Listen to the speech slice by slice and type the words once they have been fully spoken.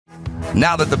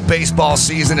Now that the baseball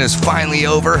season is finally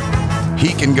over, he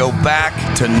can go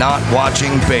back to not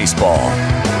watching baseball.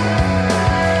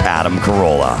 Adam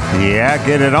Carolla. Yeah,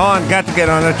 get it on. Got to get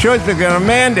on. The choice is going to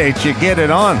mandate you get it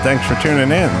on. Thanks for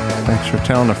tuning in. Thanks for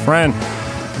telling a friend.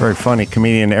 Very funny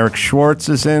comedian Eric Schwartz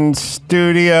is in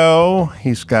studio.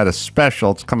 He's got a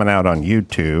special. It's coming out on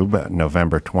YouTube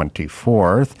November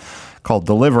 24th called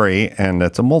Delivery, and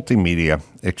it's a multimedia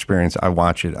experience. I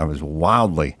watched it. I was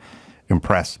wildly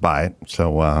impressed by it.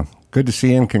 So good to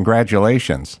see you, and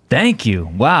congratulations. Thank you.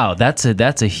 Wow, that's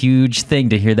a huge thing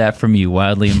to hear that from you.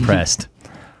 Wildly impressed.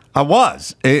 I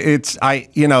was. There's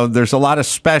a lot of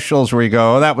specials where you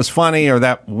go, oh, that was funny or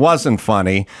that wasn't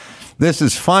funny. This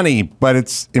is funny, but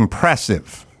it's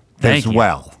impressive as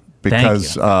well,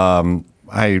 because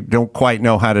I don't quite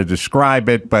know how to describe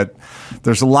it, but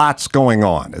there's lots going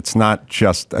on. It's not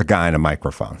just a guy in a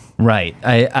microphone. Right.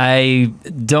 I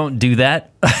don't do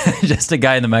that. Just a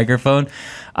guy in the microphone.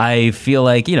 I feel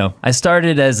like, I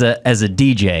started as a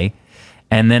DJ,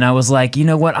 and then I was like, you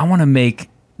know what? I want to make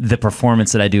the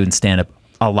performance that I do in stand-up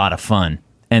a lot of fun.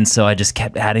 And so I just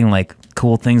kept adding like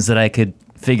cool things that I could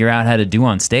figure out how to do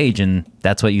on stage, and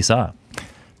that's what you saw.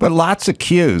 But lots of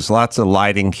cues, lots of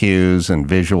lighting cues and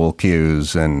visual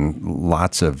cues, and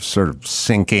lots of sort of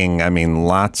syncing. I mean,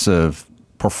 lots of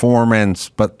performance,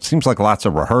 but seems like lots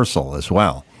of rehearsal as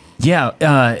well. Yeah,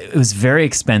 it was very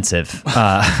expensive.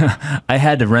 I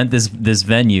had to rent this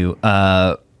venue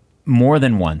more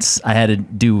than once. I had to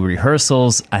do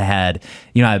rehearsals. I had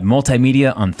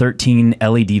multimedia on 13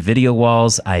 LED video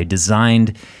walls. I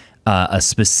designed a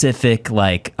specific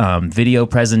video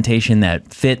presentation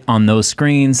that fit on those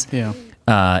screens. Yeah,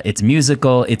 it's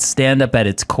musical. It's stand-up at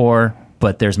its core,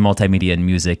 but there's multimedia and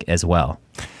music as well.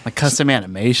 Like custom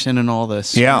animation and all the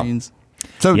screens. Yeah.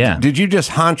 So did you just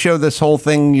honcho this whole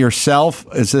thing yourself?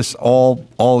 Is this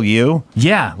all you?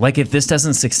 Yeah. Like if this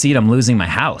doesn't succeed, I'm losing my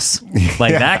house.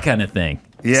 Like that kind of thing.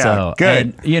 Yeah, so,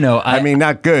 good. And, I mean,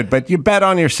 not good, but you bet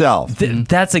on yourself.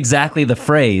 That's exactly the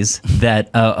phrase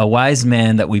that a wise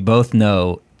man that we both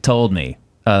know told me.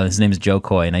 His name is Joe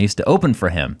Coy, and I used to open for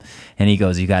him. And he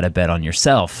goes, "You got to bet on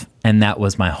yourself." And that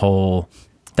was my whole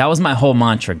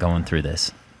mantra going through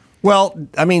this. Well,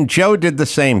 I mean, Joe did the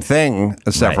same thing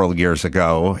several years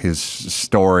ago. His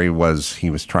story was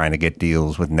he was trying to get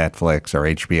deals with Netflix or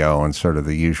HBO and sort of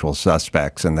the usual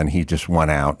suspects, and then he just went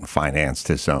out and financed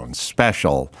his own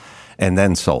special and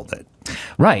then sold it.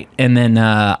 Right. And then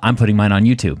I'm putting mine on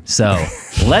YouTube. So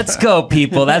let's go,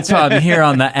 people. That's why I'm here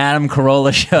on the Adam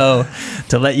Carolla Show,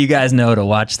 to let you guys know to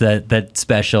watch that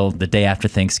special the day after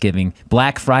Thanksgiving.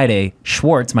 Black Friday.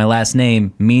 Schwartz, my last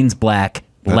name, means black.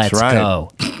 Let's go.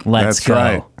 Let's go.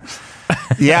 Right.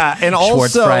 Yeah, and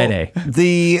Schwartz also Friday. It's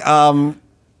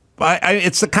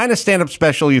the kind of stand-up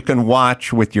special you can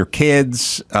watch with your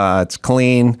kids. It's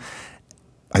clean.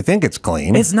 I think it's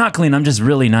clean. It's not clean. I'm just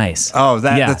really nice. Oh,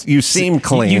 that's, you seem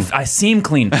clean. I seem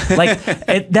clean. Like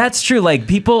that's true. Like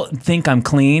people think I'm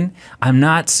clean. I'm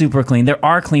not super clean. There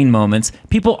are clean moments.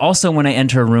 People also, when I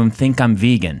enter a room, think I'm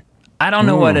vegan. I don't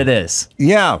know what it is.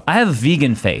 Yeah, I have a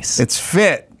vegan face. It's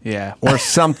fit. Yeah, or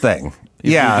something.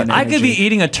 Yeah, I could be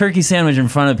eating a turkey sandwich in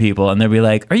front of people, and they'll be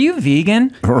like, "Are you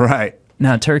vegan?" Right.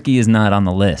 No, turkey is not on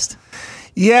the list.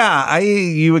 Yeah,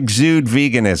 you exude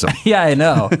veganism. Yeah, I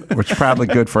know. Which is probably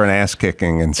good for an ass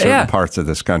kicking in certain parts of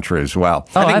this country as well.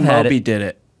 I think Moby did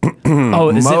it. Oh,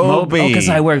 is it Moby? Oh, because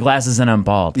I wear glasses and I'm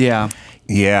bald. Yeah.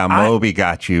 Yeah, Moby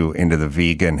got you into the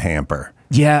vegan hamper.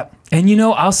 Yeah. And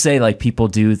I'll say, like, people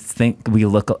do think we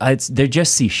look, they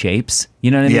just see shapes,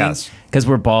 you know what I mean? Yes. Because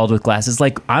we're bald with glasses.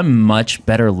 Like, I'm much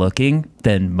better looking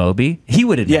than Moby. He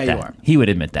would admit that. Yeah, you are. He would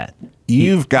admit that.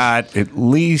 You've got at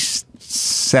least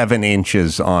 7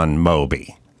 inches on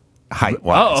Moby.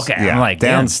 Height-wise. Oh, okay. Yeah, I'm like,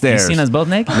 downstairs. You seen us both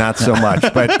naked? Not so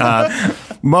much, but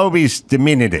Moby's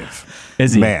diminutive.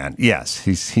 Is he? Man, yes.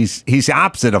 He's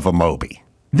opposite of a Moby.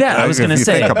 Yeah, I was going to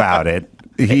say. If you think about it.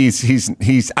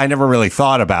 He's I never really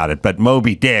thought about it, but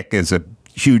Moby Dick is a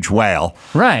huge whale.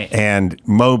 Right. And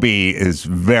Moby is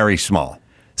very small.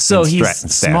 So he's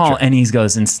small, and he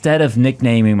goes, instead of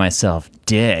nicknaming myself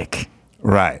Dick,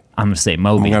 right, I'm going to say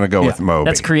Moby. I'm going to go with Moby.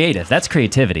 That's creative. That's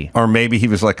creativity. Or maybe he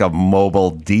was like a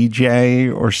mobile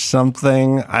DJ or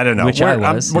something. I don't know. Which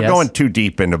we're going too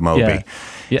deep into Moby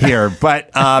here.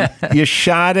 But you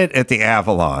shot it at the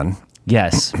Avalon.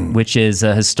 Yes, which is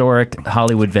a historic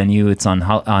Hollywood venue. It's on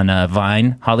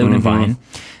Vine, Hollywood and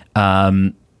Vine.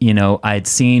 I'd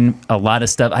seen a lot of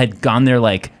stuff. I'd gone there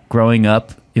like growing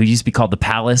up. It used to be called the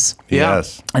Palace.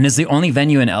 Yes. And it's the only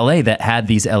venue in LA that had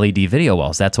these LED video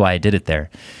walls. That's why I did it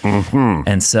there.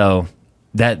 And so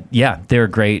they're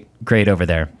great over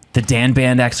there. The Dan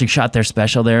Band actually shot their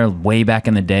special there way back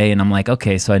in the day, and I'm like,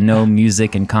 okay, so I know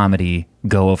music and comedy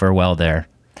go over well there.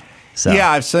 So.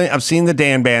 Yeah, I've seen the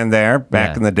Dan Band there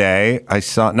back in the day. I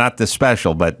saw not the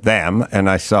special, but them, and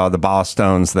I saw the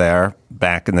Bosstones there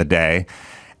back in the day,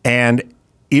 and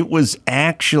it was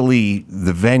actually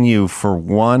the venue for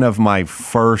one of my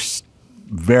first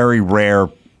very rare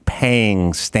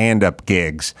paying stand-up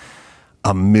gigs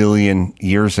a million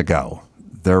years ago.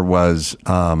 There was,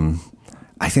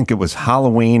 I think it was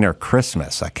Halloween or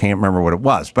Christmas. I can't remember what it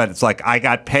was, but it's like I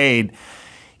got paid.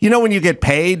 You know when you get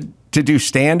paid to do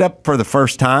stand-up for the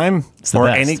first time or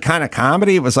any kind of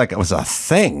comedy? It was like it was a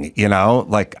thing, you know,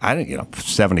 like I didn't,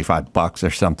 $75 or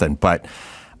something. But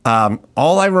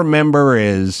all I remember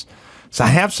is, so I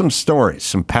have some stories,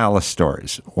 some palace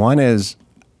stories. One is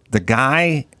the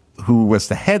guy who was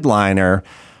the headliner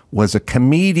was a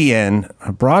comedian.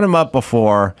 I brought him up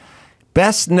before,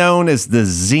 best known as the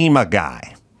Zima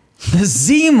guy. The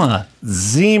Zima?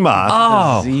 Zima.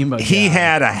 Oh. The Zima guy. He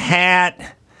had a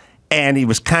hat, and he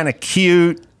was kind of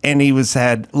cute, and he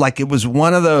had, like, it was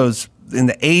one of those in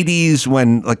the 80s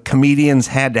when, like, comedians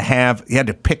you had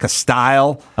to pick a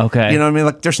style. Okay. You know what I mean?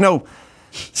 Like, there's no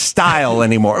style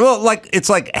anymore. Well, like, it's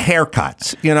like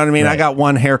haircuts. You know what I mean? Right. I got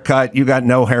one haircut. You got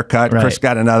no haircut. Right. Chris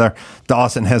got another.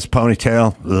 Dawson has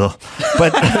ponytail. Ugh.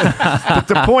 But, but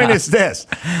the point is this.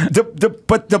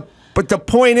 But the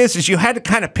point is you had to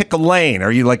kind of pick a lane.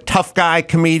 Are you like tough guy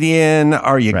comedian?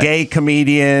 Are you gay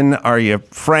comedian? Are you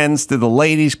friends to the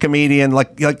ladies comedian?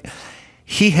 Like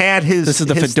he had his. This is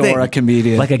the his fedora thing.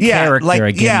 comedian. Like a character,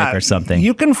 a gimmick or something.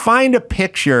 You can find a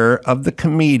picture of the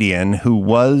comedian who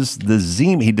was the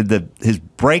Zima. He did his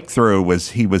breakthrough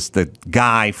was he was the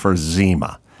guy for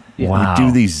Zima. Wow. He'd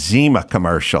do these Zima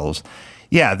commercials.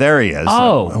 Yeah, there he is.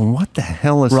 Oh. What the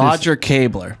hell is Roger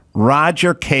Cabler.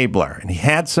 Roger Cabler, and he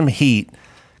had some heat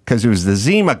because he was the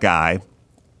Zima guy,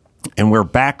 and we're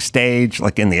backstage,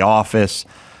 like in the office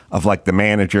of like the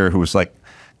manager who was like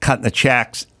cutting the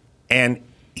checks, and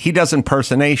he does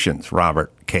impersonations.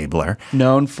 Robert Cabler,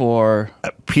 Known for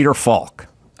Peter Falk,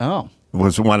 Oh.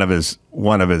 was one of his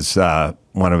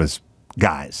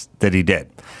guys that he did,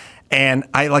 and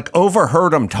I like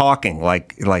overheard him talking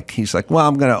like he's like, well,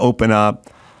 I'm going to open up,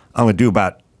 I'm going to do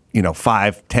about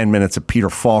 5-10 minutes of Peter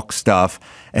Falk stuff,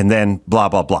 and then blah,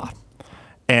 blah, blah.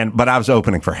 But I was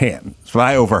opening for him, so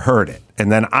I overheard it.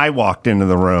 And then I walked into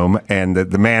the room, and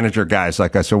the manager guy's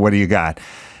like, I said, what do you got?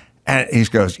 And he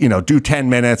goes, do 10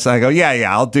 minutes. I go, yeah,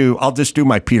 I'll just do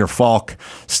my Peter Falk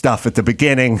stuff at the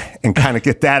beginning and kind of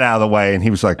get that out of the way. And he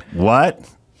was like, what?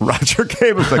 Roger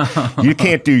Cable's like, you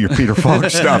can't do your Peter Falk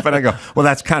stuff. And I go, well,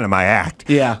 that's kind of my act.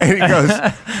 Yeah. And he goes,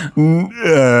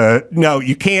 no,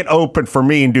 you can't open for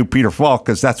me and do Peter Falk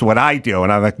because that's what I do.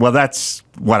 And I'm like, well, that's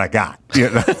what I got.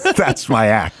 That's my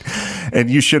act.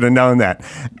 And you should have known that.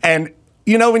 And,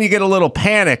 when you get a little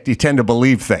panicked, you tend to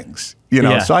believe things,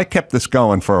 Yeah. So I kept this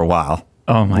going for a while.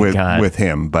 Oh, my God. With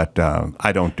him, but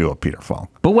I don't do a Peter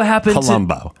Falk. But what happened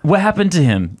Columbo. What happened to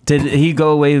him? Did he go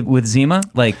away with Zima?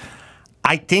 Like,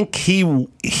 I think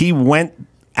he went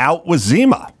out with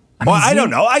Zima. I don't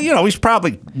know. He's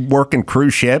probably working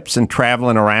cruise ships and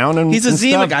traveling around. And He's a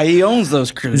Zima guy. He owns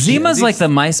those cruise ships. Zima's like the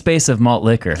MySpace of malt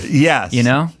liquor. Yes.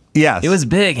 Yes. It was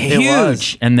big,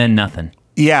 huge, and then nothing.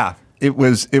 Yeah. It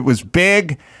was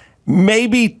big.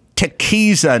 Maybe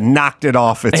Tequiza knocked it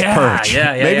off its perch.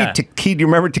 Yeah. Do you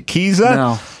remember Tequiza?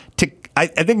 No. I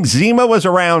think Zima was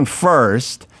around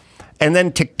first, and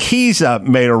then Tequiza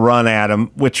made a run at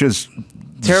him, which is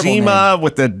Terrible Zima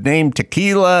with the name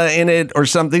tequila in it or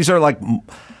something. These are like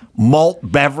malt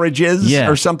beverages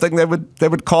or something they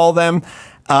would call them.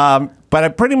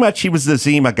 But pretty much he was the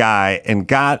Zima guy and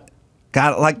got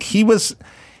like he was,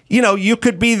 you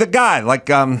could be the guy. Like,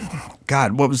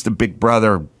 God, what was the Big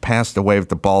Brother passed away with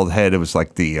the bald head? It was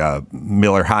like the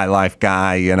Miller High Life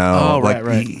guy, Oh, like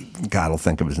right. God, I'll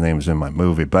think of his name. Is in my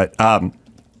movie. But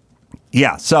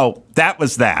yeah, so that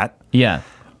was that. Yeah.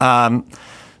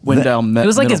 Wendell It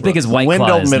was like as big as White Claw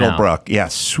Wendell is now. Middlebrook. Yeah,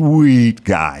 sweet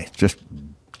guy. Just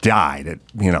died at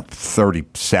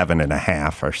 37 and a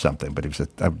half or something. But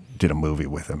I did a movie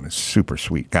with him. A super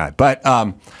sweet guy. But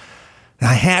I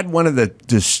had one of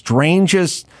the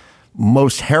strangest,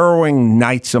 most harrowing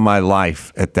nights of my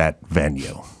life at that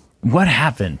venue. What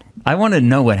happened? I want to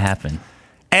know what happened.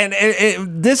 And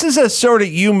this is a sort of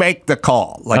you make the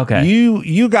call. Like Okay.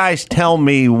 you guys tell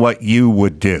me what you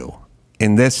would do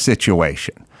in this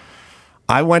situation.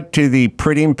 I went to the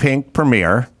Pretty in Pink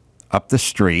premiere up the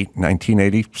street,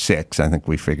 1986, I think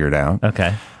we figured out.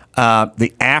 Okay.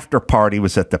 The after party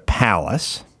was at the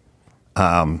Palace.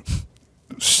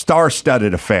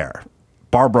 Star-studded affair.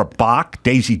 Barbara Bach,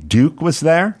 Daisy Duke was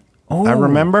there. I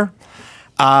remember.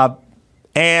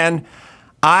 And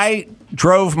I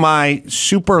drove my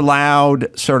super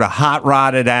loud, sort of hot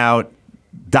rodded out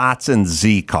Datsun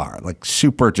Z car, like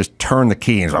super, just turn the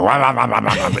key and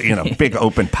like, big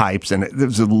open pipes. And it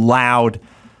was a loud,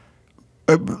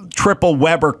 triple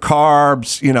Weber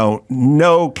carbs,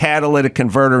 no catalytic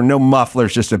converter, no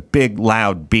mufflers, just a big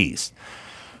loud beast.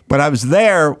 But I was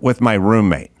there with my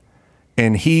roommate,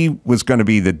 and he was going to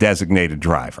be the designated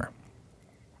driver.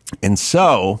 And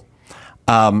so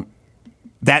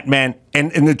that meant,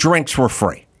 and the drinks were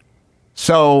free.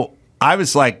 So I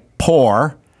was like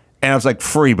poor, and I was like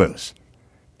free booze.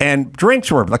 And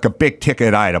drinks were like a big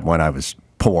ticket item when I was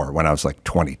poor, when I was like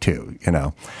 22,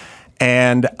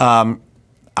 And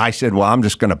I said, well, I'm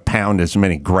just going to pound as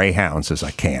many Greyhounds as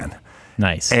I can.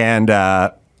 Nice. And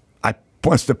I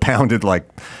must have pounded like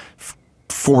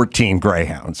 14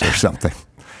 Greyhounds or something.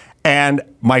 And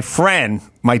my friend,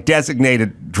 my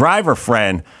designated driver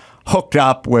friend, hooked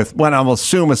up with what I'll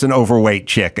assume is an overweight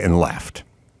chick and left.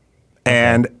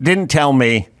 And didn't tell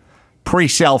me,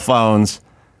 pre-cell phones,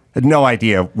 had no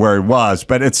idea where he was.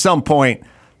 But at some point,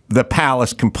 the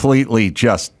palace completely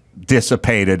just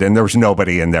dissipated and there was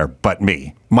nobody in there but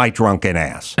me, my drunken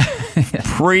ass.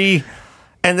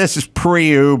 And this is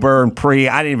pre-Uber and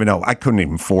I didn't even know, I couldn't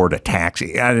even afford a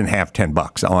taxi. I didn't have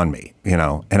 $10 on me,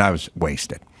 and I was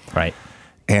wasted. Right.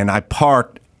 And I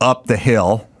parked up the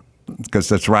hill, because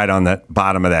that's right on the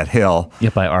bottom of that hill. Yeah,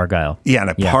 by Argyle. Yeah,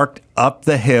 and I parked up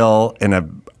the hill in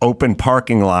an open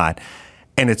parking lot,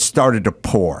 and it started to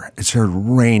pour. It started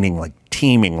raining, like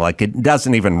teeming, like it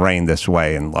doesn't even rain this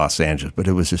way in Los Angeles, but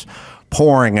it was just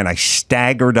pouring, and I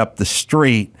staggered up the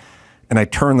street, and I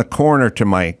turned the corner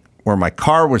to where my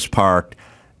car was parked,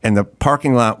 and the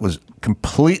parking lot was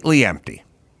completely empty,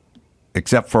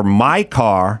 except for my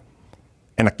car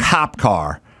and a cop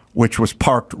car, which was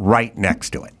parked right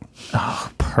next to it.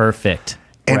 Oh, perfect.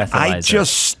 And I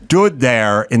just stood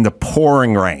there in the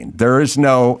pouring rain. There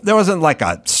wasn't like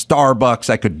a Starbucks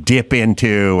I could dip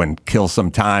into and kill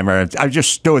some time. I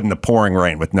just stood in the pouring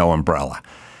rain with no umbrella.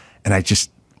 And I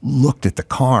just looked at the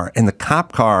car. And the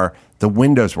cop car, the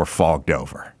windows were fogged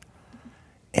over.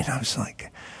 And I was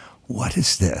like, what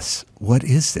is this? What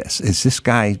is this? Is this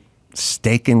guy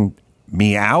staking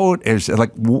me out? Is it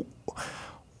like,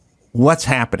 what's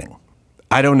happening?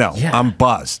 I don't know. Yeah. I'm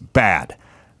buzzed. Bad.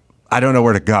 I don't know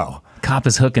where to go. Cop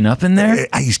is hooking up in there?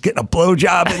 He's getting a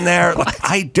blowjob in there. Like,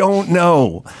 I don't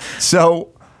know. So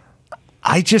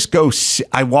I just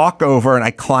I walk over and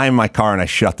I climb my car and I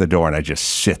shut the door and I just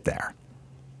sit there.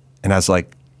 And I was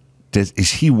like,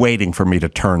 is he waiting for me to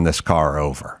turn this car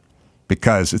over?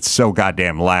 Because it's so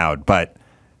goddamn loud. But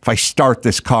if I start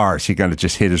this car, is he going to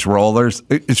just hit his rollers?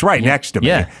 It's right next to me.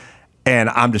 Yeah. And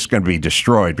I'm just going to be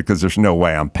destroyed because there's no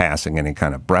way I'm passing any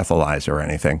kind of breathalyzer or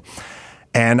anything.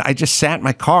 And I just sat in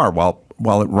my car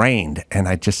while it rained. And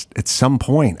at some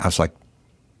point, I was like,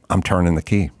 I'm turning the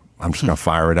key. I'm just going to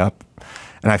fire it up.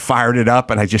 And I fired it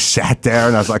up and I just sat there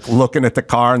and I was like looking at the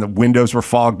car and the windows were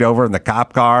fogged over in the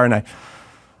cop car. And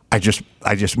I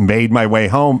just made my way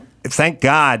home. Thank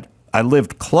God I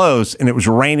lived close and it was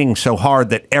raining so hard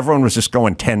that everyone was just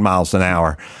going 10 miles an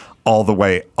hour all the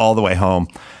way home.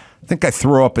 I think I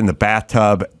threw up in the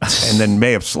bathtub and then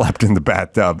may have slept in the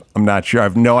bathtub. I'm not sure. I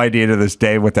have no idea to this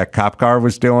day what that cop car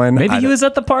was doing. Maybe he was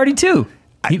at the party too.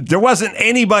 There wasn't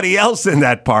anybody else in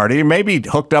that party. Maybe he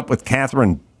hooked up with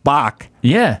Catherine Bach.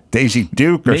 Yeah. Daisy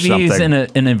Duke or something. Maybe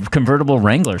he's in a convertible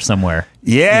Wrangler somewhere.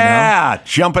 Yeah.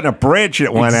 Jumping a bridge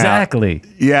that went out. Exactly.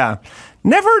 Yeah.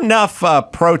 Never enough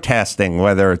protesting,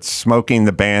 whether it's Smoking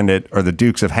the Bandit or the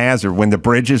Dukes of Hazzard, when the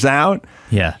bridge is out.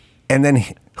 Yeah. And then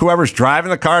whoever's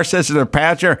driving the car says to their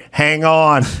passenger, hang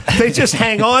on. They just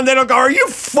hang on. They don't go, are you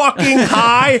fucking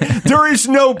high? There is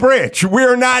no bridge.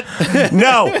 We're not.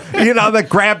 No. They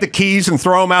grab the keys and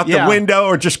throw them out the window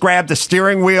or just grab the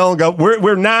steering wheel and go,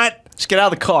 we're not. Just get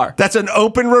out of the car. That's an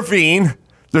open ravine.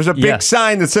 There's a big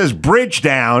sign that says bridge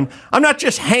down. I'm not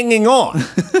just hanging on.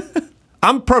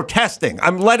 I'm protesting.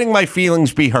 I'm letting my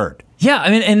feelings be heard. Yeah,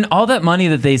 I mean, and all that money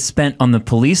that they spent on the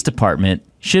police department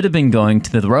should have been going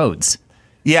to the roads.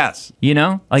 Yes.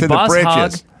 Like to Boss the Hogg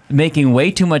bridges. making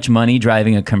way too much money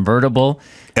driving a convertible.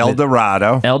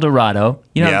 Eldorado.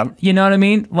 You know what I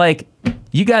mean? Like,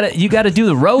 you gotta do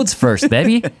the roads first,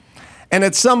 baby. And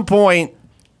at some point,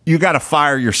 you got to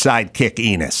fire your sidekick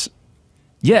Enos.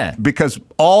 Yeah. Because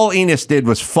all Enos did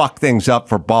was fuck things up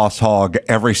for Boss Hogg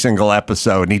every single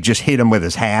episode, and he just hit him with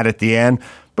his hat at the end,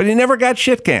 but he never got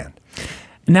shit canned.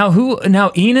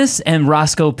 Now Enos and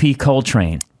Roscoe P.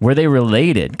 Coltrane, were they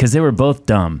related? Because they were both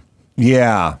dumb.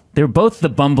 Yeah. They were both the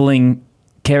bumbling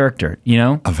character,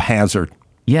 Of Hazard.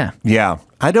 Yeah. Yeah.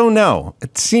 I don't know.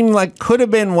 It seemed like could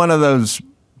have been one of those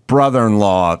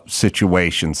brother-in-law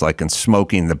situations, like in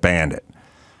Smoking the Bandit.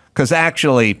 Because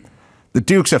actually, the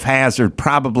Dukes of Hazzard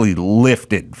probably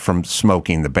lifted from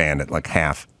Smoking the Bandit, like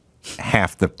half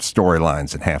the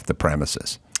storylines and half the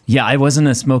premises. Yeah, I wasn't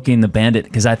a Smoking the Bandit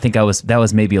because I think that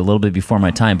was maybe a little bit before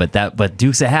my time. But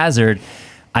Dukes of Hazzard,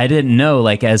 I didn't know,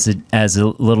 like, as a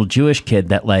little Jewish kid,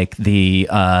 that like the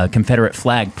Confederate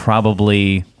flag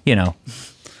probably,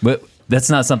 but that's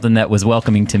not something that was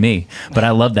welcoming to me. But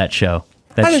I love that show.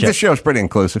 I think the show's pretty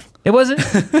inclusive. It wasn't.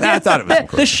 I thought it was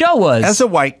inclusive. The show was. As a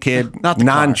white kid, Not the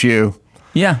non-Jew,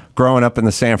 Yeah. growing up in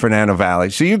the San Fernando Valley.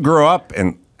 So you grew up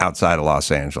outside of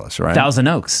Los Angeles, right? Thousand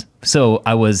Oaks. So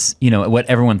I was, what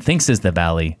everyone thinks is the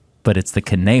valley, but it's the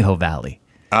Conejo Valley.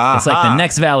 It's like the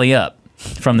next valley up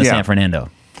from the San Fernando.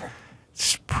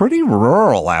 It's pretty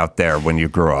rural out there when you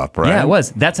grew up, right? Yeah, it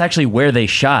was. That's actually where they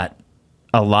shot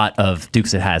a lot of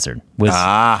Dukes of Hazzard.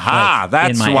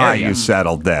 That's in my why area. you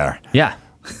settled there. Yeah.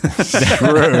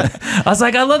 True. I was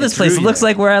like, I love this place. It looks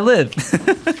like where I live.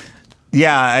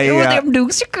 Yeah, Them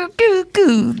Dukes.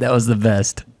 That was the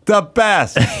best. the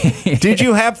best. Did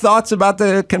you have thoughts about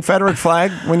the Confederate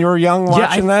flag when you were young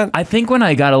watching that? I think when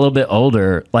I got a little bit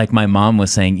older, like my mom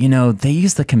was saying, they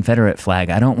use the Confederate flag.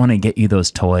 I don't want to get you those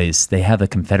toys. They have a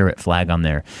Confederate flag on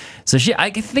there. So I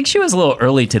think she was a little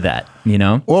early to that,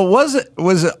 Well, was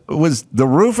the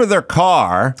roof of their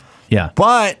car? Yeah.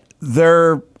 But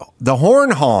the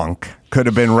horn honk could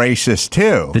have been racist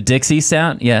too. The Dixie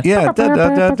sound? Yeah. Yeah.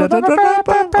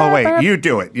 Oh wait, you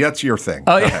do it. That's your thing.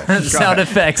 Oh, Go yeah. ahead. Sound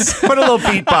effects. Put a little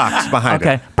beatbox behind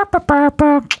Okay. it.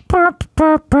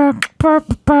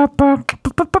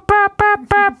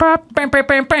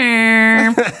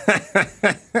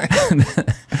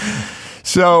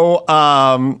 So,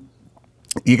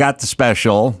 you got the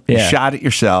special. You Yeah. shot it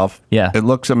yourself. Yeah. It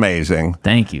looks amazing.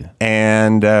 Thank you.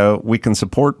 And we can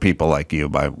support people like you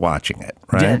by watching it,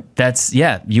 right?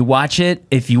 You watch it.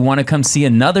 If you want to come see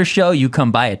another show, you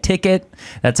come buy a ticket.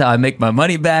 That's how I make my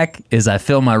money back, is I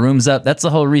fill my rooms up. That's the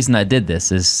whole reason I did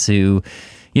this, is to,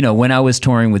 when I was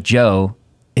touring with Joe,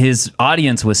 his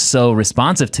audience was so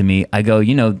responsive to me. I go,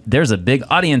 there's a big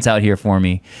audience out here for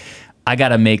me. I got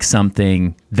to make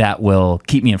something that will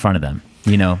keep me in front of them,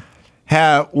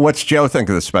 What's Joe think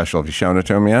of the special? Have you shown it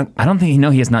to him yet? I don't think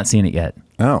he has not seen it yet.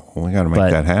 Oh, we got to make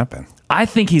But- that happen. I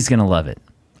think he's going to love it.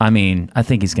 I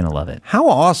think he's going to love it. How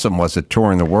awesome was it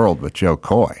touring the world with Joe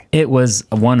Coy? It was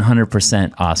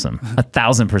 100% awesome.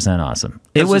 1,000% awesome.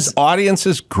 It was, His audience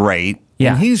is great.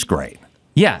 Yeah. And he's great.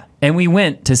 yeah. And we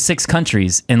went to 6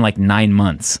 countries in like 9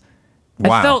 months.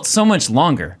 Wow. It felt so much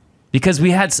longer because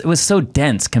it was so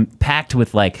dense, compact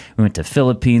with we went to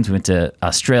Philippines, we went to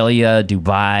Australia,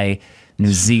 Dubai,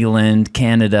 New Zealand,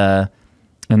 Canada,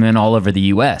 and then all over the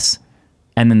U.S.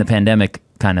 And then the pandemic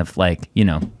kind of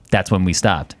that's when we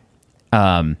stopped.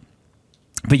 But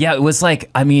yeah, it was I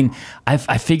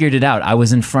figured it out. I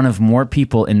was in front of more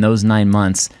people in those 9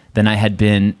 months than I had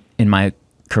been in my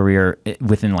career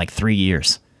within 3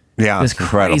 years. Yeah, It was it's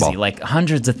incredible. crazy.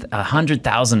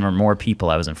 100,000 or more people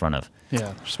I was in front of.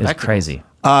 Yeah, It was crazy.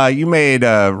 You made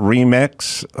a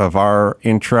remix of our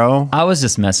intro. I was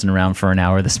just messing around for an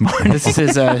hour this morning. This is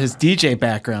his DJ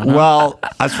background. Huh? Well,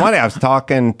 it's funny. I was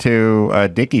talking to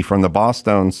Dickie from the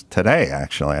Bosstones today,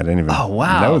 actually. I didn't even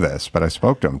know this, but I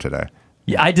spoke to him today.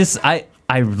 Yeah,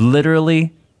 I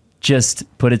literally just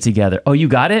put it together. Oh, you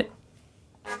got it?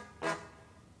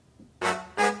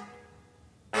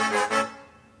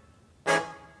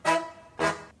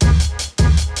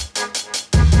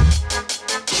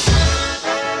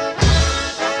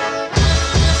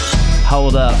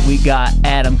 Hold up, we got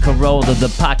Adam Carolla, the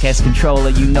podcast controller.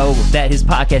 You know that his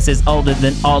podcast is older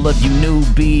than all of you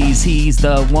newbies. He's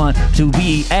the one to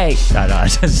be a... No,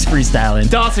 just freestyling.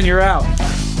 Dawson, you're out.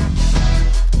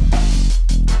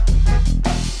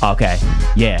 Okay,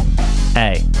 yeah.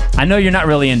 Hey, I know you're not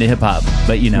really into hip-hop,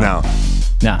 but No,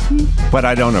 No, but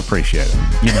I don't appreciate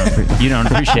it. you don't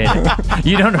appreciate it.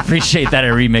 You don't appreciate that I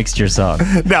remixed your song.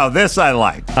 No, this I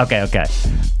like. Okay.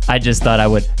 I just thought I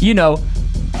would.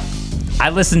 I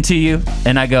listen to you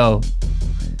and I go,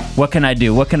 what can I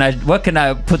do? What can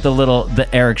I put the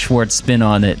Eric Schwartz spin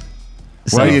on it?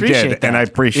 So, Well, you appreciate did, that. and I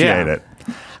appreciate Yeah. it.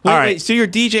 Wait, All right. wait, so your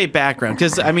DJ background,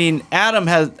 because Adam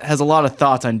has a lot of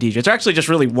thoughts on DJs. It's actually just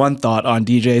really one thought on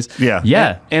DJs.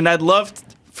 Yeah. And I'd love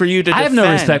for you to. I have no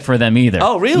defend- respect for them either.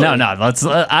 Oh, really? No.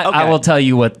 I Okay. will tell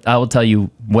you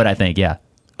what I think. Yeah.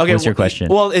 Okay, What's your question?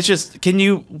 Well, it's just can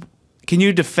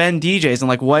you defend DJs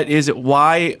and what is it?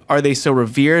 Why are they so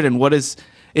revered? And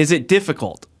is it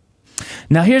difficult?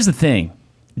 Now, here's the thing.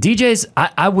 DJs,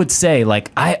 I would say,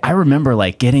 I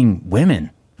remember, getting women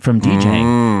from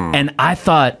DJing. And I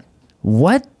thought,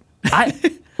 what? I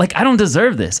don't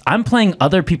deserve this. I'm playing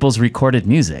other people's recorded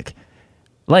music.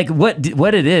 Like what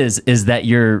it is that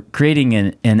you're creating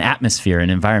an atmosphere, an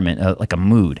environment, like a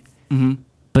mood.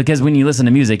 Because when you listen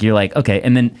to music, you're like, okay.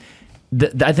 And then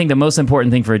I think the most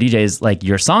important thing for a DJ is like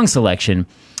your song selection.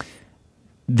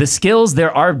 The skills,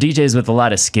 there are DJs with a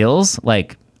lot of skills.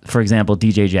 Like, for example,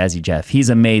 DJ Jazzy Jeff. He's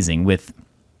amazing with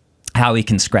how he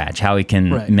can scratch, how he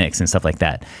can mix and stuff like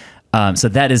that. So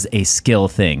that is a skill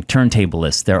thing.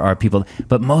 Turntablists, there are people.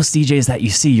 But most DJs that you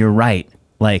see, you're right.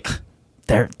 Like,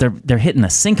 they're hitting a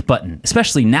sync button,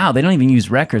 especially now. They don't even use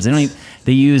records.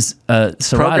 They use Serato,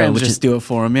 Programs which just do it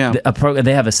for them. Yeah,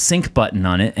 they have a sync button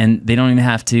on it, and they don't even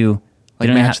have to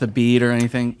match the beat or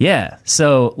anything. Yeah.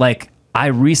 So like I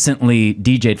recently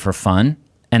DJ'd for fun,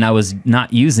 and I was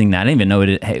not using that. I didn't even know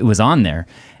it was on there.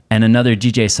 And another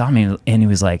DJ saw me, and he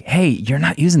was like, "Hey, you're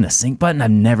not using the sync button?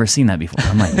 I've never seen that before."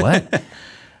 I'm like, "What?"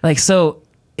 Like, so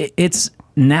it's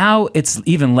now it's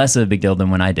even less of a big deal than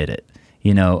when I did it.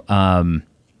 You know,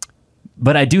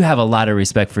 but I do have a lot of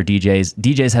respect for DJs.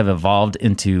 DJs have evolved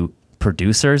into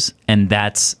producers, and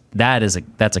that's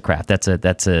a craft. That's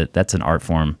an art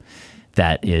form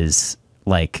that is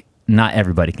like not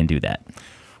everybody can do that.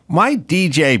 My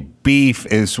DJ beef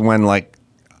is when like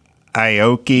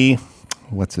Aoki,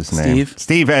 what's his name?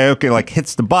 Steve Aoki like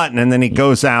hits the button and then he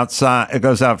goes outside, it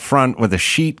goes out front with a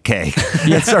sheet cake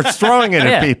and starts throwing it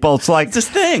at people. It's like it's this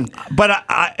thing. But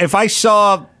if I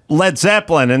saw Led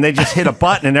Zeppelin and they just hit a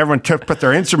button and everyone put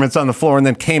their instruments on the floor and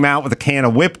then came out with a can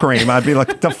of whipped cream, I'd be like,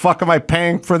 what the fuck am I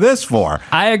paying for this for?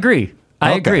 I agree.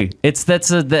 I agree. At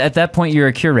that point you're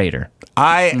a curator.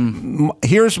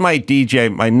 Here's my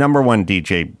number one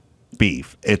DJ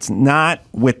beef. It's not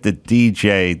with the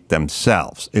DJ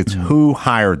themselves. It's who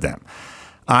hired them.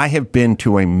 I have been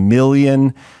to a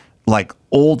million like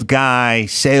old guy,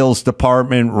 sales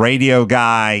department, radio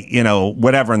guy, you know,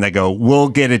 whatever. And they go, we'll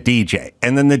get a DJ.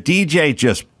 And then the DJ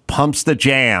just pumps the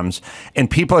jams and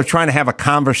people are trying to have a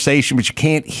conversation, but you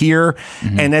can't hear.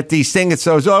 And at these things, it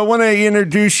says, I want to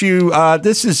introduce you.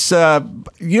 This is,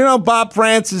 Bob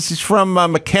Francis is from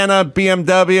McKenna,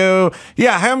 BMW.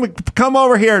 Yeah, have him come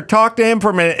over here, talk to him for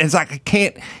a minute. And it's like, I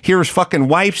can't hear his fucking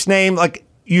wife's name. Like,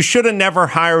 you should have never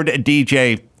hired a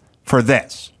DJ for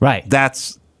this. Right.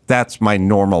 That's my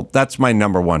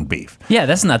number one beef. Yeah,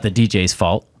 that's not the DJ's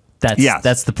fault.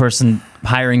 That's the person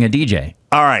hiring a DJ.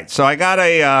 All right, so I got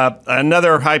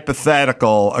another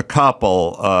hypothetical, a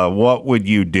couple. What would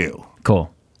you do?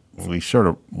 Cool. We sort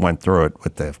of went through it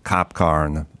with the cop car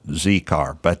and the Z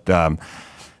car, but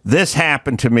this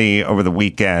happened to me over the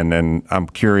weekend, and I'm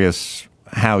curious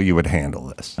how you would handle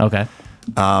this. Okay.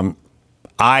 I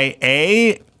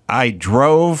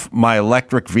drove my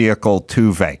electric vehicle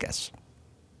to Vegas,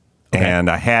 and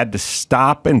I had to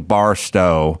stop in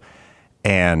Barstow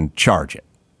and charge it.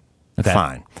 Okay.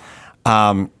 Fine.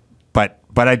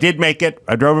 But I did make it.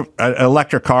 I drove an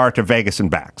electric car to Vegas and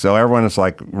back. So everyone is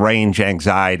like range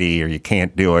anxiety or you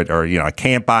can't do it or, I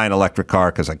can't buy an electric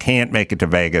car because I can't make it to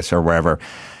Vegas or wherever.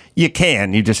 You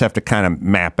can. You just have to kind of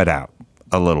map it out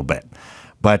a little bit.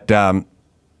 But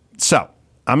so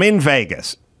I'm in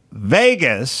Vegas.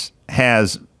 There's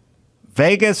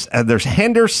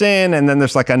Henderson and then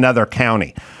there's like another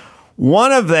county.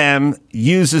 One of them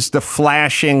uses the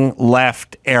flashing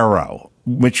left arrow,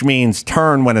 which means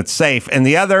turn when it's safe, and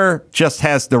the other just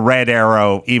has the red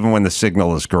arrow even when the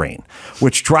signal is green,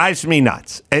 which drives me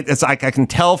nuts. It's like I can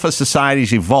tell if a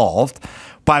society's evolved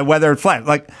by whether it's flat.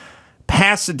 Like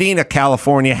Pasadena,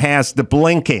 California has the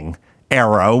blinking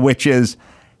arrow, which is,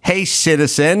 hey,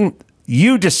 citizen,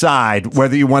 you decide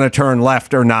whether you want to turn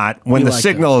left or not when the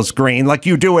signal is green, like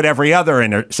you do at every other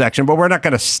intersection, but we're not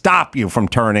going to stop you from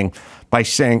turning by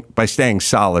staying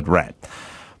solid red.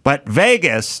 But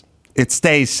Vegas, it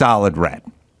stays solid red.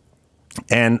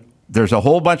 And there's a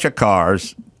whole bunch of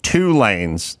cars, 2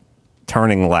 lanes,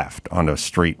 turning left on a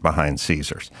street behind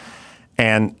Caesars.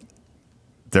 And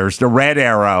there's the red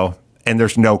arrow, and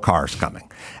there's no cars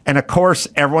coming. And, of course,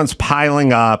 everyone's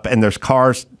piling up, and there's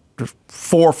 4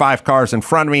 or 5 cars in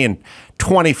front of me and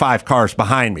 25 cars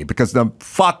behind me because the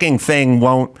fucking thing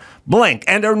won't blink.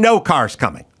 And there are no cars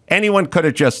coming. Anyone could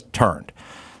have just turned.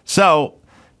 So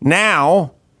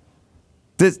now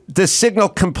the signal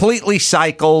completely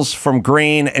cycles from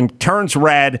green and turns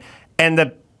red, and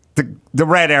the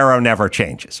red arrow never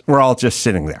changes. We're all just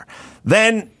sitting there.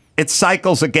 Then it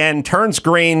cycles again, turns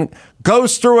green,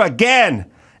 goes through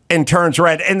again, and turns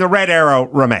red, and the red arrow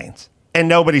remains, and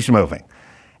nobody's moving.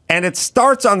 And it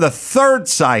starts on the 3rd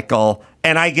cycle,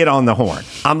 and I get on the horn.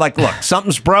 I'm like, look,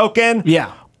 something's broken.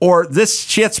 Yeah. or this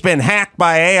shit's been hacked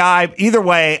by AI. Either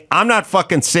way, I'm not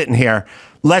fucking sitting here.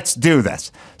 Let's do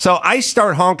this. So I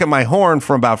start honking my horn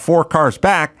from about 4 cars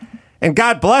back, and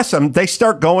God bless them, they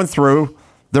start going through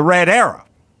the red arrow.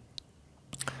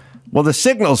 Well, the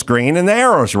signal's green and the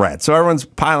arrow's red, so everyone's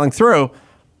piling through.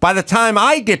 By the time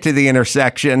I get to the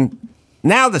intersection,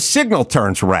 now the signal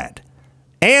turns red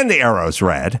and the arrow's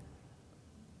red.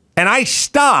 And I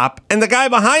stop, and the guy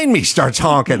behind me starts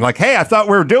honking, like, hey, I thought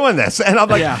we were doing this. And I'm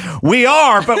like, we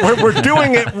are, but we're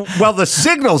doing it while the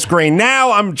signal's green.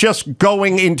 Now I'm just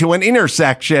going into an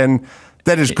intersection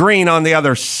that is green on the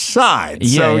other side.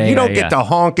 So you don't get to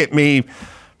honk at me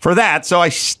for that. So I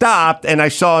stopped, and I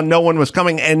saw no one was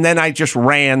coming, and then I just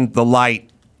ran the light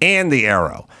and the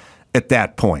arrow at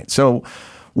that point. So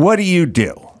what do you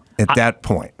do at that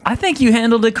point? I think you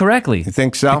handled it correctly. You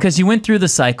think so? Because you went through the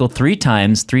cycle 3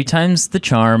 times the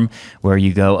charm, where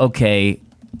you go, okay,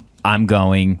 I'm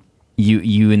going.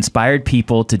 You inspired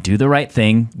people to do the right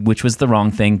thing, which was the wrong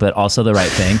thing, but also the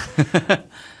right thing.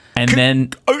 And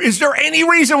then, is there any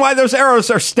reason why those arrows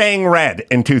are staying red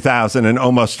in 2000 and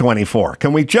almost 24?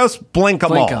 Can we just blink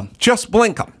them all? Just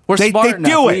blink them. We're smart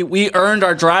enough. Do it. We earned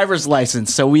our driver's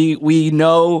license, so we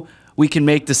know we can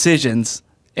make decisions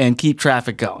and keep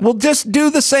traffic going. Well, just do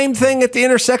the same thing at the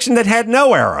intersection that had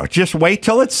no arrow. Just wait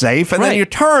till it's safe, and then you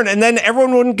turn, and then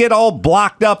everyone wouldn't get all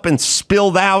blocked up and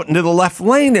spilled out into the left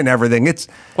lane and everything.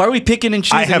 Why are we picking and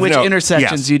choosing which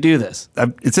intersections you do this?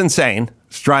 It's insane.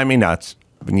 It's driving me nuts.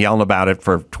 I've been yelling about it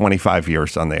for 25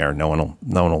 years on the air. No one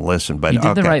will listen. But you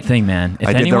did the right thing, man. If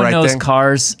anyone knows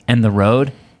cars and the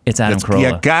road, it's Adam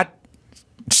Carolla.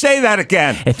 Say that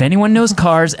again. If anyone knows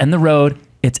cars and the road,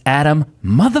 it's Adam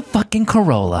motherfucking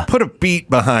Carolla. Put a beat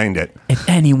behind it. If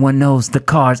anyone knows the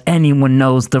cars, anyone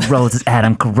knows the roads, it's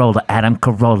Adam Carolla, Adam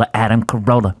Carolla, Adam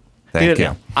Carolla. Thank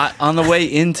you. On the way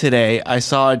in today, I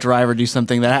saw a driver do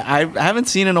something that I haven't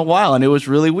seen in a while, and it was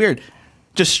really weird.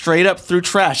 Just straight up threw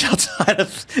trash outside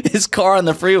of his car on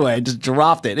the freeway. Just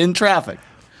dropped it in traffic.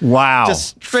 Wow.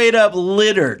 Just straight up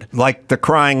littered. Like the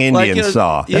crying Indian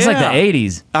saw. That's like the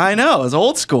 80s. I know. It's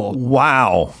old school.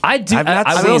 Wow. I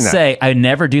will say I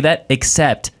never do that,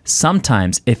 except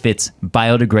sometimes if it's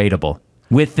biodegradable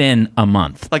within a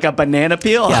month. Like a banana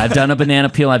peel? Yeah, I've done a banana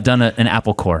peel. I've done an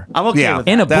apple core. I'm okay with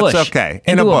that. In a bush. That's okay.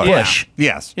 In a bush.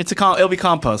 Yeah. Yes. It'll be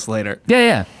compost later.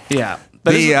 Yeah.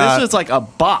 But this was like a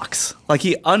box. Like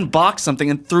he unboxed something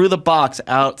and threw the box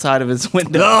outside of his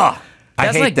window. Ugh. I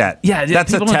hate that. Yeah,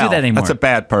 that's people don't do that anymore. That's a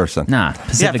bad person. Nah,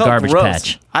 Pacific Garbage gross.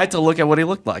 Patch. I had to look at what he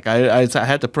looked like. I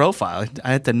had to profile.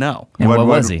 I had to know. And what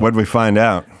was he? What did we find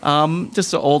out?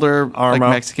 Just an older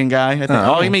Mexican guy. I think.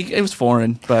 I mean, it was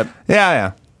foreign, but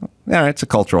yeah. It's a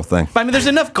cultural thing. But I mean, there's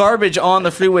enough garbage on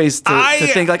the freeways to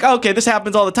think like, okay, this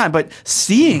happens all the time. But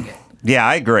seeing it. Yeah,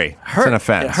 I agree. It's an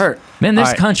offense. It hurt. Man,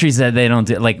 there's countries that they don't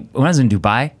do. Like when I was in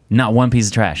Dubai, not one piece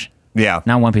of trash. Yeah.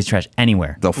 Not one piece of trash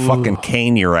anywhere. They'll fucking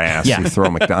cane your ass. Yeah. You throw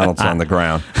McDonald's on the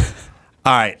ground.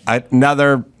 All right.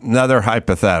 Another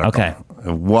hypothetical. Okay.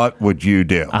 What would you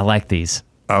do? I like these.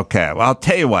 Okay. Well, I'll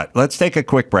tell you what. Let's take a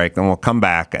quick break, then we'll come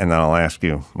back, and then I'll ask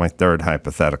you my third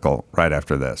hypothetical right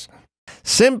after this.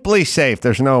 Simply Safe.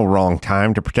 There's no wrong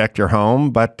time to protect your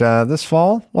home, but this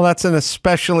fall, well, that's an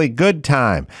especially good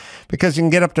time because you can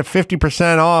get up to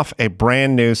 50% off a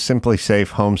brand new Simply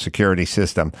Safe home security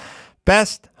system.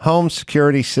 Best home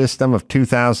security system of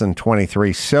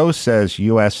 2023, so says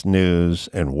U.S. News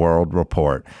and World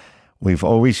Report. We've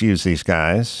always used these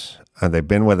guys. They've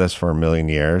been with us for a million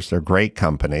years. They're a great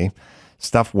company.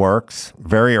 Stuff works,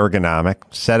 very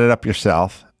ergonomic. Set it up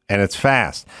yourself, and it's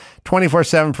fast.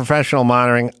 24/7 professional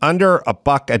monitoring, under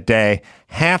 $1 a day,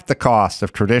 half the cost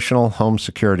of traditional home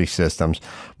security systems.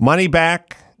 Money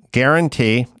back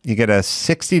guarantee. You get a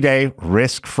 60-day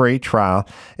risk-free trial.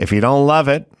 If you don't love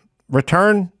it,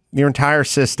 return your entire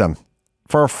system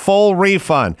for a full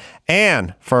refund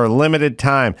and for a limited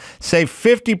time. Save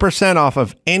 50% off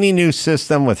of any new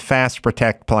system with Fast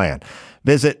Protect plan.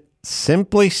 Visit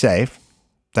Simply Safe.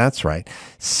 That's right.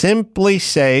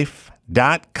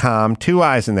 SimplySafe.com. 2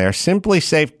 I's in there.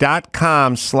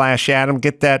 SimplySafe.com/Adam.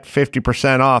 Get that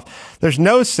 50% off. There's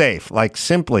no safe like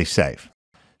Simply Safe.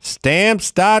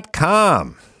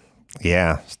 Stamps.com.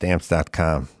 Yeah,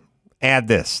 Stamps.com. Add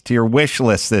this to your wish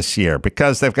list this year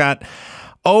because they've got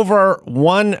over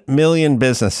 1 million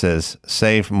businesses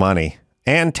save money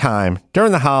and time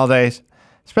during the holidays,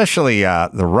 especially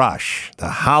the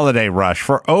holiday rush.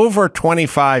 For over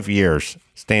 25 years,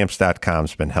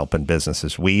 Stamps.com's been helping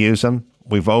businesses. We use them.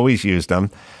 We've always used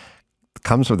them. It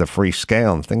comes with a free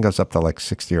scale, and the thing goes up to like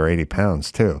 60 or 80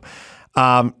 pounds, too.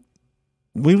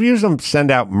 We've used them to send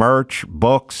out merch,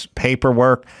 books,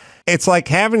 paperwork. It's like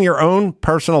having your own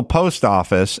personal post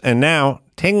office, and now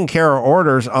taking care of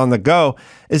orders on the go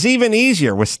is even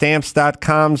easier with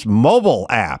Stamps.com's mobile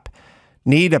app.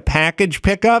 Need a package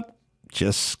pickup?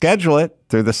 Just schedule it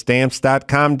through the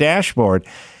Stamps.com dashboard.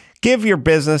 Give your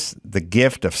business the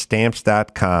gift of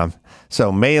Stamps.com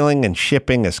so mailing and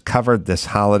shipping is covered this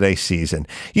holiday season.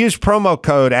 Use promo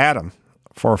code ADAM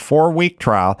for a 4-week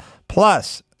trial,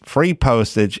 plus free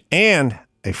postage and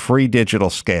a free digital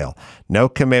scale. No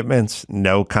commitments,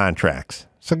 no contracts.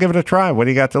 So give it a try. What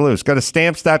do you got to lose? Go to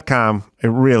Stamps.com. It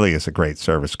really is a great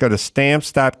service. Go to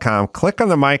Stamps.com, click on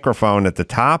the microphone at the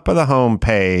top of the home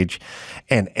page,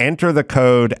 and enter the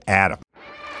code ADAM.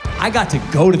 I got to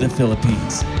go to the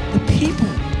Philippines. The people,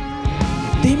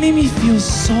 they made me feel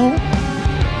so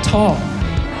tall.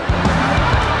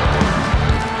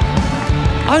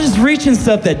 I was just reaching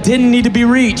stuff that didn't need to be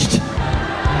reached,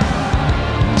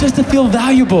 just to feel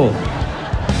valuable.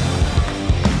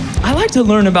 I like to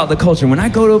learn about the culture. When I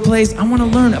go to a place, I want to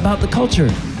learn about the culture.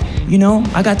 You know,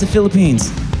 I got to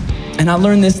Philippines, and I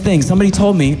learned this thing. Somebody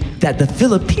told me that the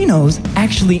Filipinos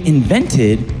actually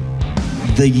invented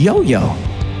the yo-yo.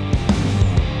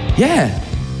 Yeah,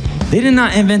 they did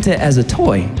not invent it as a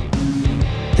toy.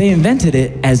 They invented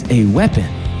it as a weapon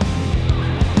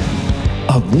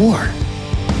of war.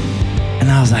 And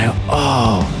I was like,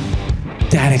 oh,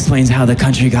 that explains how the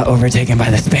country got overtaken by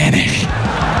the Spanish.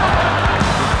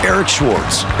 Eric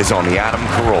Schwartz is on the Adam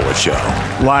Carolla Show.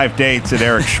 Live dates at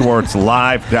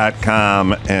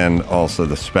ericschwartzlive.com, and also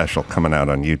the special coming out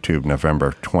on YouTube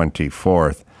November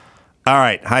 24th. All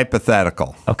right,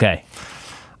 hypothetical. Okay.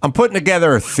 I'm putting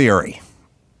together a theory.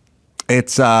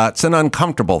 It's an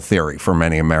uncomfortable theory for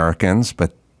many Americans,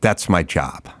 but that's my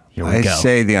job. Here we I go.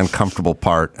 say the uncomfortable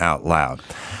part out loud.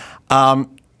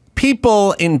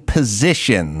 People in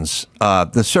positions,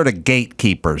 the sort of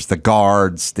gatekeepers, the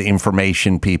guards, the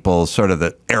information people, sort of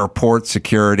the airport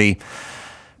security,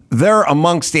 they're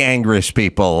amongst the angriest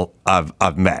people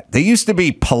I've met. They used to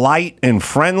be polite and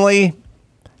friendly,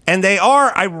 and they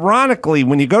are, ironically,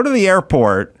 when you go to the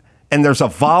airport and there's a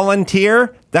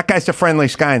volunteer, that guy's the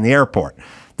friendliest guy in the airport.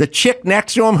 The chick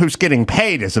next to him who's getting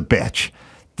paid is a bitch.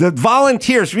 The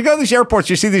volunteers, if you go to these airports,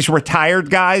 you see these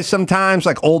retired guys sometimes,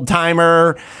 like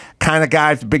old-timer kind of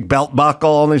guys, with a big belt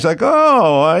buckle, and he's like,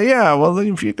 oh, yeah, well,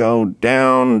 if you go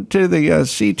down to the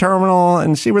C terminal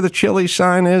and see where the Chili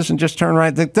sign is and just turn right,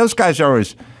 those guys are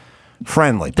always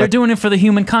friendly. They're doing it for the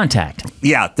human contact.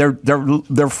 Yeah,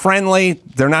 they're friendly.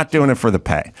 They're not doing it for the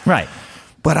pay. Right.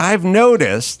 But I've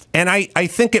noticed, and I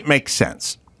think it makes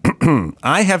sense,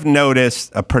 I have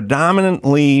noticed a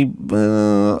predominantly,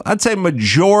 I'd say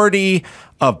majority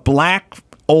of black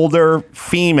older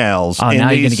females. Oh, in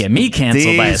now you're these- going to get me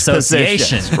canceled by these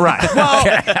association. positions. Right. Well,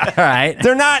 All right.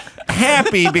 they're not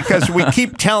happy because we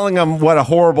keep telling them what a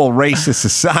horrible racist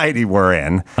society we're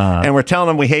in. And we're telling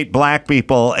them we hate black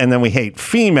people and then we hate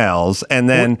females. And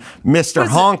then Mr.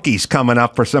 Honky's coming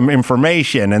up for some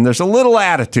information. And there's a little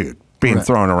attitude being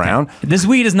thrown around. This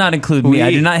we does not include me.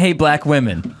 I do not hate black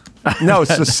women. No,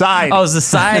 society. Oh,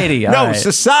 society. All No, right.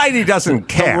 society doesn't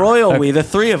care. The royal we, the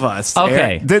three of us.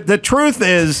 Okay. The truth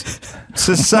is,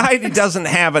 society doesn't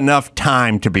have enough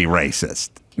time to be racist.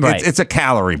 Right. It's a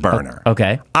calorie burner.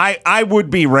 Okay. I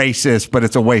would be racist, but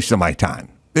it's a waste of my time.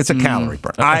 It's a calorie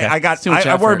burner. Okay.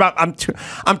 I worry about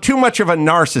I'm too much of a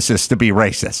narcissist to be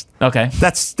racist. Okay.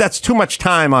 That's too much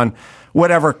time on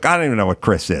whatever. I don't even know what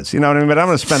Chris is. You know what I mean? But I'm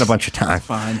going to spend a bunch of time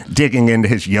digging into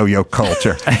his yo-yo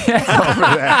culture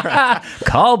over there.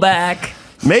 Call back.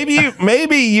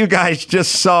 Maybe you guys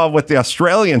just saw what the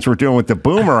Australians were doing with the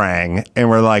boomerang and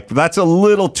were like, that's a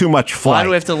little too much flight. Why do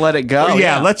we have to let it go?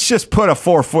 Yeah, let's just put a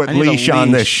 4-foot I need a leash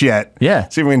on leash. this shit. Yeah.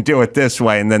 See if we can do it this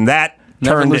way. And then that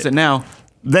Never turned lose it now.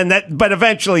 But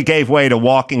eventually gave way to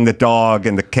walking the dog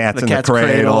and the cat's in the cat's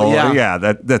cradle. cradle, yeah.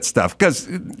 That stuff. Because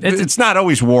it's not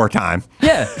always wartime.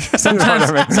 Yeah. Sometimes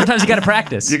you got to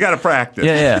practice. You got to practice.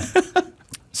 Yeah.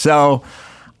 So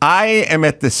I am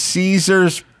at the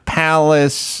Caesars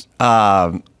Palace.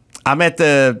 I'm at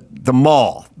the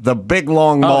mall, the big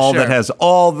long mall sure. that has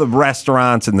all the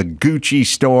restaurants and the Gucci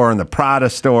store and the Prada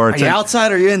store. Are you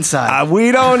outside or are you inside?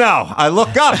 We don't know. I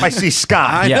look up, I see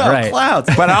sky. I Yeah, know, right. clouds.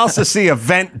 But I also see a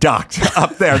vent duct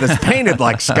up there that's painted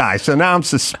like sky. So now I'm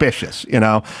suspicious, you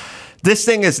know. This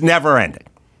thing is never ending.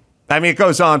 I mean, it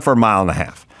goes on for a mile and a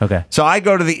half. Okay. So I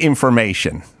go to the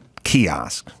information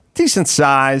kiosk. Decent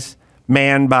size,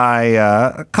 manned by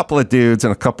a couple of dudes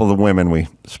and a couple of women we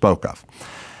spoke of.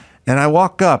 And I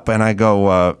walk up and I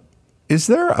go, is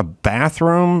there a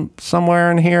bathroom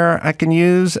somewhere in here I can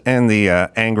use? And the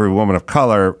angry woman of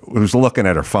color, who's looking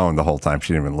at her phone the whole time,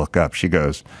 she didn't even look up, she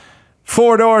goes,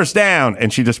 4 doors down.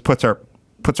 And she just puts her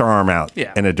arm out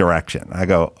in a direction. I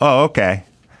go, oh, okay.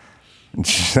 And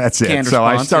that's it. Canned So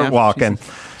I response, start walking.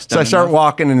 She's So I done start enough.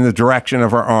 walking in the direction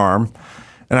of her arm.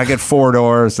 And I get 4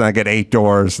 doors, and I get 8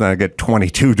 doors, and I get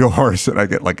 22 doors, and I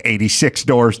get like 86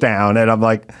 doors down. And I'm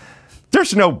like,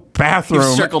 there's no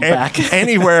bathroom circled back.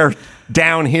 anywhere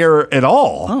down here at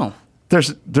all. Oh.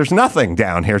 There's nothing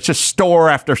down here. It's just store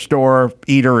after store,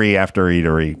 eatery after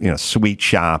eatery, sweet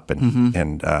shop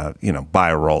and buy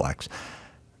a Rolex.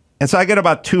 And so I get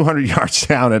about 200 yards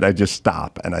down and I just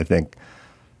stop and I think,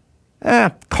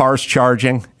 car's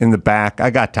charging in the back. I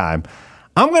got time.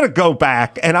 I'm going to go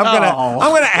back and I'm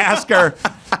going to ask her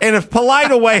in as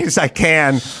polite a way as I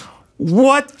can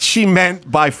what she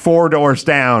meant by 4 doors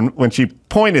down when she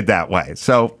pointed that way.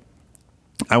 So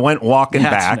I went walking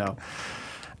back.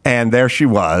 And there she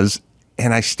was,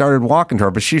 and I started walking to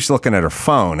her, but she's looking at her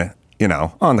phone,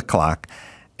 on the clock.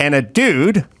 And a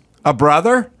dude, a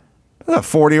brother, a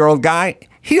 40-year-old guy,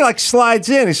 he like slides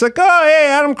in. He's like, oh, hey,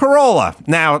 Adam Carolla.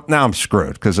 Now I'm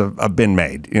screwed because I've been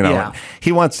made. Yeah.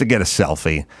 He wants to get a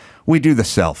selfie. We do the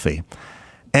selfie.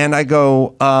 And I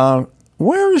go,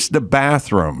 where is the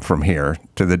bathroom from here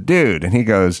to the dude? And he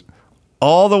goes,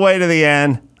 all the way to the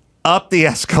end, up the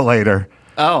escalator,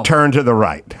 turn to the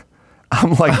right.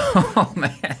 I'm like, oh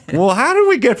man. Well, how do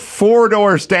we get 4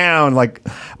 doors down? Like,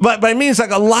 but it means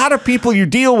like a lot of people you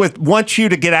deal with want you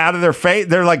to get out of their face.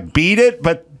 They're like, beat it,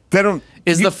 but they don't.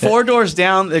 Is the 4 doors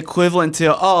down equivalent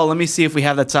to, let me see if we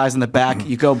have that size in the back?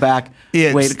 You go back,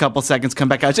 wait a couple seconds, come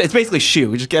back out. It's basically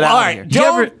shoo. Just get out of here.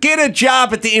 Don't get a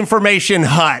job at the information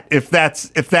hut if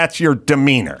that's your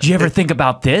demeanor. Do you ever think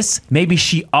about this? Maybe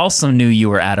she also knew you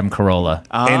were Adam Carolla.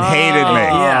 And hated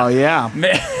me. Yeah.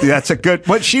 That's a good.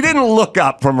 But she didn't look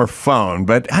up from her phone.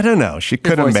 But I don't know. She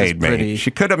could have made me. pretty.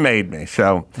 She could have made me.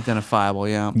 So Identifiable,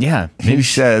 yeah. Yeah. he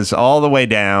says all the way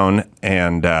down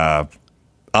and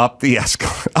up the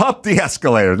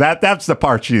escalator. That's the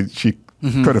part she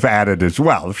could have added as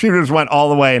well. If she just went all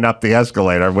the way and up the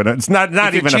escalator, it's not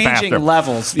even a bathroom.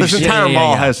 Levels. This entire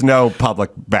mall has no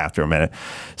public bathroom in it.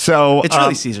 So It's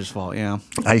really Caesar's fault, yeah.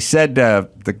 I said to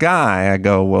the guy, I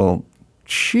go, well,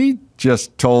 she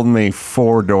just told me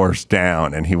 4 doors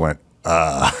down. And he went,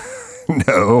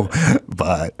 no,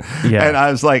 but. Yeah. And I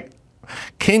was like,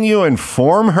 can you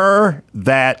inform her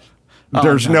that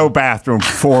there's no bathroom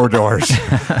 4 doors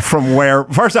from where?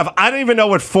 First off, I don't even know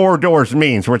what 4 doors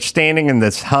means. We're standing in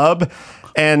this hub,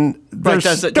 and there's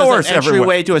Does an doors everywhere.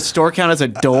 entryway to a store count as a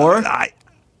door?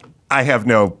 I have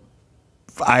no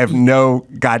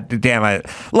goddamn it.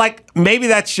 Like, maybe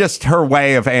that's just her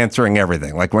way of answering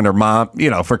everything. Like when her mom,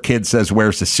 if her kid says,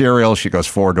 where's the cereal? She goes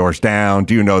 4 doors down.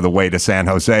 Do you know the way to San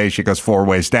Jose? She goes 4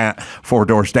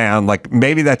 doors down. Like,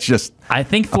 maybe that's just. I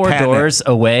think 4 doors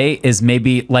away is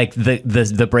maybe like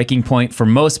the breaking point for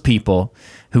most people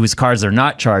whose cars are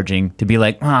not charging to be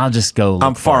like, I'll just go.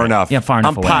 I'm far enough. Yeah, far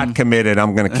enough I'm away. pot committed.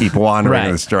 I'm going to keep wandering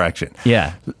in this direction.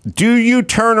 Yeah. Do you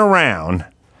turn around?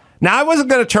 Now, I wasn't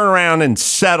going to turn around and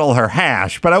settle her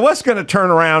hash, but I was going to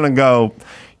turn around and go,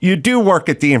 you do work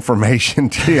at the information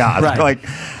kiosk. Right. Like,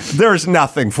 there's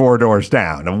nothing 4 doors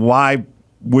down. And why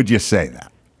would you say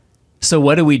that? So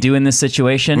what do we do in this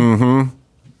situation? Mm-hmm.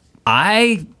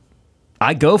 I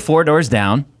go 4 doors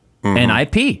down and I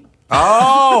pee.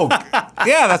 Oh,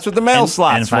 yeah, that's what the mail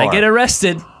slot's And if for. I get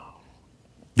arrested,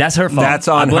 that's her fault. That's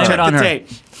on I blame her. it on her. Tape.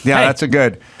 Yeah, Hey, that's a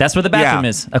good. That's where the bathroom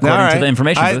is, according to the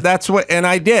information booth. That's what, and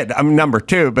I did. I'm number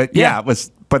 2, but yeah, it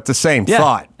was, but the same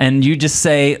thought. And you just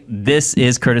say, this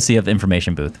is courtesy of the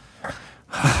information booth.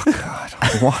 Oh God,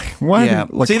 why? Yeah.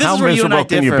 Like, See, this how is where you and I miserable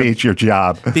can you differ. be at your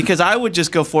job? Because I would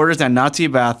just go 4 doors down, not to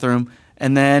your bathroom,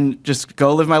 and then just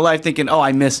go live my life thinking,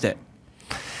 I missed it.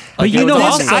 But Like, you it know, was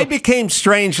also, awesome. I became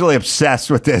strangely obsessed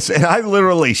with this, and I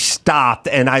literally stopped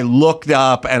and I looked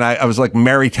up, and I was like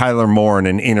Mary Tyler Moore in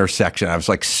an intersection. I was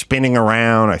like spinning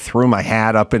around. I threw my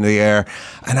hat up into the air,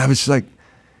 and I was like,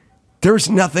 "There's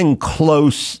nothing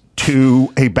close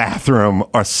to a bathroom,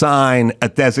 a sign, a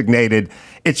designated.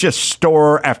 It's just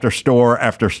store after store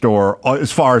after store,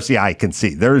 as far as the eye can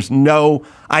see. There's no.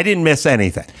 I didn't miss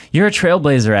anything. you're a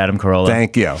trailblazer, Adam Carolla.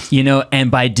 Thank you. You know, and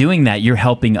by doing that, you're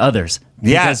helping others.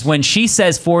 Yes. Because when she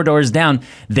says 4 doors down,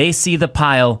 they see the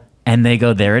pile and they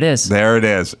go, there it is. There it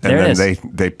is, and There it then is.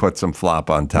 they put some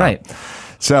flop on top. Right.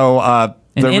 So An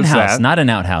there was in-house, that. not an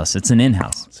outhouse. It's an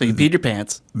in-house. So you peed your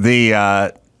pants.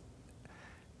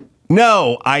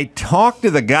 No, I talked to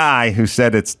the guy who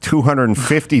said it's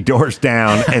 250 doors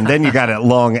down, and then you got a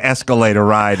long escalator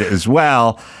ride as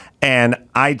well. And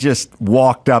I just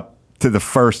walked up to the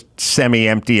first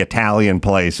semi-empty Italian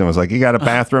place and was like, "You got a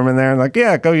bathroom in there?" And like,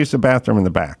 "Yeah, go use the bathroom in the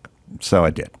back." So I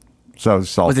did. So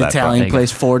salt Was the that. Italian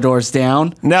place 4 doors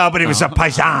down? No, but he was a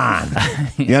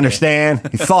paisan. You understand?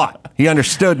 He thought. He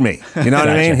understood me. You know what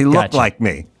I mean? He looked like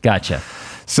me. Gotcha.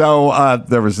 So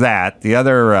there was that. The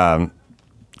other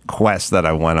quest that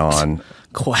I went on,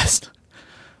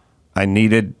 I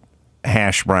needed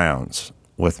hash browns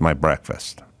with my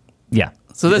breakfast. Yeah.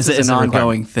 So this is an a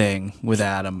ongoing thing with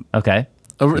Adam. Okay.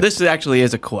 This actually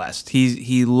is a quest.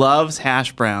 He loves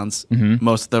hash browns.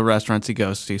 Most of the restaurants he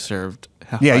goes to served.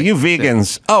 Yeah, you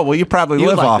vegans. Oh, well, you probably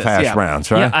live like off this, hash yeah. browns,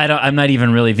 right? Yeah, I'm not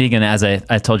even really vegan, as I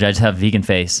told you. I just have vegan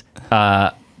face.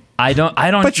 I don't.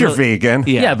 But you're vegan.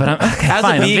 Yeah, but I'm okay, As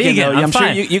fine. a vegan, I'm though, I'm sure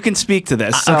fine. you can speak to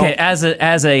this. So. Okay, as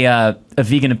a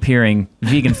vegan appearing,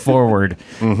 vegan forward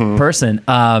person,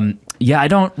 yeah, I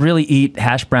don't really eat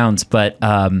hash browns, but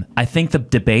I think the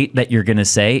debate that you're gonna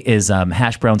say is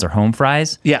hash browns or home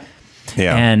fries. Yeah.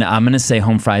 Yeah. And I'm gonna say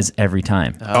home fries every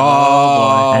time.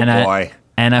 Oh, and boy.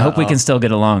 I hope we can still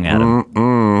get along,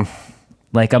 Adam.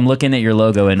 Like, I'm looking at your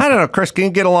logo and I don't know, Chris, can you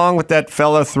get along with that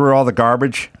fellow threw all the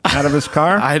garbage out of his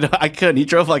car? I couldn't. He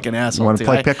drove like an asshole. Want to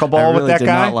play pickleball I with really that did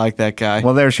guy? Not like that guy.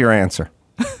 Well, there's your answer.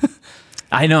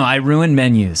 I know I ruin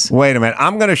menus. Wait a minute.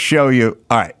 I'm going to show you.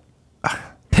 All right.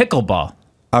 Pickleball.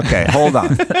 Okay, hold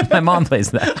on. My mom plays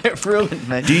that. It ruined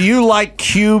me. Do you like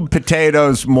cube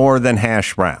potatoes more than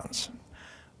hash browns?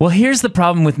 Well, here's the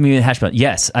problem with me with hash browns.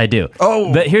 Yes, I do.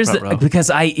 Oh, but here's because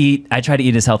I try to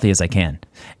eat as healthy as I can,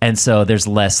 and so there's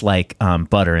less like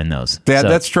butter in those. Yeah, So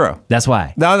that's true. That's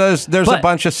why. No, there's a But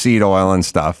bunch of seed oil and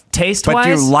stuff. But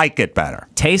Taste-wise- you like it better.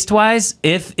 Taste wise,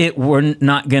 if it were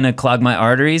not gonna clog my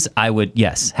arteries, I would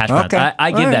hash browns. Okay.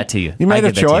 I give All right. that to you. You I made a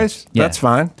give that to you. choice. Yeah. That's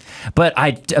fine. But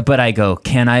I go,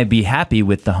 can I be happy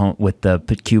with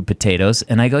the cube potatoes?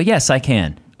 And I go, yes, I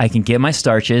can. I can get my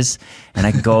starches, and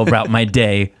I can go about my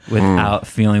day without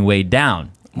feeling weighed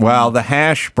down. Well, the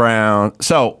hash brown.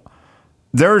 So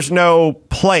there's no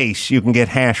place you can get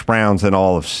hash browns in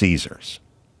all of Caesars.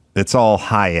 It's all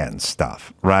high-end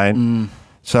stuff, right?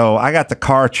 So I got the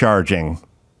car charging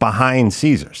behind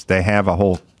Caesars. They have a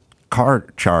whole car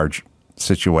charge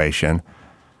situation.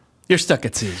 You're stuck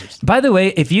at Caesars. By the way,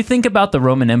 if you think about the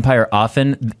Roman Empire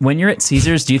often, when you're at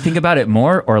Caesars, do you think about it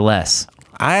more or less?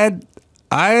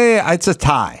 It's a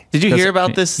tie. Did you hear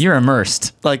about this? You're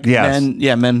immersed. Like Yes.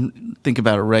 men think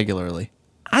about it regularly.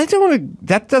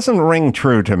 That doesn't ring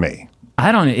true to me.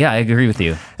 I agree with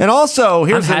you. And also,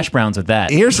 I'm hash browns with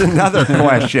that. Here's another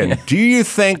question. Do you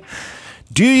think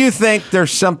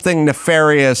there's something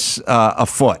nefarious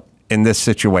afoot in this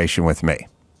situation with me?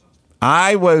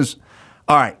 All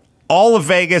right. All of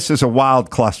Vegas is a wild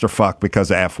clusterfuck because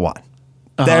of F1.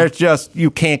 There's just, you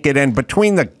can't get in.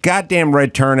 Between the goddamn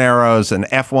red turn arrows and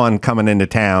F1 coming into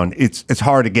town, it's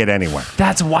hard to get anywhere.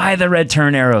 That's why the red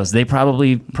turn arrows. They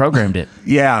probably programmed it.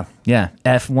 Yeah. Yeah.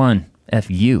 F1,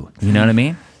 FU. You know what I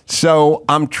mean? So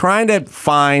I'm trying to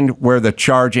find where the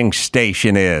charging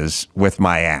station is with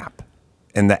my app.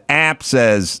 And the app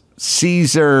says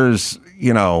Caesars,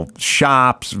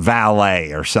 shops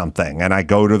valet or something. And I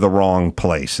go to the wrong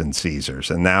place in Caesars.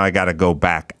 And now I got to go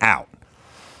back out.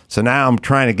 So now I'm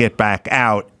trying to get back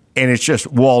out, and it's just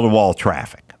wall-to-wall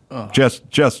traffic. Just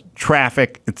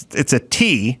traffic. It's a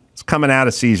T. It's coming out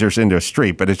of Caesars into a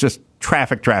street, but it's just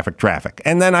traffic.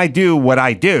 And then I do what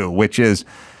I do, which is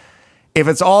if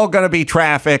it's all going to be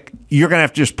traffic, you're going to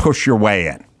have to just push your way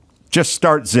in. Just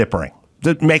start zippering.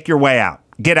 Make your way out.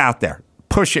 Get out there.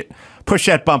 Push it. Push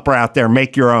that bumper out there.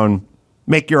 Make your own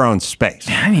space.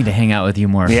 I need to hang out with you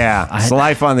more. Yeah, it's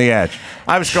life on the edge.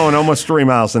 I was going almost 3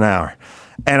 miles an hour.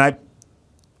 And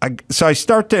so I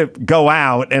start to go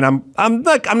out, and I'm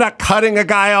not cutting a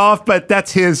guy off, but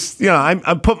that's his.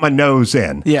 I'm putting my nose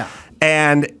in. Yeah.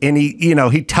 And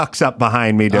he tucks up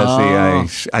behind me. I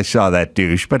saw that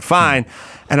douche, but fine.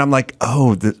 And I'm like,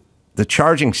 the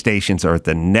charging stations are at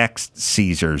the next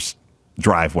Caesars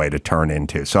driveway to turn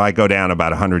into. So I go down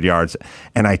about 100 yards,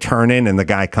 and I turn in, and the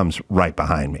guy comes right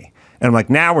behind me. And I'm like,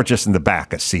 now we're just in the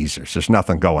back of Caesars. There's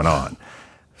nothing going on.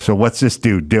 So what's this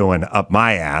dude doing up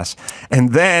my ass?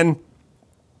 And then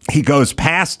he goes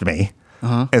past me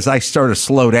as I start to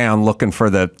slow down looking for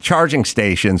the charging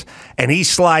stations, and he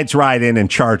slides right in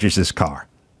and charges his car.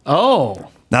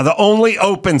 Oh. Now, the only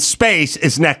open space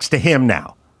is next to him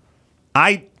now.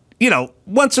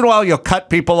 Once in a while you'll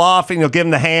cut people off and you'll give them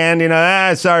the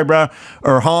hand, sorry, bro,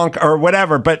 or honk or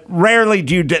whatever, but rarely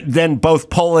do you then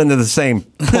both pull into the same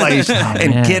place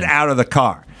and get out of the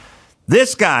car.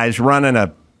 This guy's running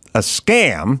a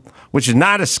scam, which is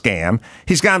not a scam.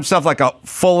 He's got himself like a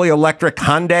fully electric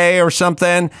Hyundai or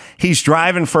something. He's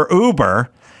driving for Uber,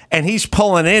 and he's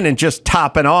pulling in and just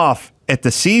topping off at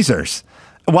the Caesars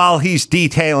while he's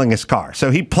detailing his car.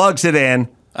 So he plugs it in,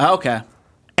 Okay.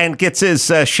 And gets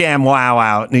his sham wow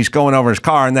out, and he's going over his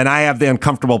car, and then I have the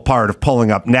uncomfortable part of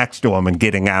pulling up next to him and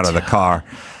getting out of the car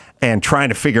and trying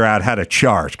to figure out how to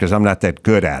charge, because I'm not that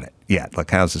good at it yet.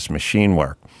 Like, how's this machine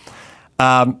work?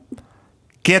 I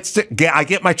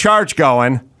get my charge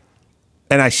going,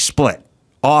 and I split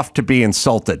off to be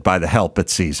insulted by the help at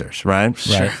Caesars, right?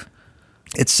 Right.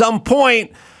 At some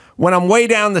point, when I'm way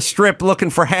down the strip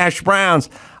looking for hash browns,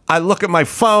 I look at my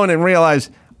phone and realize,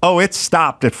 oh, it's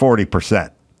stopped at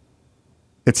 40%.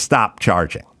 It stopped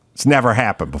charging. It's never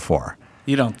happened before.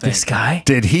 You don't think This guy?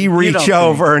 Did he reach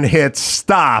over and hit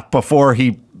stop before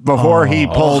he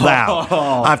pulled out?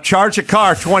 I've charged a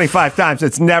car 25 times.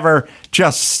 It's never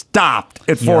just stopped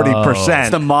at 40%.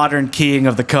 it's the modern keying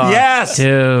of the car? Yes.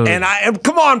 Dude. And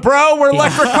come on, bro. We're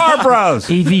electric car bros.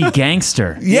 EV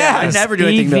gangster. Yeah. I never do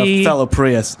anything to a fellow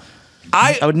Prius.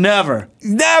 I would never.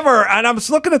 Never. And I was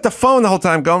looking at the phone the whole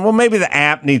time going, well, maybe the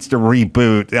app needs to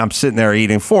reboot. I'm sitting there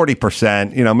eating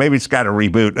 40%. You know, maybe it's got to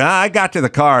reboot. I got to the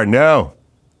car. No.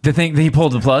 The thing that he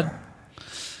pulled the plug?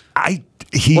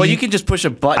 Well, you can just push a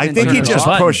button. I and think turn he it just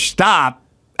off. pushed stop.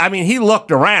 I mean, he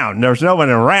looked around. There was no one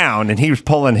around, and he was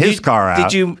pulling his car out.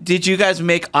 Did you guys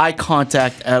make eye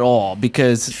contact at all?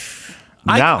 Because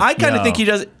I kind of think he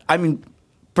does. I mean,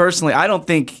 personally, I don't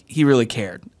think he really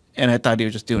cared. And I thought he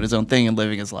was just doing his own thing and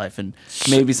living his life, and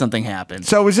maybe something happened.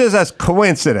 So it was just a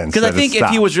coincidence. Because I think if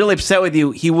he was really upset with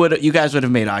you, you guys would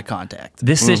have made eye contact.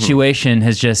 This situation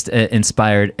has just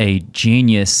inspired a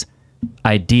genius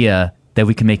idea that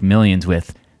we can make millions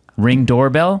with. Ring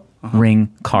doorbell,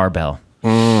 ring car bell.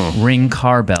 Ring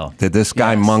car bell. Did this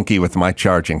guy monkey with my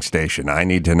charging station? I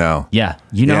need to know. Yeah.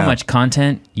 You know how much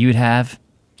content you would have?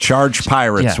 Charge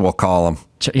pirates, we'll call them.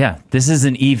 Yeah, this is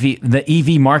an EV. The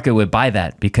EV market would buy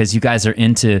that because you guys are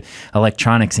into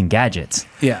electronics and gadgets.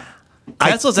 Yeah.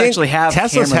 Teslas actually have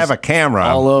Teslas have a camera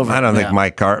all over. I don't think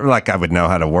my car, like I would know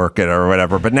how to work it or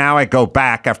whatever. But now I go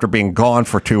back after being gone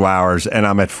for 2 hours and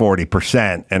I'm at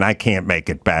 40% and I can't make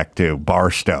it back to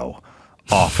Barstow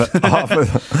off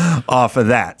of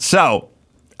that. So,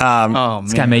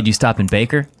 this guy made you stop in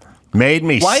Baker. Made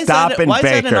me stop in Baker. Why is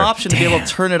that an option to be able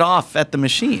to turn it off at the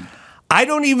machine? I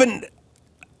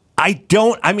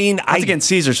mean, That's against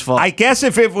Caesar's fault. I guess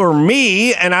if it were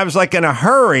me and I was like in a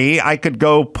hurry, I could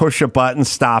go push a button,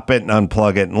 stop it, and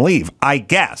unplug it and leave. I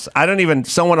guess.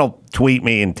 Someone will tweet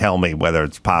me and tell me whether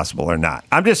it's possible or not.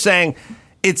 I'm just saying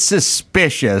it's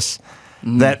suspicious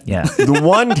that the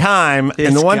one time,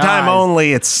 and the one time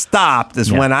only it stopped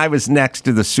is when I was next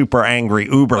to the super angry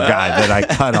Uber guy that I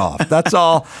cut off. That's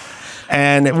all.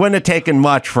 And it wouldn't have taken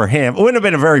much for him. It wouldn't have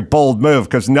been a very bold move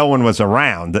because no one was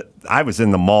around. I was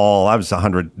in the mall. I was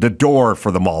 100. The door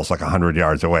for the mall is like 100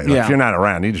 yards away. Like, if you're not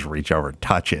around, you just reach over and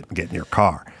touch it and get in your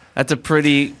car. That's a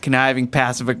pretty conniving,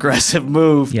 passive-aggressive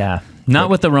move. Yeah. Not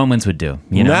what the Romans would do.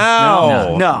 You No.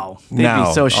 know? No. They'd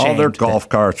be so ashamed. All their golf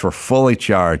carts were fully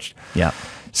charged. Yeah.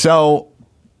 So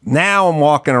now I'm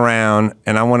walking around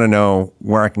and I want to know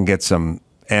where I can get some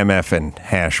MF and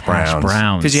hash browns.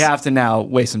 Because you have to now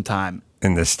waste some time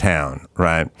in this town,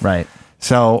 right? Right.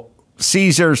 So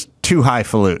Caesar's too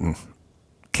highfalutin.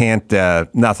 Can't,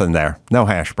 nothing there. No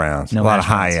hash browns. No a lot hash of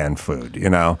high-end food, you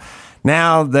know.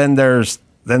 Now, then there's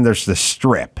the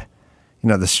Strip. You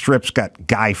know, the Strip's got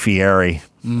Guy Fieri.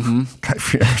 Guy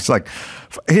Fieri's like,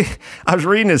 I was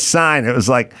reading his sign. It was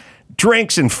like,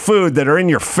 drinks and food that are in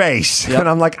your face. And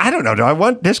I'm like, I don't know. Do I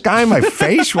want this guy in my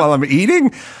face while I'm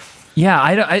eating? Yeah,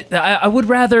 I would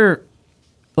rather,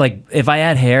 like, if I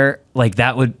had hair, like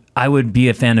I would be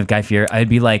a fan of Guy Fieri. I'd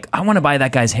be like, I want to buy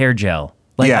that guy's hair gel.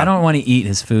 Like, I don't want to eat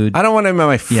his food. I don't want him in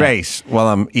my face while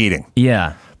I'm eating.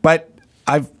 Yeah. But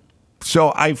I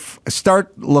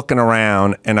start looking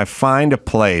around and I find a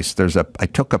place. I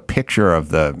took a picture of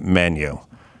the menu.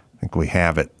 I think we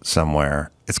have it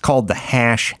somewhere. It's called the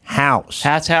Hash House.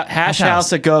 Hash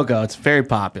House a Go-Go. It's very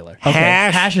popular. Okay.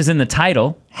 Hash is in the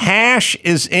title. Hash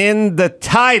is in the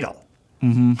title.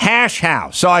 Hash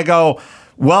House. So I go,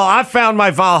 well, I found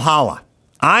my Valhalla.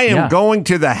 I am going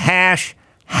to the Hash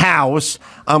House.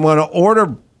 I'm going to order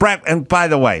breakfast. And by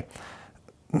the way,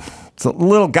 it's a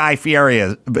little Guy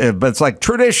Fieri, but it's like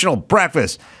traditional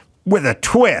breakfast with a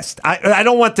twist. I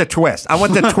don't want the twist. I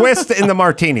want the twist in the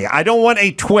martini. I don't want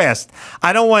a twist.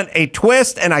 I don't want a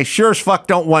twist, and I sure as fuck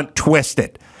don't want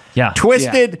twisted. Yeah.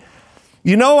 Twisted. Yeah.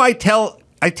 You know, I tell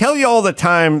you all the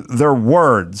time they're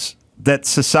words that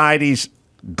societies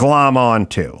glom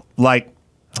onto. Like,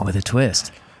 with a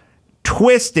twist.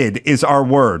 Twisted is our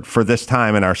word for this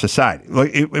time in our society.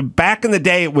 Like back in the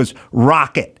day, it was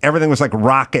rocket. Everything was like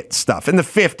rocket stuff. In the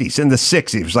 50s, in the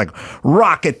 60s, it was like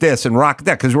rocket this and rocket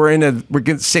that because we're getting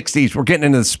 60s. We're getting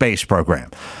into the space program.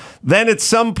 Then at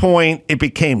some point, it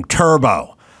became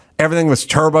turbo. Everything was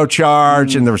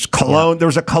turbocharged, and there was cologne. There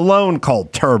was a cologne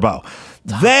called Turbo.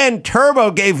 Then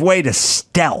Turbo gave way to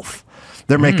Stealth.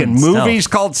 They're making movies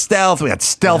called Stealth. We had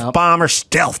Stealth Bomber,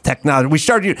 Stealth Technology. We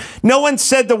started. No one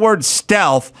said the word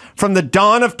stealth from the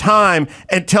dawn of time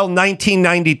until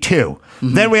 1992.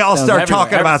 Then we all started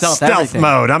talking about stealth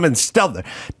mode. I'm in stealth.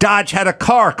 Dodge had a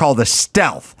car called the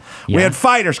Stealth. We had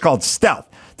fighters called Stealth.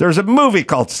 There's a movie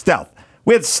called Stealth.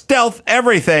 We had stealth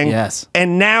everything. Yes.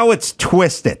 And now it's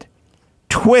Twisted.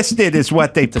 Twisted is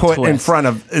what they put in front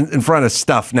of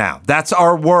stuff now. That's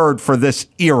our word for this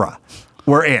era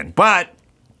we're in. But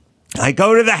I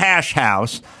go to the hash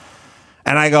house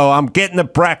and I go, I'm getting the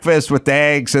breakfast with the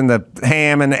eggs and the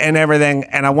ham and everything,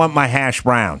 and I want my hash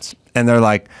browns. And they're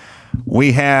like,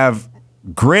 we have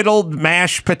griddled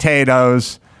mashed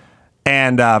potatoes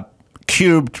and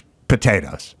cubed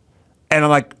potatoes. And I'm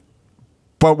like,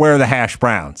 but where are the hash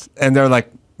browns? And they're like,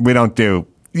 we don't do.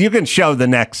 You can show the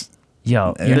next.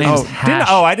 Yo, your name's hash.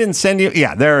 I didn't send you.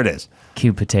 Yeah, there it is.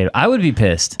 Cubed potato. I would be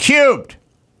pissed. Cubed.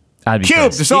 I'd be cubed.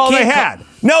 pissed. That's all they had.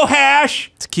 No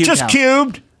hash. It's cubed just house.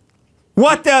 Cubed.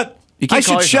 What the? I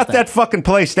should shut that fucking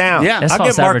place down. Yeah. That's I'll get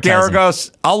false Mark advertising.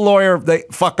 Garagos. I'll lawyer they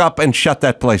fuck up and shut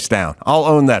that place down. I'll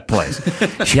own that place.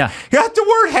 Yeah. You got the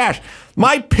word hash.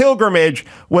 My pilgrimage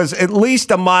was at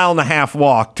least a 1.5 mile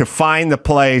walk to find the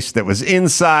place that was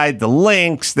inside the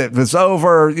links, that was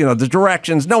over, the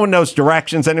directions. No one knows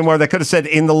directions anymore. They could have said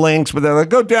in the links, but they're like,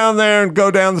 go down there and go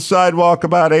down the sidewalk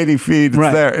about 80 feet. It's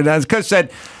there. And I could have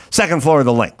said second floor of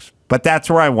the links. But that's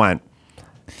where I went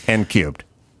and cubed.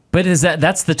 But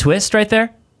that's the twist right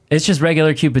there? It's just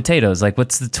regular cubed potatoes. Like,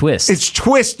 what's the twist? It's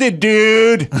twisted,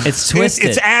 dude. It's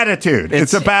twisted. It's attitude.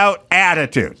 It's about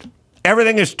attitude.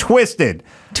 Everything is twisted.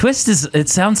 Twist is. It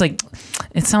sounds like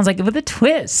with a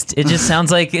twist. It just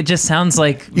sounds like.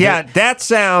 Yeah, that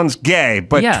sounds gay.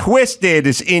 But twisted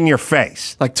is in your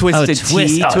face. Like twisted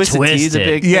tea. Twisted tea is a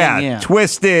big thing. Yeah,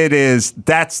 twisted is.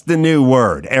 That's the new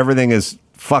word. Everything is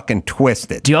fucking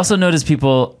twisted. Do you also notice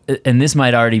people? And this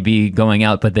might already be going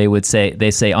out, but they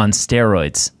say on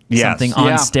steroids. Yes. Something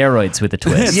on steroids with a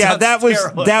twist. Yeah,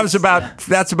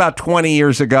 that's about 20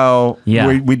 years ago.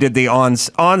 Yeah. We did the on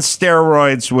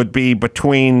steroids would be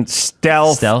between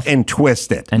stealth and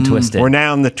twisted. We're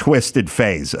now in the twisted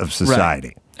phase of society.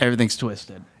 Right. Everything's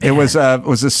twisted. It was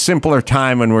a simpler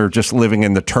time when we were just living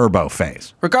in the turbo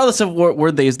phase. Regardless of what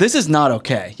word they use, this is not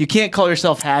okay. You can't call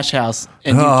yourself Hash House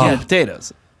and do canned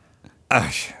potatoes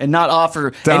and not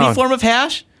offer any form of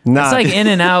hash. It's like In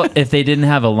and Out if they didn't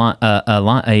have a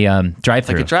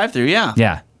drive-through. Like a drive-through,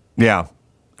 yeah. Yeah.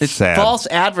 It's sad. false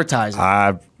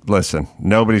advertising. Listen,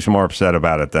 nobody's more upset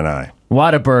about it than I.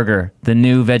 Whataburger, the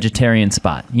new vegetarian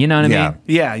spot. You know what I mean?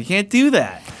 Yeah, you can't do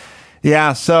that.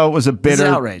 Yeah, so it was a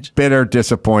outrage. bitter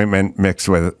disappointment mixed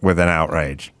with an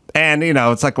outrage. And,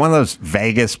 it's like one of those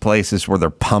Vegas places where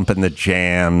they're pumping the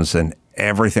jams and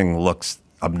everything looks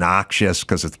obnoxious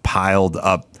because it's piled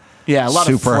up. Yeah, a lot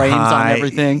of flames on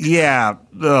everything. Yeah.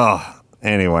 Ugh.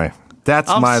 Anyway, that's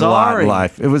my lot in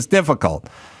life. It was difficult.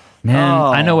 Man,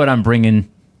 I know what I'm bringing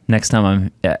next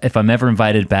time if I'm ever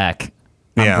invited back.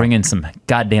 I'm bringing some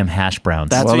goddamn hash browns.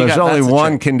 There's only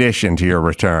one condition to your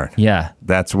return. Yeah.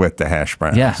 That's with the hash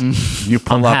browns. Yeah. You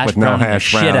pull up with no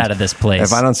hash browns. Shit out of this place.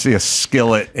 If I don't see a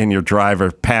skillet in your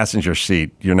passenger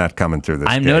seat, you're not coming through this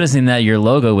I'm gate. noticing that your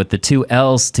logo with the two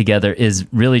L's together is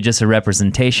really just a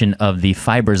representation of the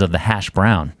fibers of the hash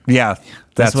brown. Yeah.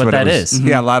 That's what that is.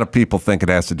 Yeah, a lot you think think it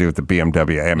has to do with the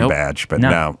BMW M badge, but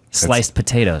no. Sliced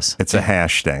potatoes. It's a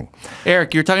hash thing.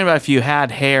 Eric, you're talking about if you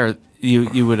had hair,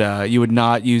 you would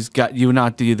not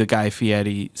do the Guy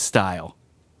Fieri style.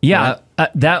 Yeah,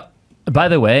 that. By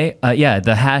the way,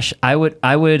 the hash.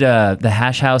 The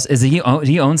hash house is he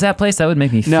owns that place. That would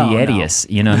make me furious.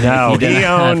 No, he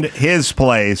owned his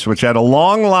place, which had a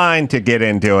long line to get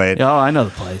into it. Oh, I know the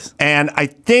place. And I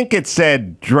think it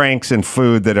said drinks and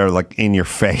food that are like in your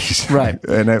face. Right.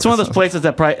 And it's one of those places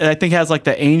that I think has like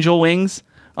the angel wings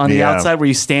on the outside where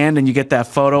you stand and you get that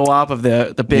photo op of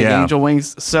the big angel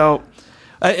wings. So.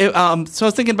 So I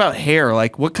was thinking about hair.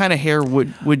 Like, what kind of hair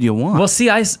would you want? Well, see,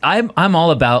 I'm all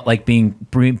about like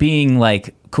being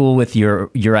like cool with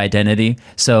your identity.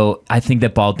 So I think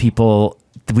that bald people,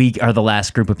 we are the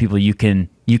last group of people you can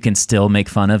still make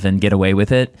fun of and get away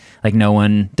with it. Like no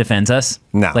one defends us.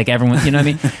 No, like everyone. You know what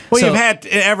I mean? Well, you've had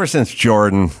ever since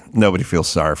Jordan. Nobody feels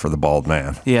sorry for the bald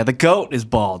man. Yeah, the GOAT is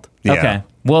bald. Yeah. Okay.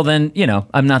 Well, then,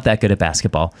 I'm not that good at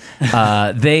basketball.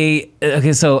 But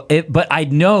I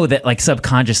know that like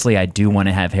subconsciously I do want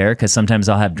to have hair because sometimes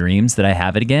I'll have dreams that I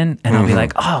have it again and I'll be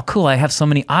like, oh, cool, I have so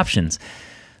many options.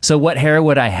 So what hair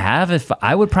would I have? If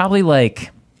I would probably like,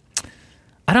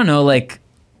 I don't know, like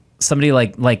somebody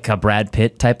like a Brad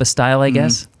Pitt type of style, I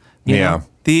guess. You know?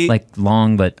 Like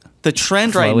long, but the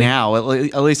trend flowy. right now,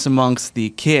 at least amongst the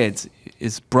kids,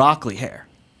 is broccoli hair.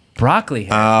 Broccoli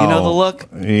hair. Oh, you know the look?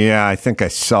 Yeah, I think I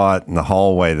saw it in the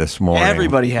hallway this morning.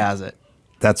 Everybody has it.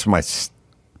 That's my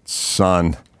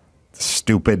son.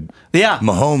 Stupid. Yeah.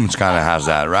 Mahomes kind of has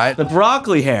that, right? The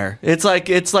broccoli hair. It's like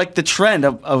the trend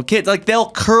of kids. Like they'll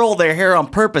curl their hair on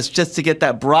purpose just to get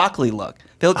that broccoli look.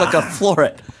 They look like a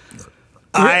floret.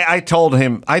 I told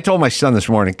my son this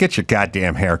morning, get your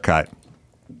goddamn haircut.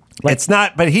 It's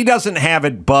not, but he doesn't have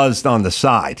it buzzed on the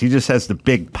side. He just has the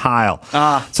big pile.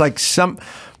 It's like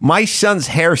my son's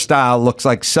hairstyle looks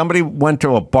like somebody went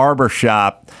to a barber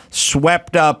shop,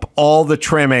 swept up all the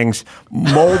trimmings,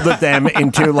 molded them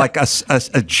into like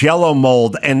a Jell-O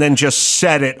mold, and then just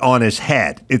set it on his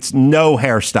head. It's no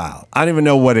hairstyle. I don't even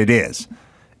know what it is.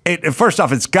 First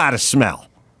off, it's got to smell.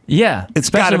 Yeah, It's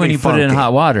especially gotta when be you put it in funky.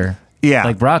 hot water. Yeah.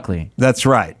 Like broccoli. That's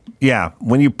right. Yeah,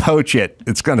 when you poach it,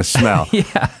 it's going to smell.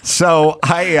 Yeah. So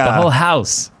The whole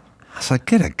house. I was like,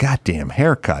 get a goddamn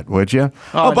haircut, would you?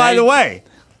 Oh, By now the you- way,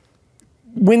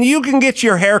 when you can get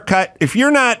your hair cut, if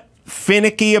you're not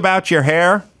finicky about your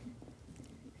hair,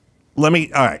 let me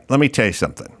tell you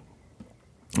something.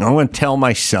 I'm going to tell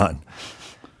my son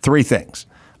 3 things.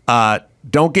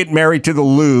 Don't get married to the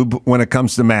lube when it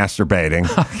comes to masturbating.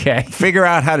 Okay. Figure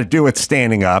out how to do it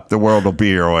standing up. The world will be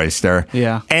your oyster.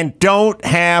 Yeah. And don't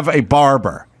have a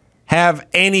barber. Have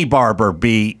any barber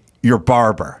be your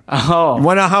barber. Oh. You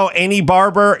want to know how any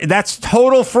barber? That's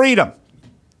total freedom.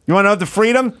 You want to know the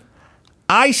freedom?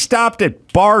 I stopped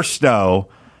at Barstow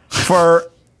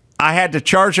I had to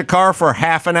charge a car for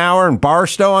half an hour in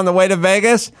Barstow on the way to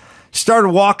Vegas. Started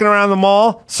walking around the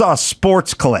mall, saw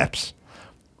Sports Clips.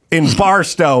 In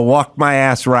Barstow, walked my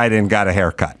ass right in, got a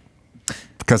haircut.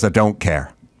 Because I don't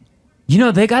care. You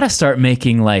know, they got to start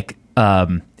making like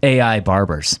AI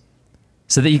barbers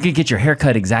so that you could get your hair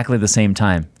cut exactly the same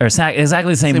time or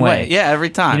exactly the same way. Yeah, every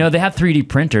time. You know, they have 3D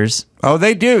printers. Oh,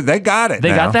 they do. They got it. They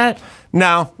got that?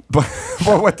 No, but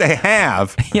what they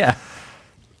have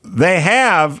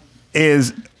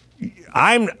is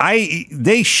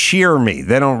they shear me.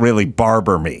 They don't really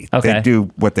barber me. Okay. They do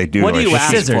what they do. What do you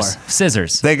ask Scissors. for?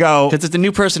 Scissors. They go. Because it's a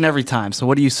new person every time. So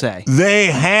what do you say? They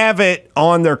have it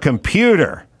on their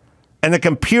computer. And the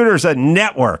computer's a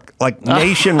network, like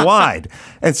nationwide.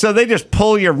 And so they just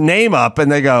pull your name up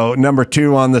and they go, number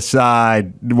 2 on the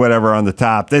side, whatever on the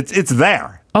top. It's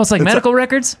there. Oh, it's like medical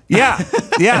records? Yeah.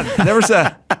 Yeah. There was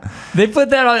They put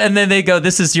that on and then they go,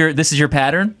 this is your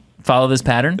pattern. Follow this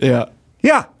pattern. Yeah.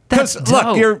 Yeah. Because That's look,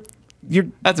 dope. you're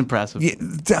That's impressive.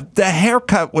 the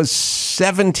haircut was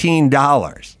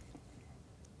 $17.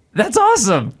 That's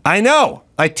awesome. I know.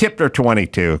 I tipped her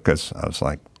 22 because I was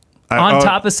like, On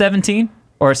top of 17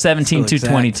 or 17 to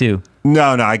exact. 22? No,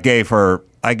 I gave her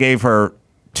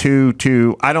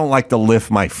 2. I don't like to lift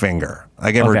my finger.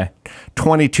 I gave her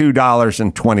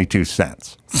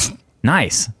 $22.22.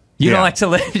 Nice. You Yeah. don't like to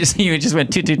live, you just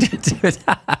went 2.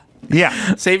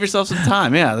 Yeah. Save yourself some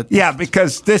time. Yeah. Yeah,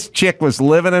 because this chick was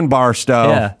living in Barstow.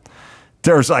 Yeah.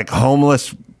 There's like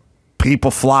homeless people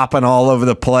flopping all over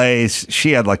the place.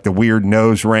 She had like the weird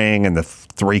nose ring and the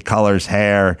 3 colors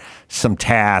hair, some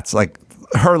tats. Like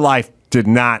her life did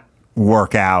not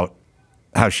work out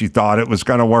how she thought it was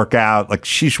going to work out. Like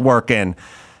she's working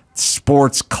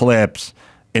Sports Clips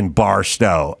in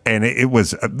Barstow, and it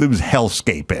was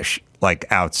hellscape-ish, like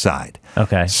outside.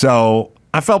 Okay. So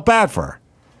I felt bad for her.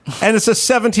 And it's a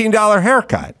 $17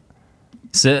 haircut.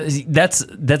 So that's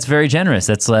very generous.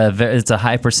 It's a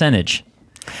high percentage.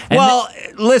 And Well,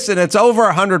 listen, it's over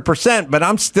 100%, but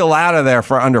I'm still out of there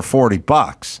for under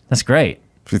 $40 that's great.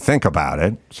 if you think about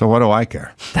it. So what do I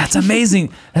care? That's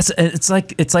amazing. It's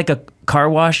like a car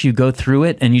wash. You go through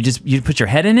it and you put your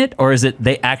head in it, or is it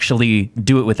they actually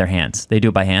do it with their hands? They do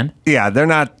it by hand. Yeah, they're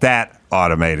not that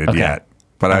automated Okay. yet,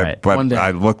 but All right. One day.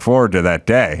 I look forward to that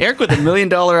day. Eric with $1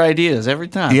 million ideas every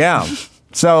time. Yeah.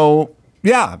 So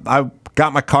yeah, I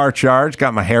got my car charged,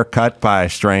 got my hair cut by a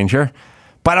stranger,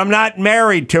 but I'm not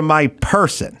married to my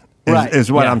person.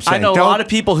 Is what Yeah. I'm saying. I know a lot of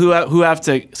people who have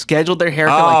to schedule their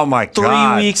haircut Oh, like my 3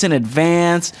 God. weeks in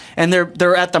advance, and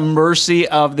they're at the mercy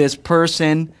of this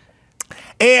person.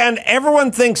 And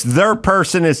everyone thinks their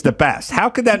person is the best. How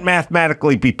could that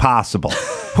mathematically be possible?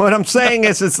 What I'm saying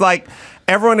is it's like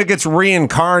everyone that gets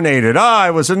reincarnated. Oh, I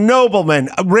was a nobleman.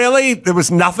 Really? There was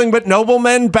nothing but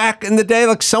noblemen back in the day?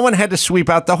 Like someone had to sweep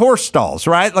out the horse stalls,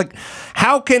 right? Like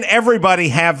how can everybody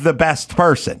have the best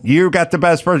person? You got the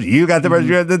best person. You got the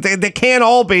best. They can't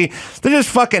all be. They're just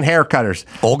fucking hair cutters.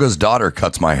 Olga's daughter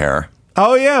cuts my hair.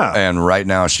 Oh, yeah. And right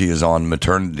now she is on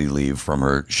maternity leave from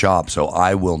her shop, so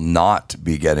I will not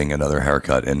be getting another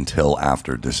haircut until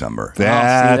after December.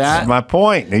 That's that? my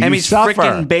point. You Emmy's suffer.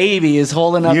 freaking baby is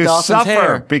holding up You Dawson's suffer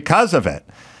hair. because of it.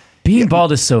 Being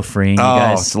bald is so freeing, you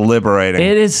guys. It's liberating.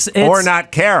 It is. Or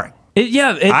not caring.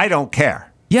 I don't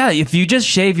care. Yeah, if you just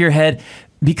shave your head,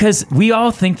 because we all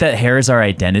think that hair is our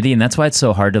identity, and that's why it's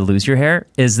so hard to lose your hair,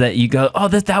 is that you go, oh,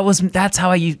 that's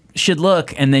how you should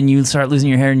look, and then you start losing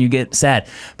your hair and you get sad.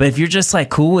 But if you're just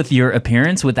like cool with your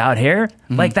appearance without hair,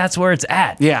 like that's where it's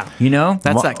at. Yeah. You know?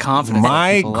 That's that confidence.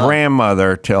 My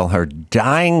grandmother, till her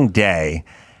dying day,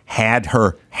 had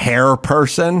her hair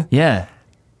person. Yeah.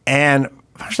 And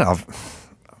first off,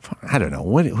 I don't know.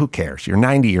 Who cares? You're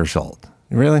 90 years old.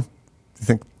 Really? You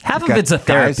think Half of it's a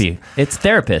therapy. It's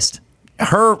therapist.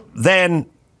 Her then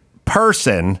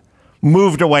person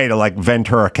moved away to like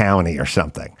Ventura County or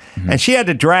something. And she had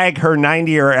to drag her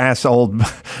 90-year-ass-old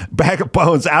bag of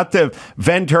bones out to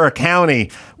Ventura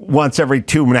County once every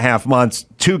 2.5 months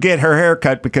to get her hair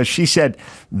cut because she said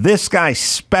this guy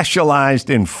specialized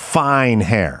in fine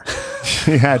hair.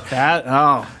 She had That,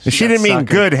 oh. she didn't mean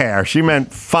good hair. She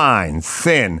meant fine,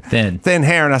 thin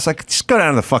hair. And I was like, just go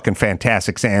down to the fucking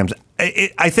Fantastic Sam's.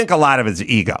 I think a lot of it's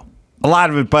ego. A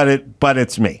lot of it, but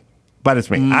it's me. But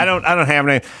it's me. I don't have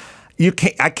any.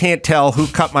 I can't tell who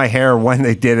cut my hair, when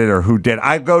they did it, or who did.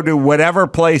 I go to whatever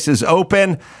place is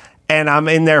open, and I'm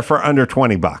in there for under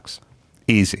 $20.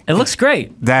 Easy. It looks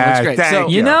great. That, great. thank So-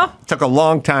 You know? took a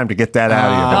long time to get that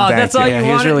out of you. but Oh, thank that's all you he was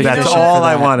wanted. really That's fishing all for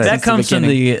I wanted. That comes from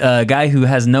the guy who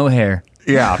has no hair.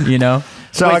 Yeah. You know?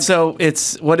 So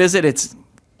it's what is it? It's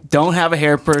don't have a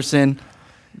hair person,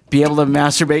 be able to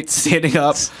masturbate standing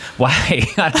up. Why?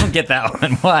 I don't get that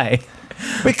one. Why?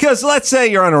 Because let's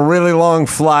say you're on a really long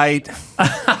flight,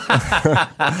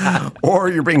 or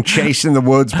you're being chased in the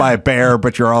woods by a bear,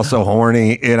 but you're also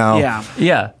horny. You know. Yeah.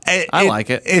 Yeah. I like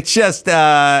it. It's just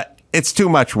it's too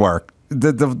much work.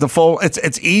 The full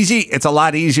it's easy. It's a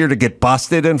lot easier to get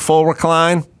busted in full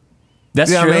recline. That's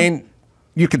You know true. what I mean?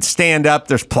 You could stand up.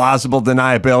 There's plausible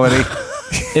deniability.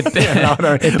 It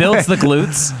builds the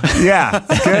glutes. Yeah,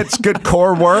 it's good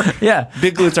core work. Yeah.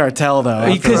 Big glutes are a tell though.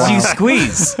 Because you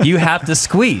squeeze. You have to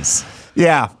squeeze.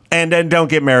 Yeah, and then don't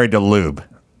get married to lube.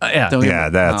 Yeah. Don't Yeah,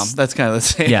 get- that's kind of the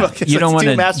same. Yeah. Okay, You so don't want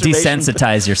it's to two masturbation.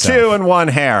 desensitize yourself. 2 in 1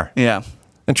 hair. Yeah.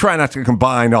 And try not to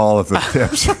combine all of the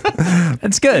tips.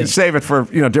 That's good. Save it for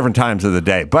different times of the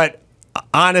day. But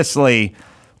honestly,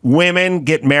 women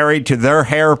get married to their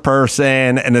hair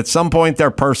person, and at some point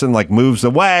their person like moves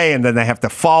away, and then they have to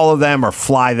follow them or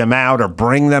fly them out or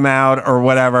bring them out or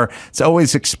whatever. It's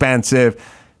always expensive.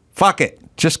 Fuck it.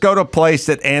 Just go to a place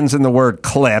that ends in the word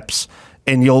clips,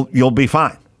 and you'll be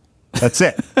fine. That's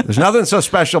it. There's nothing so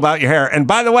special about your hair. And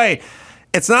by the way,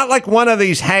 it's not like one of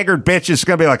these haggard bitches is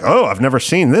going to be like, oh, I've never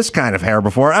seen this kind of hair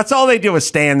before. That's all they do is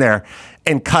stand there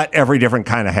and cut every different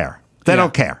kind of hair. They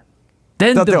don't care.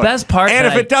 Then They'll the do it. best part. And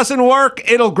if it doesn't work,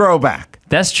 it'll grow back.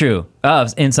 That's true.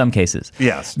 In some cases.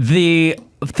 Yes. The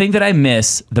thing that I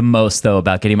miss the most, though,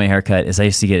 about getting my hair cut is I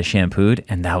used to get it shampooed,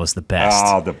 and that was the best.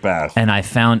 Oh, the best. And I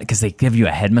found, because they give you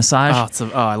a head massage.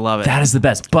 I love it. That is the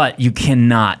best. But you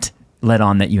cannot let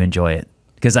on that you enjoy it.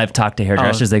 Because I've talked to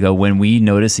hairdressers, they go, when we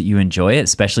notice that you enjoy it,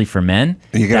 especially for men,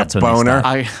 You get that's a when they boner?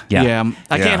 stop.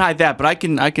 I can't hide that, but I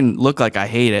can look like I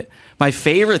hate it. My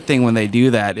favorite thing when they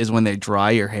do that is when they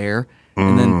dry your hair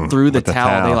and then through the with the towel,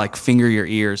 towel. they like finger your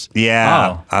ears.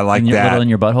 Yeah, Oh, I like and your that. little in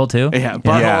your butthole too. Yeah,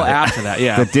 butthole after that.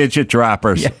 Yeah, The digit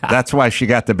droppers. That's why she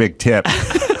got the big tip.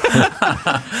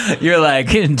 You're like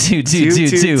two,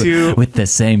 two, with the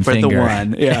same for finger. the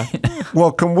one. Yeah,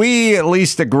 Well, can we at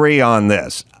least agree on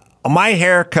this? My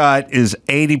haircut is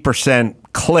 80%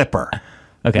 clipper,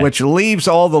 Okay. which leaves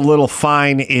all the little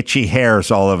fine, itchy hairs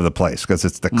all over the place because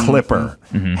it's the clipper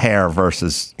hair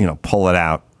versus, pull it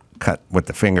out, cut with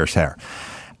the fingers hair.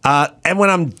 And when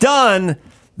I'm done,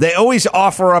 they always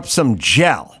offer up some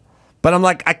gel. But I'm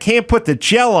like, I can't put the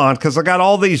gel on because I got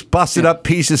all these busted up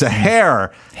pieces of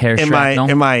hair Hair in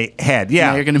shrapnel? my head.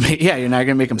 Yeah, you're not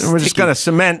gonna make them. we're just gonna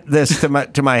cement this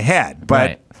to my head. But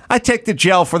Right. I take the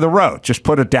gel for the road. Just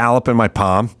put a dollop in my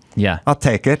palm. Yeah. I'll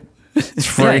take it. It's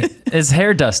free. Yeah, it's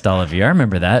hair dust all of you. I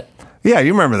remember that. Yeah,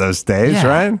 you remember those days, Yeah.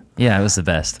 right? Yeah, it was the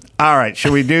best. All right,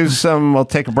 should we do some? We'll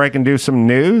take a break and do some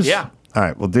news. Yeah. All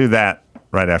right, we'll do that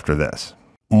right after this.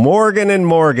 Morgan and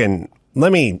Morgan.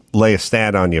 Let me lay a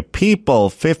stat on you. People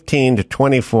 15 to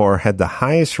 24 had the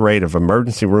highest rate of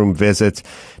emergency room visits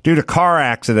due to car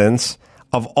accidents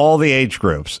of all the age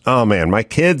groups. Oh, man, my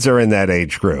kids are in that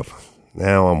age group.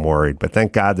 Now I'm worried, but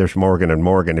thank God there's Morgan and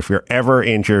Morgan. If you're ever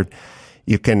injured,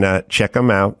 you can check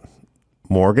them out.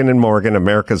 Morgan & Morgan,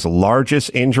 America's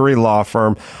largest injury law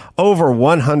firm, over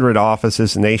 100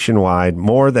 offices nationwide,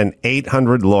 more than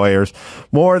 800 lawyers,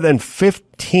 more than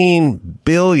 $15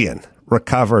 billion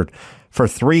recovered for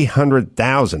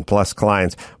 300,000 plus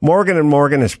clients. Morgan &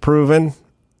 Morgan has proven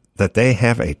that they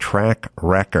have a track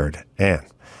record, and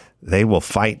they will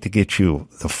fight to get you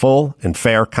the full and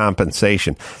fair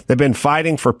compensation. They've been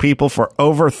fighting for people for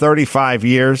over 35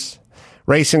 years.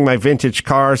 Racing my vintage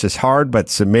cars is hard, but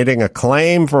submitting a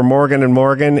claim for Morgan &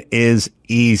 Morgan is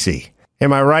easy.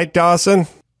 Am I right, Dawson?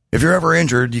 If you're ever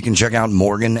injured, you can check out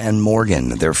Morgan &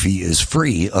 Morgan. Their fee is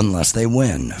free unless they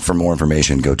win. For more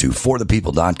information, go to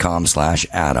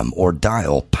forthepeople.com/Adam or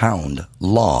dial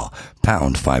 #LAW,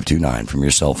 pound 529 from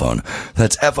your cell phone.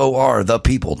 That's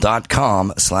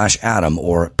forthepeople.com/Adam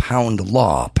or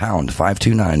 #LAW, pound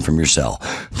 529 from your cell.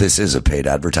 This is a paid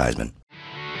advertisement.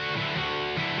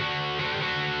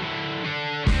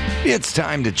 It's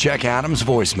time to check Adam's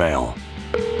voicemail.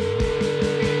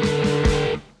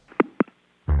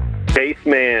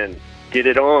 Baseman, get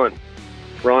it on.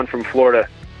 Ron from Florida.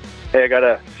 Hey, I got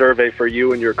a survey for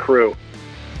you and your crew. You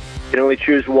can only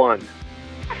choose one.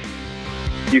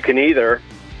 You can either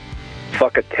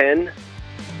fuck a 10,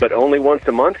 but only once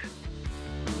a month,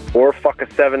 or fuck a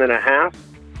 7.5,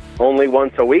 only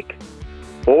once a week,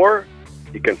 or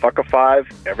you can fuck a 5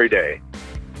 every day.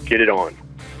 Get it on.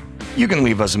 You can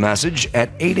leave us a message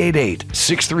at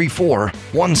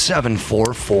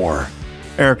 888-634-1744.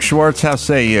 Eric Schwartz, how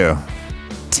say you?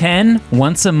 10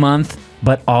 once a month,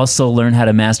 but also learn how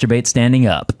to masturbate standing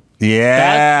up.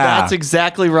 Yeah. That's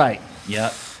exactly right.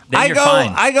 Yep. Then you're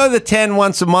fine. I go the 10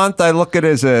 once a month. I look at it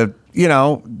as the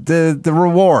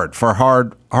reward for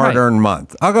hard-earned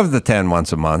month. I'll go the 10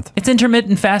 once a month. It's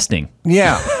intermittent fasting.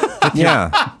 Yeah.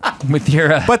 Yeah. With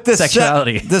your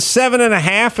sexuality. The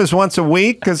 7.5 is once a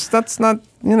week, because that's not,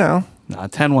 No,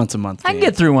 10 once a month. I can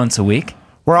get through once a week.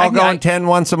 We're all going 10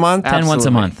 once a month? 10 once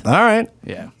a month. All right.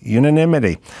 Yeah.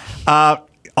 Unanimity.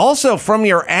 Also, from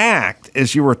your act,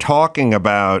 as you were talking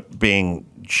about being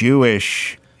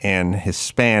Jewish and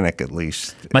Hispanic, at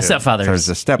least. My stepfather. There's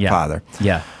a stepfather.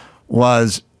 Yeah.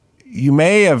 Was you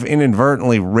may have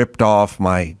inadvertently ripped off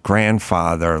my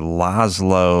grandfather,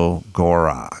 Laszlo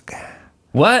Gorog.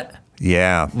 What?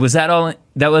 Yeah. Was that all?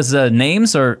 That was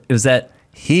names, or was that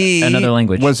another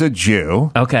language? He was a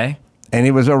Jew. Okay. And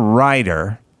he was a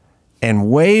writer. And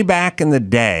way back in the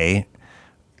day,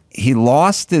 he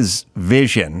lost his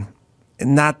vision.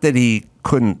 Not that he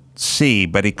couldn't see,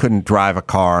 but he couldn't drive a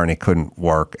car and he couldn't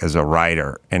work as a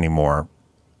writer anymore.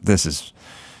 This is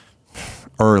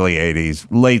early 80s,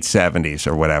 late 70s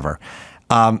or whatever.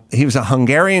 He was a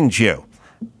Hungarian Jew.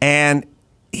 And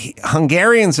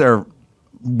Hungarians are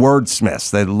wordsmiths.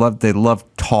 They love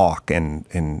talk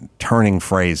and turning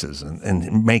phrases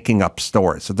and making up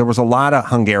stories. So there was a lot of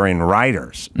Hungarian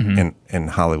writers in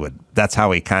Hollywood. That's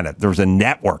how there was a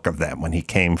network of them. When he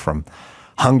came from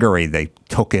Hungary, they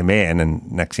took him in,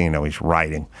 and next thing you know, he's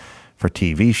writing for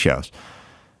TV shows.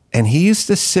 And he used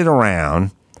to sit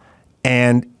around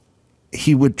and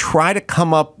he would try to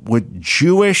come up with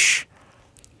Jewish,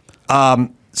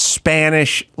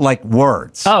 Spanish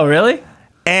words. Oh, really?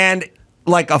 And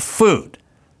like a food.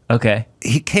 Okay.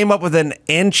 He came up with an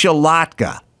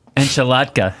enchilatka.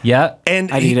 Enchilatka, yeah.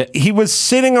 And he was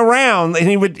sitting around and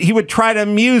he would try to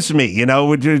amuse me,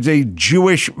 with a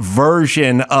Jewish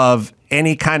version of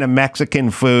any kind of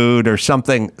Mexican food or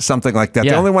something like that.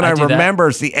 Yeah, the only one I remember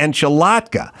that. is the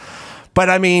enchilatka. But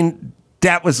I mean,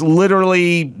 that was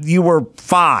literally, you were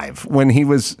 5 when he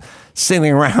was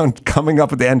sitting around coming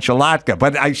up with the enchilatka.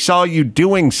 But I saw you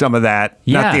doing some of that,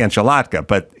 not the enchilatka,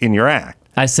 but in your act.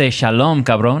 I say shalom,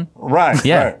 cabron. Right.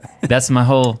 Yeah. Right. That's my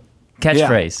whole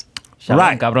catchphrase. Shalom,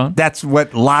 right. cabron. That's what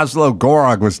Laszlo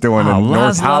Gorog was doing in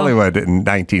North Laszlo. Hollywood in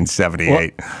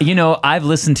 1978. Well, I've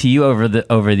listened to you over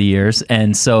the years,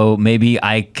 and so maybe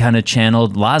I kind of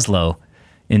channeled Laszlo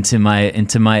into my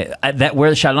that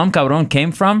where Shalom Cabron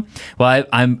came from. Well,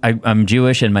 I'm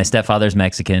Jewish and my stepfather's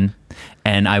Mexican,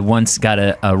 and I once got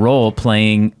a role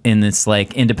playing in this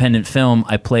independent film.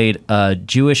 I played a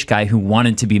Jewish guy who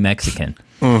wanted to be Mexican,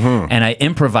 and I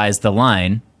improvised the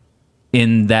line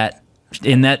in that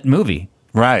movie.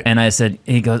 Right. And I said,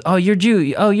 he goes, "Oh, you're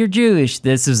Jew. Oh, you're Jewish."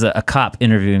 This is a cop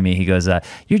interviewing me. He goes,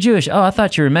 "You're Jewish. Oh, I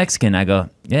thought you were Mexican." I go,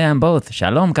 "Yeah, I'm both.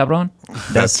 Shalom, cabron."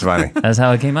 That's funny. That's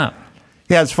how it came out.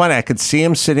 Yeah, it's funny. I could see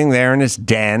him sitting there in his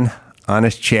den on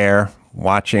his chair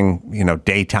watching,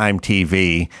 daytime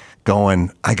TV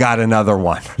going, "I got another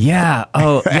one." Yeah.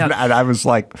 Oh, yeah. And I was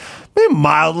maybe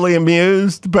mildly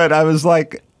amused, but I was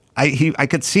I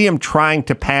could see him trying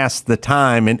to pass the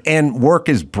time and work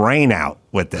his brain out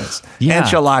with this. Yeah.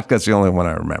 Enchiladas the only one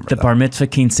I remember. The bar mitzvah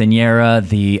quinceañera,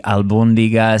 the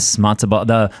albondigas,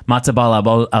 the matzo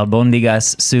ball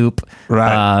albondigas soup.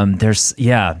 Right. There's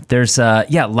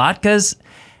latkes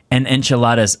and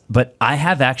enchiladas, but I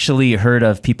have actually heard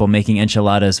of people making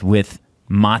enchiladas with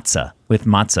matzah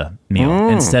meal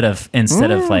instead of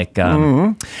like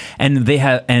and they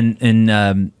have and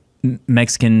in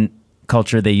Mexican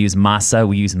culture they use masa,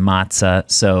 we use matzah,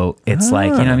 so it's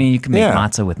like, you know what I mean, you can make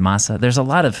matzah with masa. There's a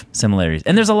lot of similarities,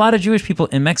 and there's a lot of Jewish people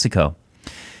in Mexico,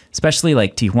 especially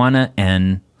like Tijuana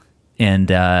and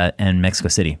Mexico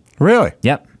City. Really?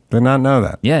 Yep. Did not know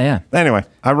that. Yeah. Anyway,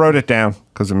 I wrote it down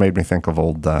because it made me think of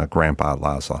old Grandpa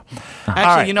Laszlo.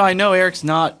 Actually, I know Eric's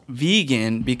not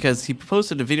vegan because he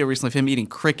posted a video recently of him eating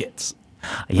crickets.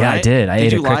 Yeah, right? I did. I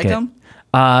ate a cricket. Did you like them?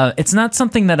 It's not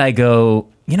something that I go,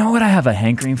 you know what I have a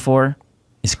hankering for?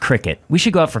 Is cricket. We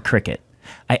should go out for cricket.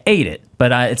 I ate it,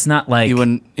 but it's not like... You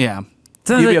wouldn't, yeah.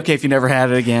 You'd be okay if you never had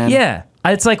it again. Yeah.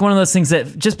 It's like one of those things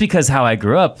that just because how I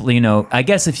grew up, I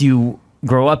guess if you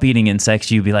grow up eating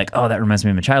insects, you'd be like, oh, that reminds me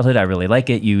of my childhood. I really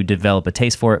like it. You develop a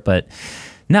taste for it. But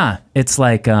nah, it's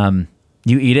like you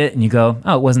eat it and you go,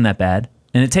 oh, it wasn't that bad.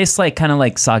 And it tastes like kind of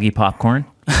like soggy popcorn.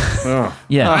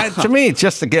 Yeah. To me,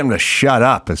 just to get him to shut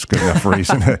up is good enough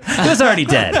reason. It was already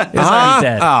dead. It was already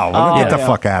dead. Oh, well, get the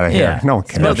fuck out of here. Yeah. No one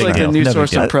cares. Smells like a new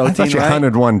source of protein, I thought you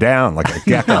hunted one down like a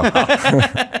gecko.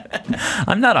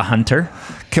 I'm not a hunter.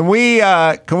 Can we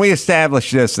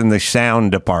establish this in the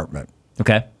sound department?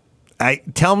 Okay.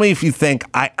 Tell me if you think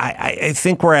I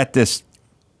think we're at this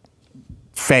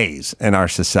phase in our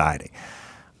society.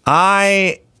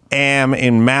 I am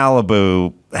in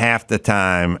Malibu half the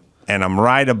time, and I'm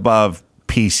right above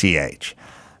PCH.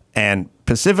 And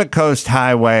Pacific Coast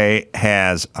Highway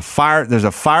has a fire. There's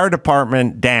a fire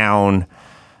department down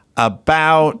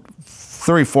about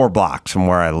 3-4 blocks from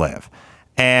where I live,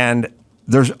 and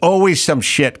there's always some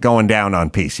shit going down on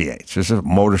PCH. There's a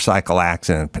motorcycle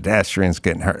accident, pedestrians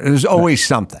getting hurt. There's always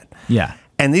something. Yeah.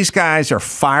 And these guys are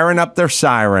firing up their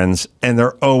sirens, and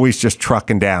they're always just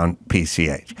trucking down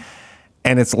PCH.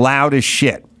 And it's loud as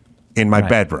shit in my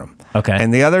bedroom. Okay.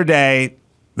 And the other day,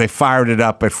 they fired it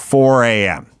up at 4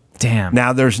 a.m. Damn.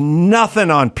 Now, there's nothing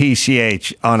on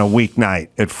PCH on a weeknight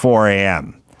at 4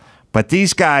 a.m. But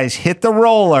these guys hit the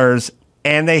rollers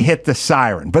and they hit the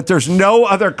siren, but there's no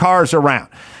other cars around.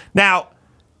 Now,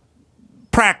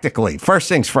 practically, first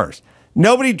things first,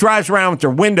 nobody drives around with their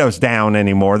windows down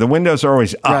anymore. The windows are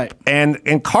always up, Right.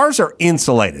 and cars are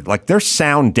insulated. Like, they're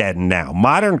sound deadened now.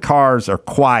 Modern cars are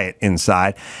quiet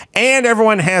inside, and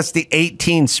everyone has the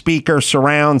 18 speaker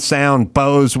surround sound,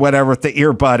 Bose, whatever, with the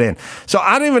earbud in. So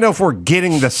I don't even know if we're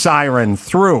getting the siren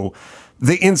through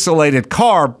the insulated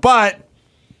car, but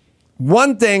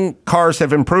one thing cars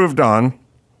have improved on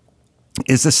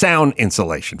is the sound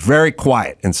insulation. Very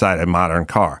quiet inside a modern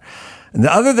car. And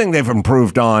the other thing they've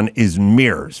improved on is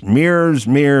mirrors.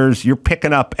 Mirrors. You're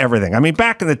picking up everything. I mean,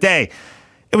 back in the day,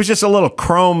 it was just a little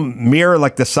chrome mirror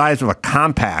like the size of a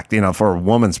compact, for a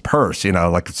woman's purse,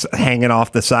 like it's hanging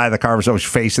off the side of the car. It was always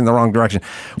facing the wrong direction.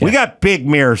 Yeah. We got big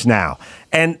mirrors now.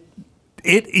 And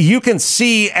you can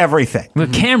see everything.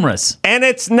 With cameras. And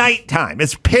it's nighttime.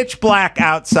 It's pitch black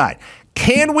outside.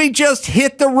 Can we just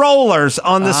hit the rollers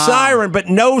on the siren, but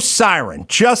no siren,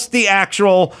 just the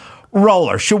actual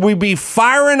roller? Should we be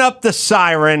firing up the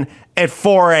siren at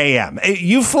 4 a.m.?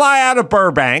 You fly out of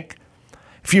Burbank.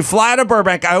 If you fly out of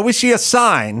Burbank, I always see a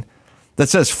sign that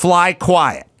says fly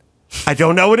quiet. I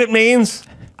don't know what it means.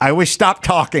 I always stop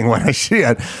talking when I see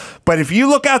it. But if you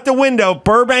look out the window,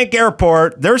 Burbank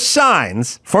Airport, there's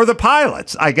signs for the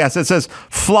pilots. I guess it says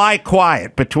fly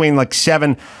quiet between like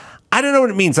 7. I don't know what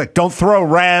it means. Like, don't throw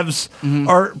revs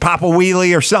or pop a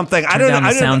wheelie or something. Turn down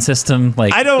the sound system.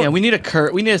 Like, Yeah, we need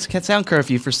a sound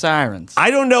curfew for sirens.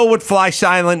 I don't know what fly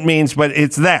silent means, but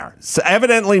it's there. So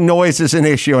evidently, noise is an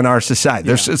issue in our society.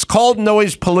 It's called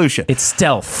noise pollution. It's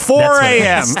stealth. 4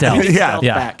 a.m. Stealth.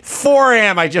 Yeah. 4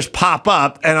 a.m. I just pop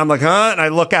up and I'm like, huh? And I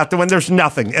look out the window. There's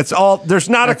nothing. There's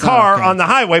not a car on the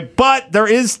highway, but there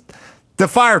is the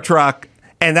fire truck,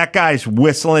 and that guy's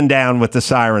whistling down with the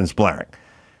sirens blaring.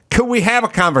 Could we have a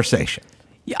conversation?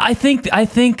 Yeah, I think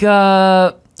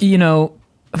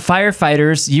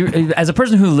firefighters. You, as a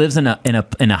person who lives in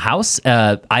a house,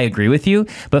 I agree with you.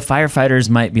 But firefighters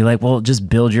might be like, well, just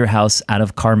build your house out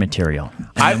of car material.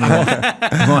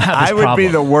 I would be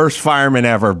the worst fireman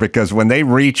ever, because when they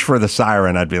reach for the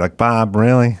siren, I'd be like, Bob,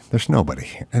 really? There's nobody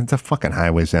here. And the fucking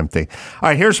highway's empty. All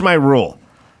right, here's my rule: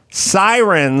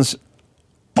 sirens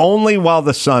only while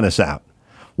the sun is out.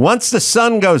 Once the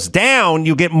sun goes down,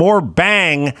 you get more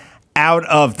bang out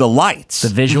of the lights. The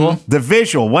visual? The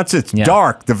visual. Once it's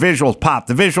dark, the visuals pop.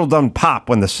 The visual doesn't pop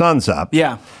when the sun's up.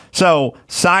 Yeah. So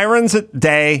sirens at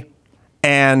day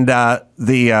and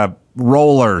the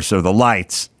rollers or the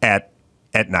lights at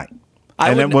night.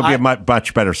 And it would be a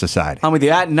much better society. I'm with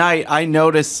you. At night, I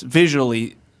notice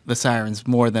visually the sirens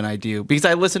more than I do because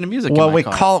I listen to music. Well, in my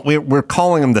car. we're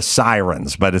calling them the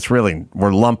sirens, but it's really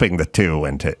we're lumping the two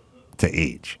into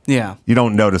each. Yeah. You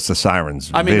don't notice the sirens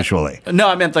visually. No,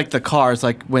 I meant like the cars,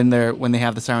 like when they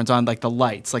have the sirens on, like the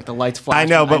lights flash. I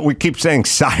know, but we keep saying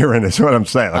siren is what I'm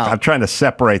saying. Like I'm trying to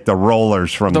separate the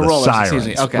rollers from the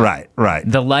sirens. Okay.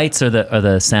 Right. The lights or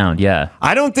the sound, yeah.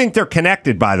 I don't think they're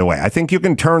connected, by the way. I think you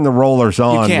can turn the rollers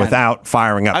on without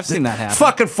firing up. I've seen that happen.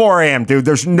 Fucking 4 a.m., dude.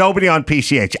 There's nobody on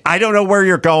PCH. I don't know where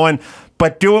you're going,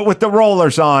 but do it with the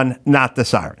rollers on, not the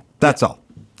siren. That's all.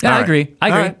 Yeah, I agree. I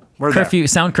agree. Right. We're curfew,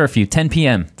 sound curfew, 10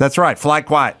 p.m. That's right. Fly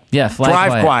quiet. Yeah, fly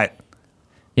Drive quiet.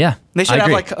 Yeah. They should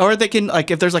have or they can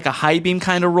if there's like a high beam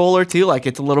kind of roller too, like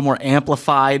it's a little more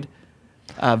amplified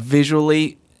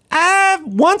visually.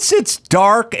 Once it's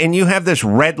dark and you have this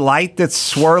red light that's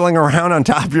swirling around on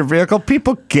top of your vehicle,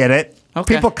 people get it.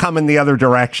 Okay. People come in the other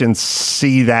direction,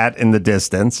 see that in the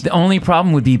distance. The only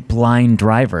problem would be blind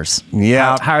drivers.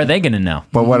 Yeah. How are they going to know?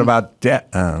 But what about I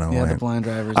don't know. Yeah, the blind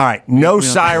drivers. All right, no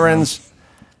sirens.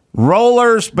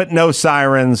 Rollers, but no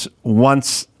sirens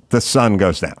once the sun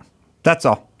goes down. That's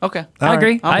all. Okay. I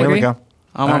agree. There we go.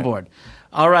 I'm on board.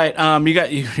 All right.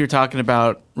 You're talking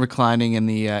about reclining in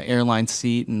the airline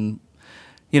seat, and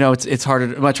it's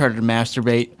much harder to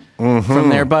masturbate from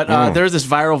there. But there's this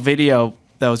viral video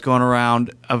that was going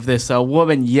around of this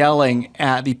woman yelling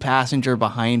at the passenger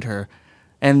behind her,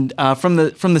 and from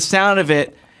the sound of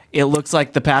it, it looks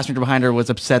like the passenger behind her was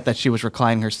upset that she was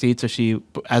reclining her seat. So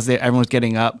everyone was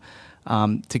getting up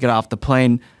to get off the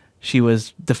plane, she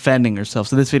was defending herself.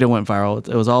 So this video went viral.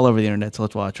 It was all over the internet. So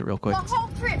let's watch it real quick. The whole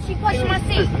trip, she pushed my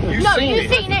seat. You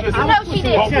seen it. You know she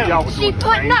did. She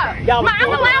put no. I'm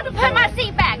allowed to put my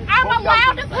seat back. I'm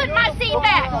allowed to put my seat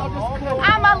back.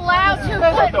 I'm allowed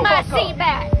to put my seat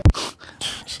back.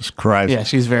 Jesus Christ. Yeah,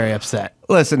 she's very upset.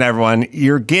 Listen, everyone,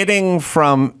 you're getting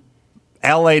from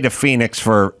LA to Phoenix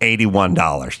for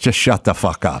 $81. Just shut the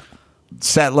fuck up.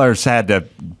 Settlers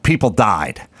people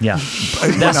died. Yeah,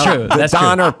 that's true. The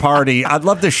Donner Party. I'd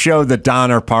love to show the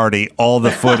Donner Party all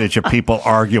the footage of people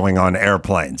arguing on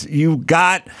airplanes. You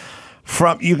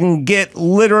can get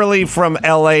literally from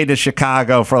LA to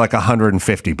Chicago for like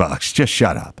 $150. Just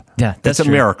shut up. Yeah, that's a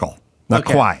miracle. Not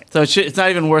quiet. So it's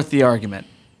not even worth the argument.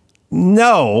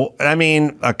 No, I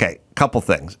mean, okay. Couple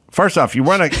things. First off, you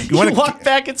want to walk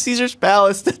back at Caesar's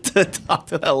Palace to talk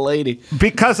to that lady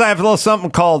because I have a little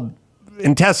something called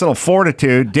intestinal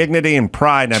fortitude, dignity, and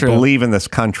pride, and I believe in this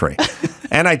country.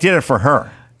 And I did it for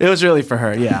her. It was really for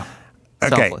her, yeah.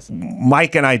 Okay, selfless.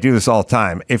 Mike and I do this all the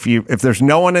time. If there's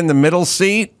no one in the middle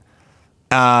seat,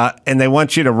 and they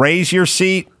want you to raise your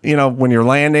seat, when you're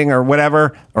landing or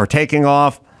whatever, or taking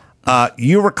off,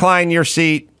 you recline your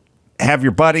seat. Have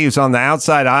your buddy who's on the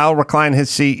outside aisle recline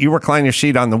his seat. You recline your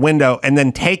seat on the window, and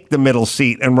then take the middle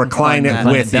seat and recline it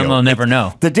with you. Then they'll never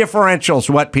know. The differential's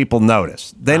what people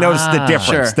notice. They notice the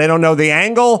difference. Sure. They don't know the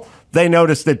angle. They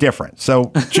notice the difference.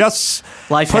 So just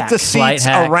put the seats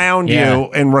around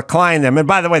you and recline them. And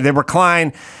by the way, they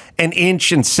recline 1 inch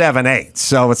 7/8.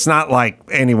 So it's not like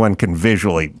anyone can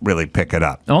visually really pick it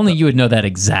up. Only you would know that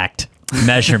exact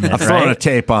measurement. I'm throwing a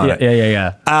tape on it.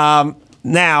 Yeah.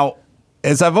 Now,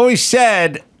 as I've always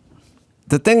said,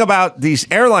 the thing about these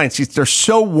airline seats, they're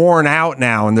so worn out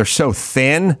now and they're so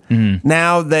thin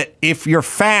now that if you're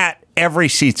fat, every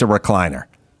seat's a recliner.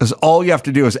 Because all you have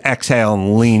to do is exhale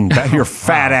and lean your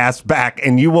fat ass back,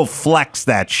 and you will flex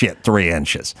that shit 3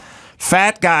 inches.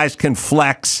 Fat guys can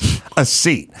flex a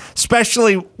seat,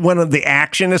 especially when the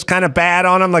action is kind of bad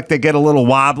on them, like they get a little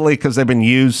wobbly because they've been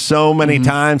used so many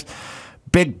times.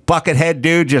 Big bucket head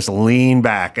dude, just lean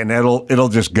back and it'll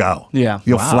just go. Yeah.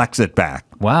 You'll flex it back.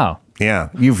 Wow. Yeah.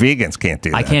 You vegans can't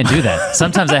do that. I can't do that.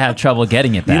 Sometimes I have trouble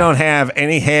getting it back. You don't have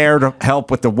any hair to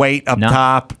help with the weight up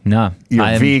top. No.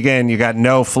 You're vegan. You got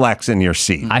no flex in your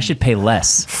seat. I should pay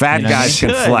less. Fat guys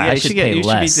can flex. Yeah, I should pay you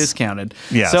less. should be discounted.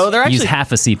 Yes. So they're actually use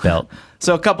half a seatbelt.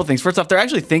 So a couple things. First off, they're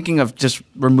actually thinking of just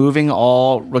removing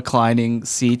all reclining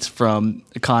seats from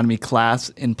economy class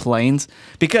in planes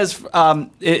because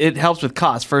it helps with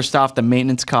cost. First off, the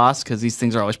maintenance costs because these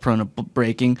things are always prone to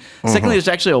breaking. Secondly, there's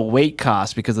actually a weight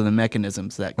cost because of the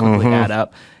mechanisms that quickly add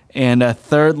up. And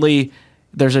thirdly,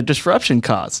 there's a disruption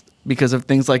cost because of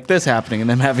things like this happening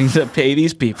and them having to pay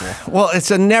these people. Well,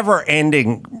 it's a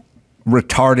never-ending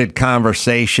retarded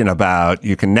conversation about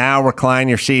you can now recline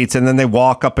your seats, and then they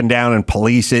walk up and down and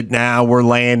police it. Now we're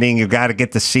landing, you got to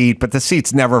get the seat, but the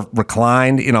seat's never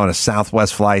reclined. You know, on a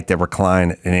Southwest flight, they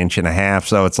recline 1.5 inches.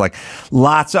 So it's like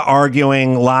lots of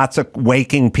arguing, lots of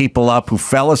waking people up who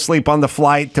fell asleep on the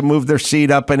flight to move their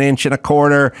seat up 1.25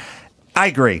 inches. I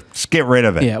agree. Just get rid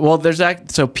of it. Yeah, well,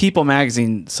 so People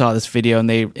Magazine saw this video and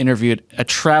they interviewed a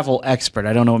travel expert.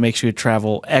 I don't know what makes you a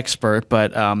travel expert,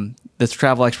 but this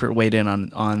travel expert weighed in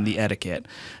on the etiquette.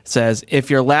 It says if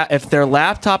their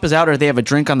laptop is out or they have a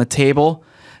drink on the table,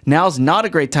 now's not a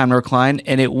great time to recline,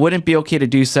 and it wouldn't be okay to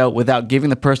do so without giving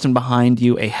the person behind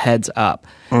you a heads up.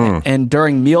 And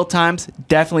during meal times,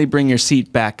 definitely bring your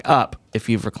seat back up if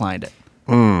you've reclined it.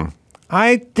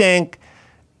 I think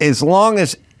as long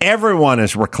as everyone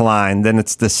is reclined, then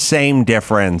it's the same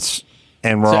difference,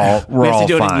 and we're all we have to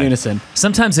do fine. it in unison.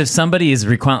 Sometimes if somebody is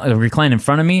reclined in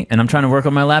front of me and I'm trying to work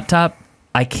on my laptop,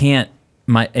 I can't.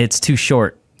 It's too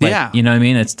short. Yeah, you know what I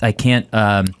mean. I can't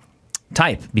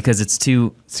type because it's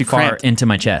too far cramped into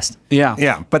my chest. Yeah,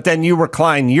 yeah. But then you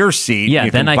recline your seat. Yeah,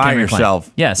 you then can I buy can recline.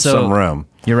 yourself some room.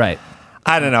 You're right.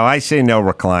 I don't know. I say no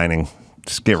reclining.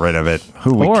 Just get rid of it.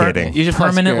 Who are we kidding? You should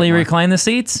permanently recline the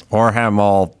seats, or have them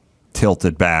all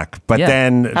tilted back. But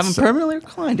then have them permanently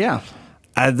reclined. Yeah.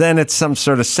 Then it's some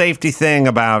sort of safety thing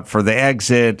about for the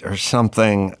exit or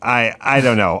something. I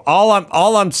don't know.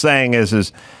 All I'm saying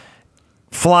is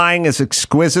flying is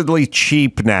exquisitely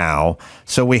cheap now.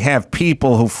 So we have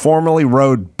people who formerly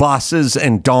rode buses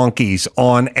and donkeys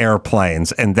on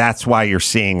airplanes, and that's why you're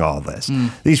seeing all this.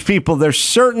 These people, there's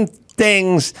certain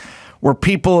things where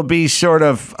people will be sort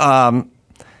of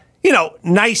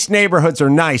nice neighborhoods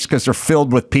are nice because they're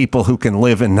filled with people who can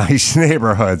live in nice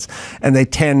neighborhoods, and they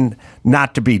tend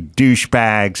not to be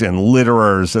douchebags and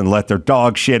litterers and let their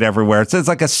dog shit everywhere. It's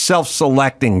like a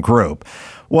self-selecting group.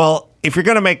 Well, if you're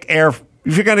going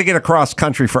to get across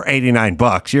country for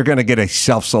 $89, you're going to get a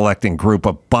self-selecting group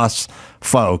of bus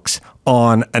folks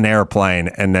on an airplane,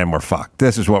 and then we're fucked.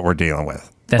 This is what we're dealing with.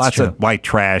 Lots of white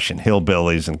trash and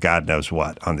hillbillies and God knows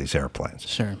what on these airplanes.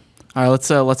 Sure. All right,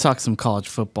 let's talk some college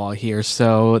football here.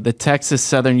 So the Texas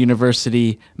Southern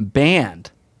University band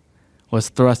was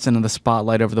thrust into the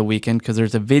spotlight over the weekend because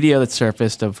there's a video that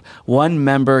surfaced of one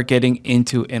member getting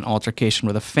into an altercation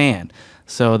with a fan.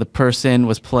 So the person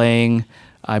was playing,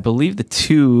 I believe, the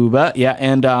tuba,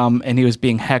 and he was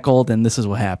being heckled, and this is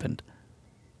what happened.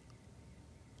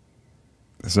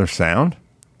 Is there sound?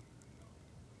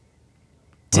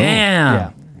 Damn.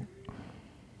 Yeah.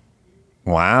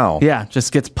 Wow. Yeah,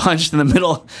 just gets punched in the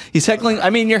middle. He's heckling. I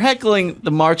mean, you're heckling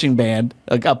the marching band,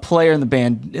 a player in the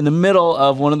band, in the middle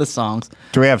of one of the songs.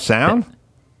 Do we have sound?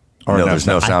 Or no, there's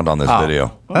no sound on this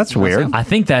video. That's weird. I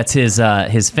think that's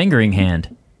his fingering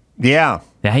hand. Yeah.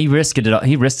 Yeah, he risked it all.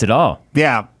 He risked it all.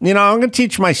 Yeah. I'm going to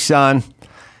teach my son,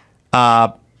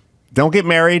 don't get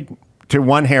married to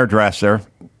one hairdresser.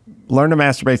 Learn to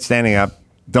masturbate standing up.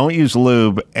 Don't use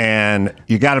lube, and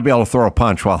you got to be able to throw a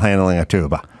punch while handling a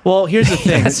tuba. Well, here's the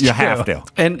thing. You have to.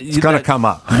 And it's going to come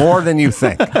up more than you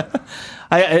think.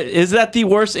 Is that the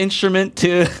worst instrument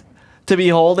to be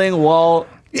holding while...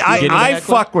 I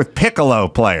fuck with piccolo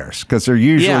players because they're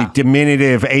usually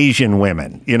diminutive Asian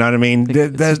women. You know what I mean?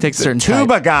 The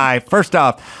tuba guy, first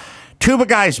off, tuba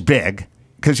guy's big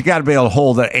because you got to be able to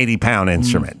hold an 80-pound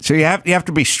instrument. So you have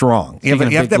to be strong. You have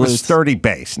to have a sturdy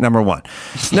base, number one.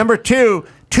 Number two,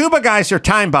 tuba guys are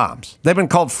time bombs. They've been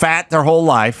called fat their whole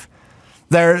life.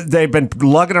 They've been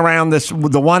lugging around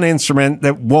the one instrument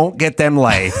that won't get them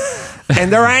laid.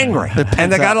 And they're angry.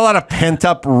 And they got a lot of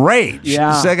pent-up rage.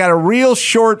 Yeah. So they got a real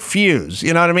short fuse.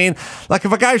 You know what I mean? Like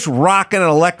if a guy's rocking an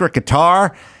electric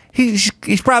guitar, he's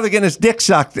probably getting his dick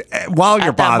sucked while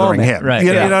you're bothering him. Right,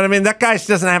 you know what I mean? That guy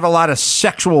doesn't have a lot of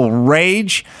sexual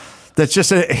rage that's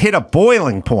just hit a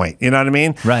boiling point. You know what I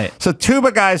mean? Right. So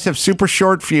tuba guys have super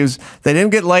short fuse. They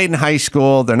didn't get laid in high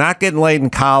school. They're not getting laid in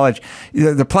college.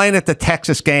 They're playing at the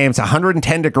Texas games,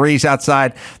 110 degrees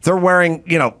outside. They're wearing,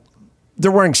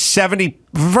 they're wearing 70.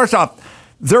 First off,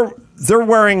 they're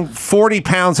wearing 40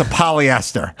 pounds of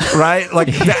polyester, right? Like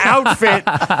the outfit,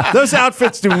 those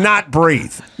outfits do not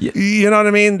breathe. You know what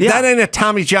I mean? Yeah. That ain't a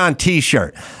Tommy John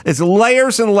t-shirt. It's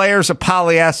layers and layers of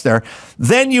polyester.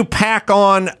 Then you pack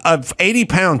on a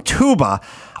 80-pound tuba.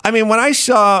 I mean,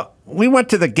 we went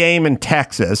to the game in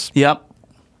Texas. Yep.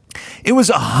 It was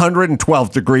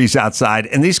 112 degrees outside,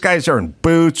 and these guys are in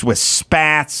boots with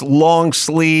spats, long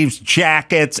sleeves,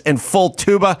 jackets, and full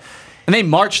tuba. And they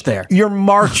marched there. You're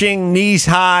marching knees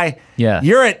high. Yeah.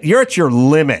 You're at your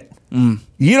limit. You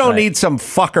don't need some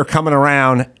fucker coming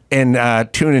around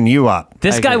and tuning you up.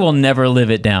 This guy will never live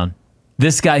it down.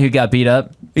 This guy who got beat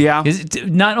up. Yeah.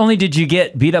 Not only did you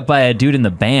get beat up by a dude in the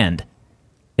band,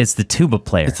 it's the tuba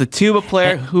player. It's the tuba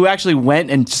player who actually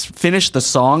went and just finished the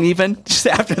song even. Just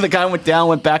after the guy went down,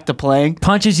 went back to playing.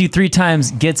 Punches you 3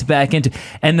 times, gets back into...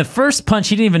 And the first punch,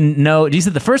 he didn't even know... You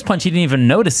said the first punch, he didn't even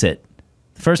notice it.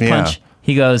 The first punch,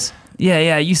 he goes,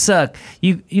 yeah, you suck.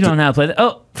 You don't know how to play that.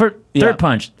 Oh, for third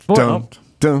punch. He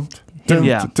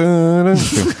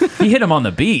hit him on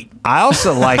the beat. I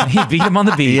also like... He beat him on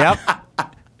the beat. Yep.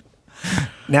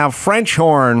 Now, French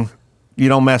horn, you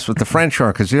don't mess with the French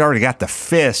horn because you already got the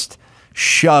fist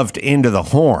shoved into the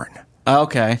horn.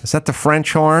 Okay. Is that the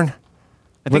French horn?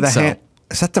 I think so.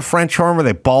 Is that the French horn where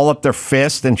they ball up their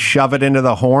fist and shove it into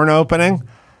the horn opening?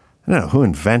 I don't know who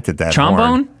invented that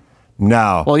Trombone? horn.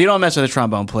 No. Well, you don't mess with a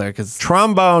trombone player because...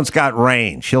 Trombone's got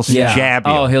range. He'll jab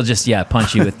you. Oh, he'll just,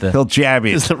 punch you with the... He'll jab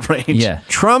you. Is the range. Yeah.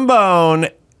 Trombone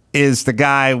is the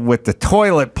guy with the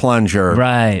toilet plunger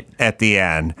at the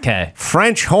end. Okay.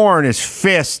 French horn is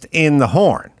fist in the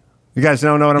horn. You guys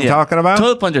don't know what I'm talking about?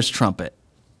 Toilet plunger's trumpet.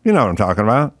 You know what I'm talking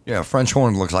about? Yeah, French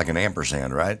horn looks like an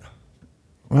ampersand, right?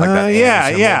 Like that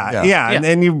yeah. And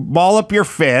then you ball up your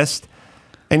fist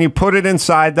and you put it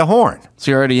inside the horn.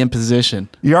 So you're already in position.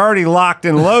 You're already locked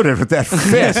and loaded with that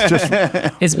fist.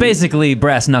 It's basically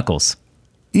brass knuckles.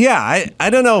 Yeah, I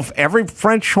don't know if every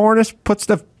French hornist puts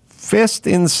the fist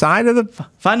inside of the...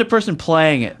 Find a person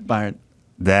playing it, Byron.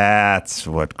 That's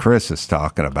what Chris is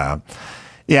talking about.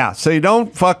 Yeah, so you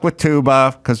don't fuck with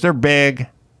tuba because they're big.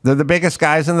 They're the biggest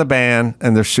guys in the band,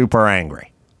 and they're super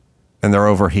angry. And they're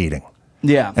overheating.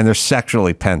 Yeah. And they're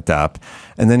sexually pent up.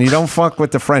 And then you don't fuck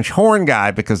with the French horn guy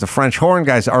because the French horn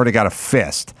guy's already got a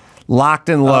fist. Locked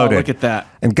and loaded. Oh, look at that.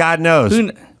 And God knows,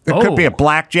 there could be a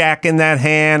blackjack in that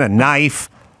hand, a knife,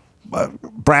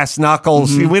 brass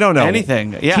knuckles. We don't know.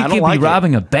 Anything. Yeah, he I don't could like be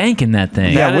robbing a bank in that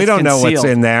thing. Yeah, we don't know what's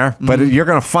concealed. in there. But you're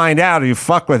going to find out if you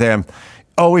fuck with him.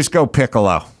 Always go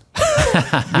piccolo.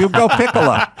 You go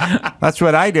piccolo. That's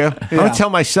what I do. I'm going to tell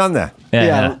my son that.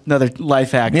 Yeah, another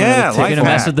life hack. Yeah, If you're going to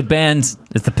mess with the bands,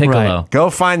 it's the piccolo. Go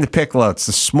find the piccolo. It's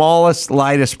the smallest,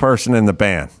 lightest person in the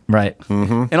band. Right.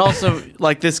 And also,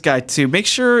 like this guy too, make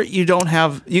sure you don't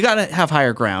have... You got to have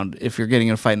higher ground if you're getting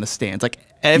in a fight in the stands. Like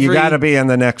you got to be in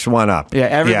the next one up. Yeah,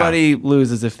 everybody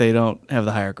loses if they don't have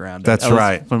the higher ground. That's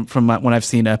right. From when I've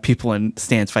seen people in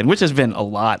stands fighting, which has been a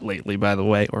lot lately, by the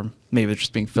way, or maybe they're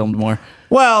just being filmed more.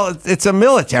 Well, it's a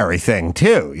military thing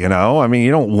too, you know. I mean,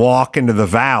 you don't walk into the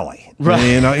valley. Right.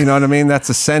 You know what I mean? That's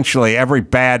essentially every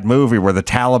bad movie where the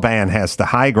Taliban has the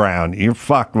high ground. You're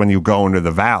fucked when you go into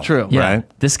the valley. True. Yeah.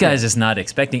 Right? This guy's just not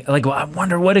expecting. Like, well, I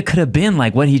wonder what it could have been.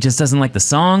 Like, what, he just doesn't like the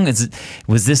song?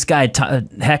 Was this guy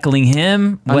heckling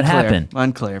him? What happened?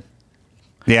 Unclear.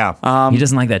 Yeah. He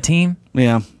doesn't like that team?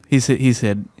 Yeah. He's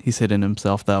hitting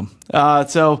himself though.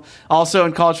 So also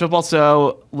in college football.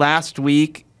 So last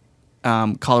week,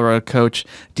 Colorado coach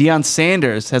Deion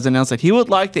Sanders has announced that he would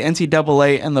like the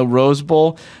NCAA and the Rose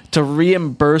Bowl to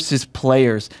reimburse his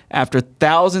players after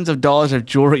thousands of dollars of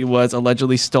jewelry was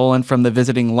allegedly stolen from the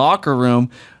visiting locker room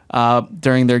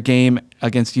during their game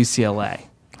against UCLA.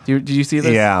 Did you see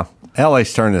this? Yeah.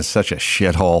 LA's turned into such a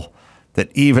shithole that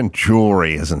even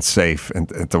jewelry isn't safe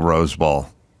at the Rose Bowl.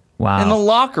 Wow. In the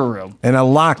locker room. And a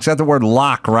lock. It's got the word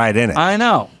lock right in it. I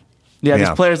know. Yeah, Yeah.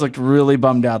 these players looked really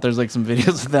bummed out. There's like some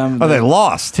videos of them. Oh, they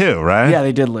lost too, right? Yeah,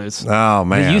 they did lose. Oh, The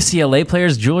man. UCLA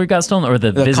players' jewelry got stolen, or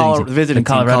the visiting team,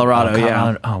 Colorado,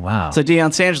 yeah. Oh, wow. So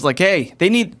Deion Sanders is like, hey, they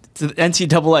need the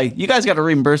NCAA. You guys got to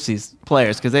reimburse these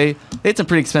players because they had some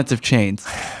pretty expensive chains.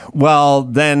 Well,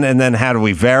 then how do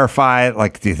we verify it?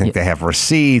 Like, do you think they have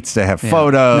receipts? They have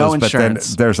photos? No but then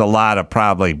insurance. there's a lot of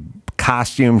probably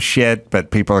costume shit, but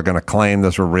people are going to claim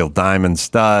those were real diamond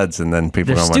studs, and then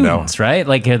people They're don't want to know. students, right?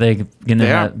 Like, are they going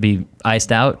to be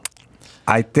iced out?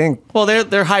 I think, Well,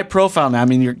 they're high profile now. I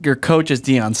mean, your coach is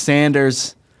Deion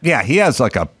Sanders. yeah, he has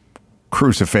like a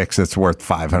crucifix that's worth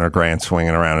 $500,000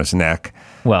 swinging around his neck.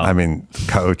 Well, I mean,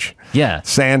 coach. Yeah.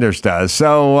 Sanders does.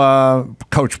 So,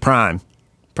 Coach Prime.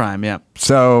 Prime, yeah.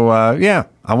 So, yeah,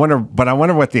 I wonder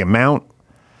what the amount,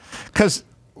 because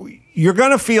you're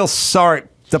going to feel sorry.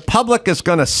 The public is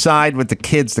going to side with the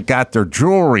kids that got their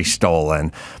jewelry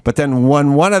stolen. But then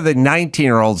when one of the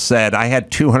 19-year-olds said, I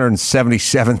had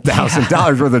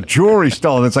 $277,000 worth of jewelry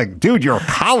stolen, it's like, dude, you're a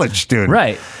college student.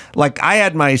 Right. Like, I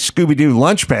had my Scooby-Doo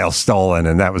lunch pail stolen,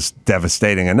 and that was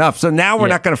devastating enough. So now we're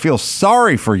not going to feel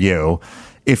sorry for you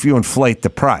if you inflate the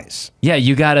price. Yeah,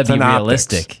 you got to be an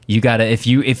realistic. optics. You got to, if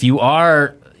you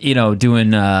are,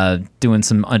 doing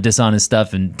some dishonest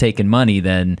stuff and taking money,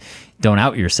 then don't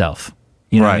out yourself.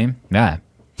 You know what I Right. mean? Yeah.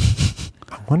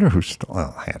 I wonder who stole.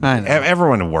 Oh, I know.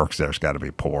 everyone who works there's got to be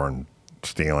poor and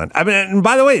stealing. I mean, and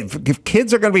by the way, if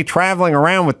kids are going to be traveling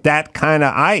around with that kind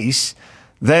of ice,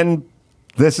 then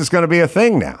this is going to be a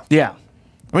thing now. Yeah.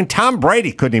 I mean, Tom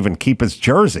Brady couldn't even keep his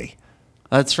jersey.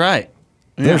 That's right.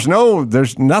 Yeah.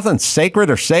 There's nothing sacred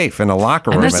or safe in a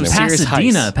locker room. And that's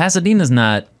Pasadena. Pasadena's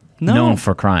not known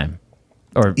for crime.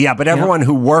 Or but everyone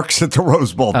who works at the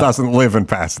Rose Bowl doesn't live in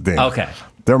Pasadena. Okay.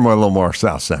 They're a little more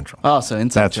South Central. Oh, so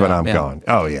inside that's what I'm going.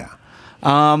 Oh, yeah.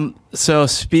 So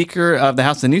Speaker of the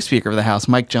House, the new Speaker of the House,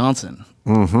 Mike Johnson.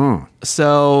 Mm-hmm.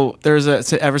 So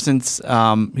ever since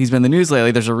he's been in the news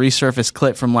lately, there's a resurfaced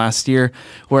clip from last year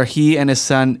where he and his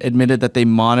son admitted that they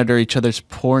monitor each other's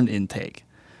porn intake.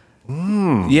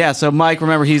 Yeah, so Mike,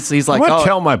 remember, he's like,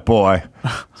 tell my boy.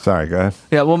 Sorry, go ahead.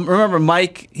 Yeah, well, remember,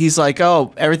 Mike, he's like,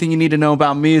 everything you need to know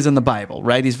about me is in the Bible,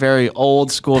 right? He's very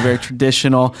old school, very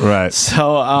traditional. Right.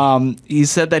 So he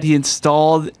said that he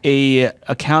installed a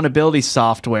accountability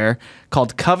software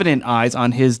called Covenant Eyes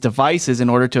on his devices in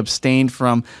order to abstain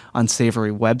from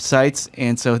unsavory websites.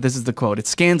 And so this is the quote. It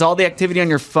scans all the activity on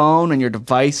your phone, on your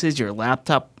devices, your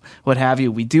laptop, what have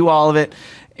you. We do all of it.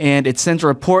 And it sends a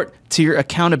report to your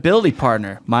accountability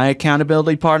partner. My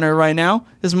accountability partner right now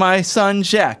is my son,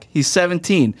 Jack. He's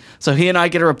 17. So he and I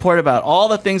get a report about all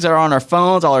the things that are on our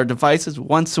phones, all our devices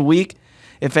once a week.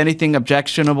 If anything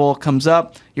objectionable comes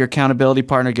up, your accountability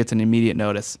partner gets an immediate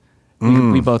notice.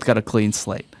 We both got a clean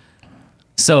slate.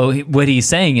 So what he's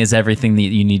saying is everything that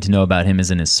you need to know about him is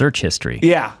in his search history.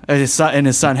 Yeah, and his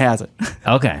son has it.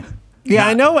 Okay. Yeah,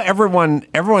 I know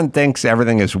everyone thinks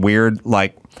everything is weird.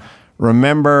 Like,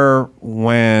 remember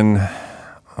when,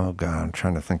 oh God, I'm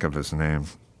trying to think of his name.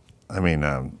 I mean,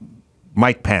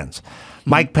 Mike Pence.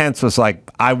 Mike Pence was like,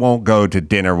 I won't go to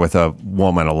dinner with a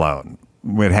woman alone.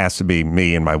 It has to be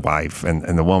me and my wife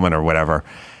and the woman or whatever.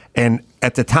 And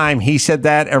at the time he said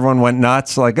that, everyone went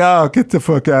nuts. Like, oh, get the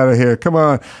fuck out of here. Come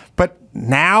on. But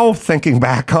now, thinking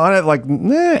back on it, like,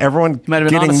 everyone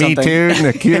getting Me Too'd and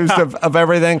accused of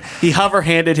everything. He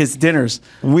hover-handed his dinners.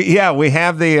 We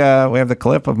have the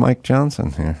clip of Mike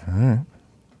Johnson here. All right.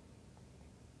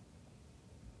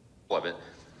 Of it.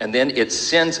 And then it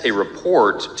sends a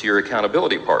report to your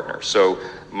accountability partner. So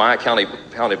my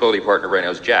accountability partner right now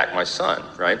is Jack, my son,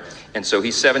 right? And so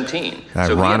he's 17.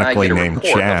 Ironically so he named and I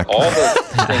get a report Jack. of all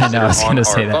the things that are on our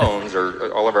that. phones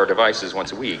or all of our devices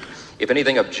once a week. If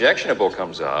anything objectionable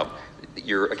comes up,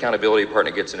 your accountability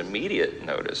partner gets an immediate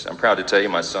notice. I'm proud to tell you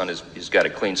my son he's got a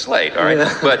clean slate, all right?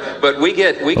 But we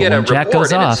get a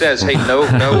report and it says, hey, no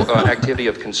activity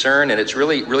of concern, and it's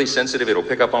really sensitive. It'll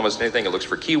pick up almost anything. It looks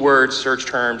for keywords, search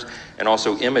terms, and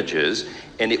also images,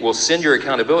 and it will send your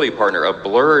accountability partner a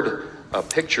blurred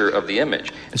picture of the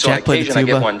image. So on occasion I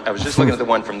get one. I was just looking at the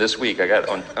one from this week I got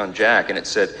on Jack, and it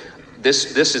said,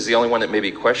 This is the only one that may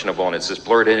be questionable, and it's this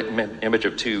blurred image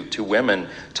of two women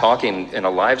talking in a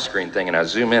live screen thing, and I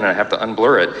zoom in and I have to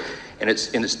unblur it, and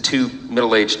it's two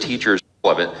middle-aged teachers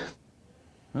of it.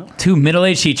 Two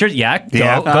middle-aged teachers? Yeah, go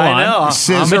on. Know.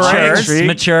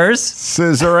 Matures.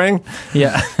 Scissoring.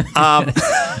 Yeah.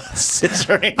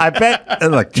 Scissoring. I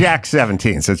bet, look, Jack's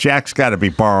 17, so Jack's got to be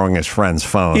borrowing his friend's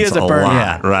phones He has a burner.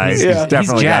 lot, right? He's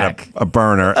definitely got a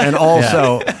burner. And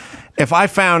also, if I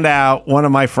found out one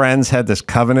of my friends had this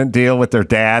covenant deal with their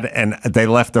dad and they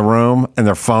left the room and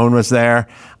their phone was there,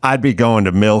 I'd be going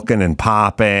to Milking and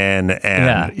Poppin'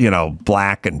 and,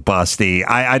 Black and Busty.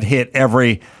 I'd hit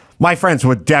my friends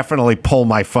would definitely pull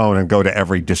my phone and go to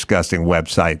every disgusting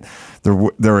website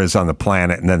there is on the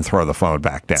planet and then throw the phone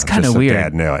back down. It's kind of weird.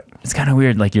 Dad knew it. It's kind of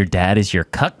weird. Like your dad is your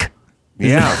cuck.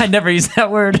 Yeah. I never used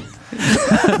that word.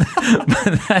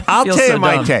 I'll tell you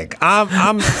my take.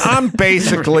 I'm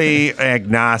basically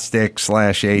agnostic /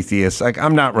 atheist. Like,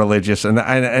 I'm not religious,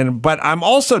 but I'm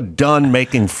also done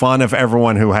making fun of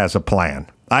everyone who has a plan.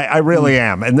 I really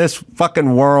am. In this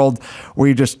fucking world where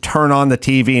you just turn on the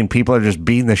TV and people are just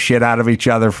beating the shit out of each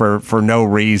other for no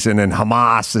reason, and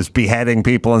Hamas is beheading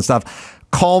people and stuff.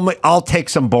 Call me. I'll take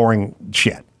some boring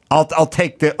shit. I'll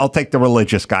take the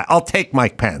religious guy. I'll take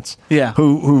Mike Pence. Yeah.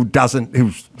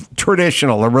 Who's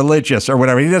traditional or religious or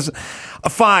whatever. He doesn't.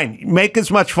 Fine. Make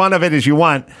as much fun of it as you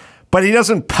want. But he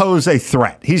doesn't pose a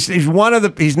threat. He's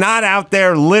not out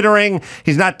there littering.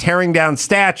 He's not tearing down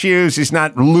statues. He's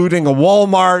not looting a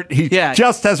Walmart. He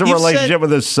just has a relationship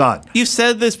with his son. You've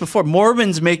said this before.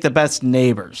 Mormons make the best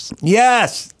neighbors.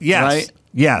 Yes. Right?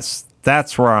 Yes.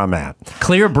 That's where I'm at.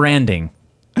 Clear branding.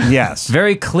 Yes.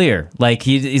 Very clear. Like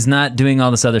he's not doing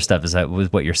all this other stuff. Is that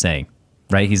what you're saying?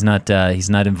 Right? He's not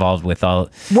involved with all.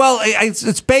 Well,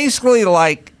 it's basically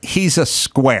like he's a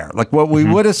square. Like what we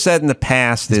would have said in the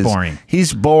past is boring.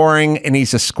 He's boring and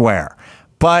he's a square.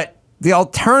 But the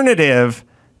alternative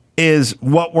is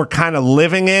what we're kind of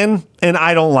living in, and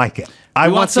I don't like it. I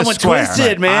want someone the square.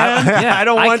 twisted, man. I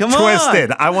don't want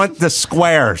twisted. I want the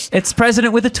squares. It's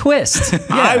president with a twist.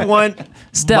 I want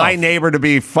Stealth. my neighbor to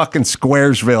be fucking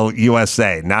Squaresville,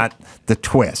 USA, not the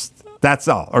twist. That's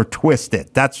all. Or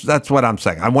twisted. That's what I'm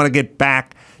saying. I want to get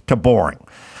back to boring.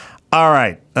 All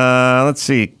right. Let's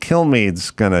see.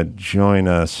 Kilmeade's going to join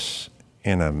us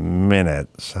in a minute,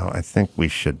 so I think we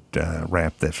should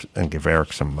wrap this and give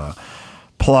Eric some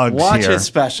plugs here. Watch his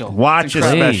special. Watch his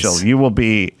special. You will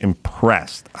be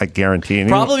impressed, I guarantee.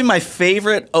 Probably my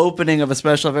favorite opening of a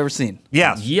special I've ever seen.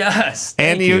 Yes. Yes.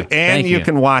 And you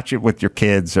can watch it with your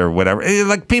kids or whatever.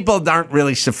 Like, people aren't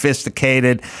really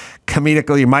sophisticated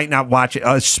comedically. You might not watch it.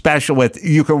 A special with,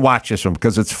 you can watch this one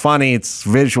because it's funny, it's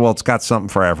visual, it's got something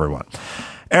for everyone.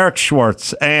 Eric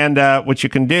Schwartz. And what you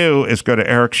can do is go to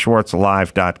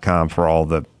ericschwartzlive.com for all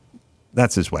the,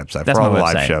 that's his website, that's for all the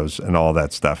website. live shows and all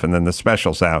that stuff. And then the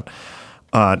special's out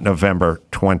November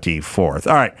 24th.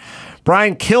 All right.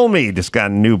 Brian Kilmeade has got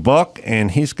a new book,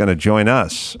 and he's going to join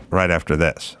us right after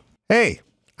this. Hey,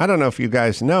 I don't know if you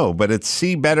guys know, but it's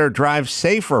See Better, Drive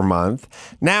Safer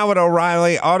month now at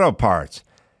O'Reilly Auto Parts.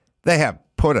 They have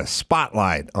put a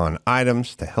spotlight on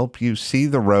items to help you see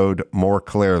the road more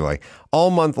clearly. All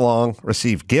month long,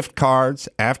 receive gift cards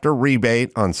after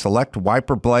rebate on select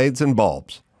wiper blades and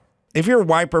bulbs. If your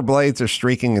wiper blades are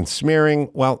streaking and smearing,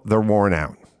 well, they're worn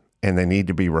out and they need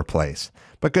to be replaced.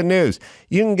 But good news,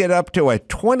 you can get up to a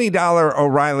 $20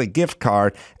 O'Reilly gift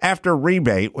card after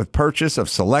rebate with purchase of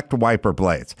select wiper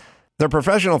blades. Their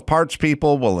professional parts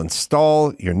people will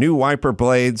install your new wiper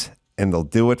blades, and they'll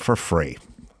do it for free.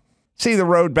 See the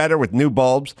road better with new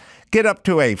bulbs? Get up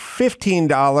to a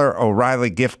 $15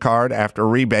 O'Reilly gift card after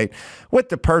rebate with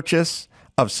the purchase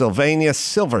of Sylvania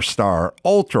Silver Star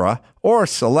Ultra or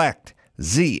select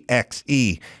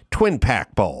ZXE twin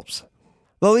pack bulbs.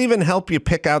 They'll even help you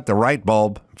pick out the right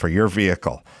bulb for your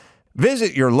vehicle.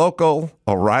 Visit your local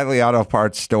O'Reilly Auto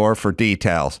Parts store for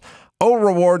details. O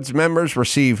Rewards members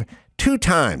receive 2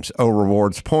 times O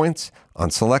Rewards points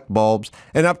on select bulbs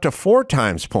and up to 4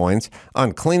 times points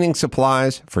on cleaning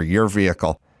supplies for your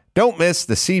vehicle. Don't miss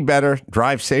the See Better,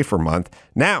 Drive Safer month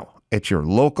now at your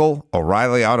local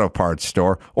O'Reilly Auto Parts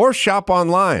store or shop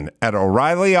online at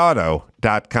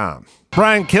O'ReillyAuto.com.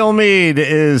 Brian Kilmeade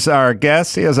is our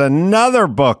guest. He has another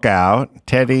book out,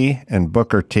 Teddy and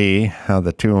Booker T, How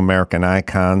the Two American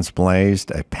Icons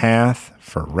Blazed a Path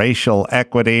for Racial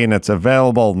Equity, and it's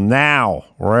available now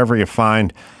wherever you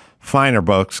find finer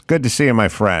books. Good to see you, my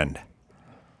friend.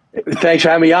 Thanks for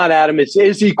having me on, Adam. It's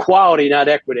equality, not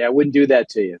equity. I wouldn't do that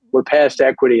to you. We're past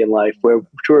equity in life. We're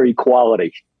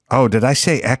equality. Oh, did I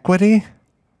say equity?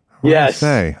 What yes. Did I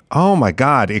say? Oh, my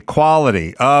God.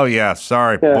 Equality. Oh, yeah.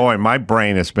 Sorry. Yeah. Boy, my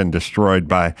brain has been destroyed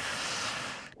by...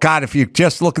 God, if you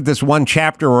just look at this one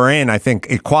chapter we're in, I think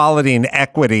equality and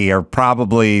equity are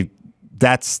probably...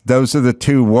 Those are the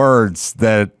 2 words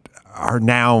that are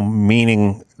now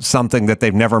meaning something that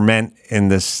they've never meant in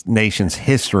this nation's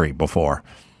history before.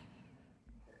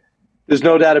 There's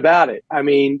no doubt about it. I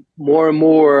mean, more and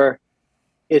more...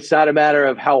 It's not a matter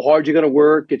of how hard you're going to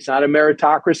work. It's not a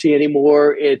meritocracy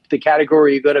anymore. It's the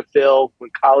category you're going to fill when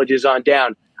college is on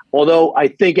down. Although I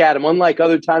think, Adam, unlike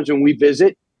other times when we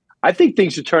visit, I think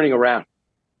things are turning around.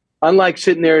 Unlike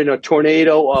sitting there in a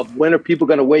tornado of when are people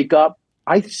going to wake up,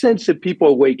 I sense that people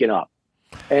are waking up.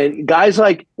 And guys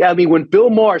like, when Bill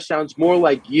Maher sounds more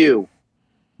like you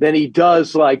than he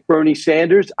does like Bernie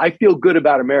Sanders, I feel good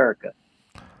about America.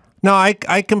 No,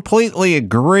 I completely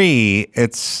agree.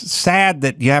 It's sad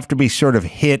that you have to be sort of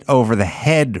hit over the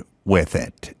head with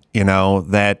it,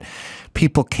 that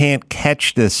people can't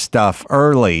catch this stuff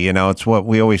early. It's what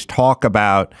we always talk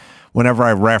about whenever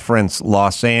I reference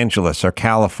Los Angeles or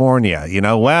California.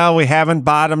 Well, we haven't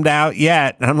bottomed out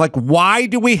yet. And I'm like, why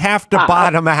do we have to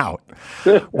bottom out?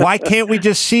 Why can't we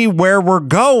just see where we're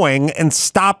going and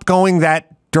stop going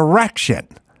that direction?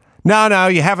 No,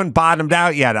 you haven't bottomed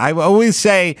out yet. I always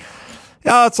say,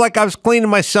 it's like I was cleaning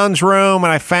my son's room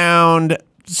and I found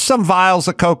some vials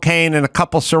of cocaine and a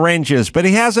couple syringes, but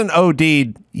he hasn't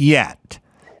OD'd yet.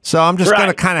 So I'm just going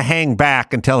to kind of hang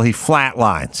back until he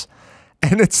flatlines.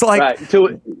 And it's like,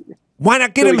 why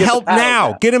not get him help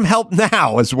now? Get him help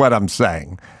now is what I'm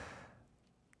saying.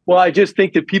 Well, I just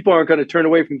think that people aren't going to turn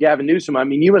away from Gavin Newsom. I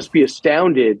mean, you must be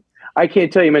astounded. I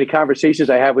can't tell you many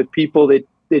conversations I have with people that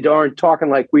aren't talking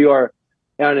like we are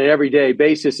on an everyday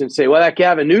basis and say, well, that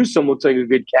Gavin Newsom looks like a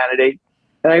good candidate.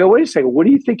 And I go, wait a second, what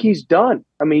do you think he's done?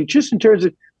 I mean, just in terms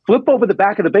of flip over the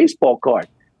back of the baseball card.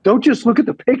 Don't just look at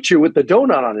the picture with the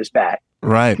donut on his back.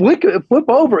 Right. Flip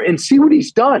over and see what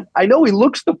he's done. I know he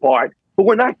looks the part, but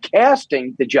we're not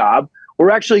casting the job.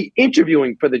 We're actually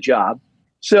interviewing for the job.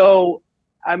 So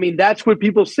I mean, that's what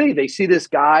people see. They see this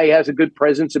guy has a good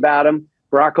presence about him.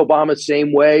 Barack Obama,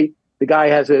 same way. The guy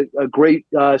has a great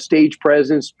stage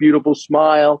presence, beautiful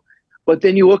smile. But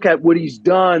then you look at what he's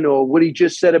done or what he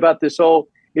just said about this whole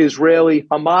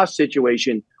Israeli-Hamas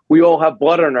situation. We all have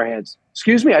blood on our hands.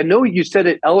 Excuse me, I know you said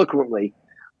it eloquently,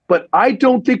 but I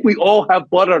don't think we all have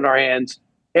blood on our hands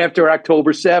after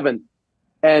October 7th.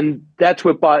 And that's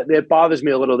what that bothers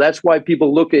me a little. That's why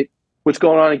people look at what's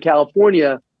going on in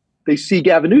California. They see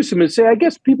Gavin Newsom and say, I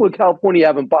guess people in California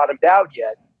haven't bottomed out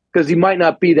yet because he might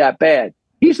not be that bad.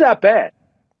 He's that bad.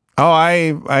 Oh,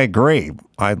 I agree.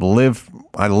 I live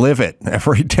it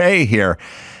every day here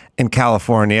in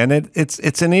California. And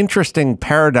it's an interesting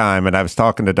paradigm. And I was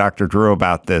talking to Dr. Drew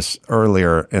about this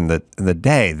earlier in the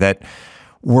day, that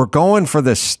we're going for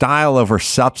this style over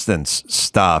substance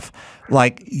stuff.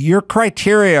 Like, your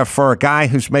criteria for a guy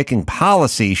who's making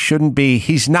policy shouldn't be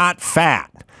he's not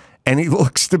fat and he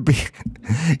looks to be,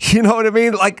 you know what I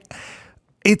mean? Like,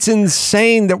 it's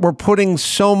insane that we're putting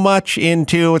so much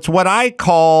into, it's what I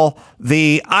call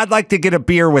I'd like to get a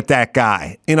beer with that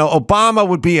guy. You know, Obama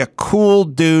would be a cool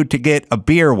dude to get a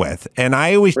beer with. And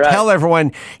I always tell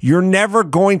everyone, you're never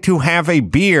going to have a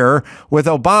beer with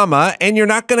Obama, and you're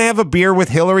not going to have a beer with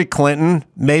Hillary Clinton,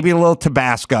 maybe a little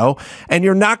Tabasco, and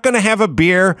you're not going to have a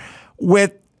beer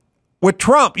with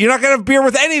Trump. You're not going to have beer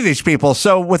with any of these people.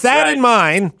 So with that in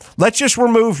mind, let's just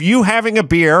remove you having a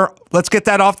beer. Let's get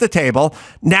that off the table.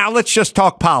 Now let's just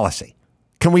talk policy.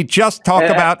 Can we just talk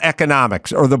about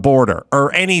economics or the border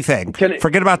or anything?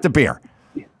 Forget about the beer.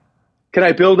 Can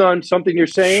I build on something you're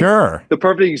saying? Sure. The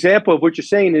perfect example of what you're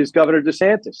saying is Governor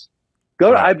DeSantis.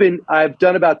 I've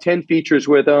done about 10 features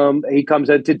with him. He comes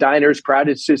into diners,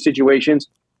 crowded situations.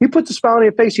 He puts a smile on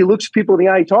your face. He looks people in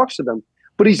the eye. He talks to them.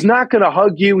 But he's not going to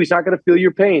hug you. He's not going to feel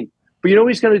your pain. But you know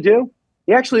what he's going to do?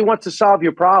 He actually wants to solve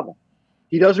your problem.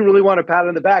 He doesn't really want a pat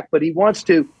on the back, but he wants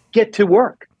to get to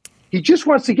work. He just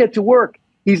wants to get to work.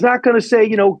 He's not going to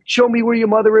say, show me where your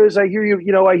mother is. I hear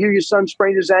your son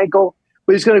sprained his ankle.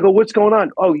 But he's going to go, what's going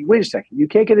on? Oh, wait a second. You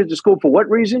can't get into school for what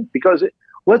reason? Because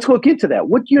let's look into that.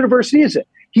 What university is it?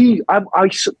 I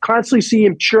constantly see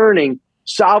him churning,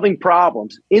 solving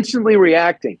problems, instantly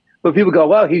reacting. But people go,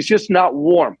 well, he's just not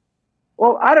warm.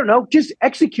 Well, I don't know. Just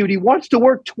execute. He wants to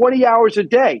work 20 hours a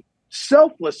day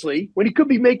selflessly when he could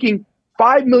be making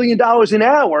 $5 million an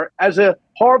hour as a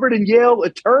Harvard and Yale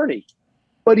attorney.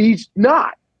 But he's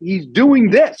not. He's doing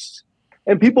this.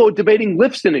 And people are debating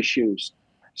lifts in his shoes.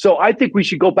 So I think we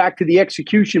should go back to the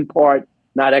execution part,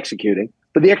 not executing,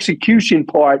 but the execution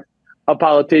part of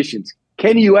politicians.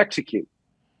 Can you execute?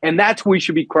 And that's what we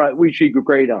should be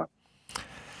great on.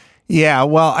 Yeah,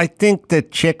 well, I think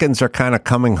that chickens are kind of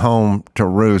coming home to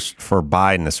roost for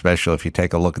Biden, especially if you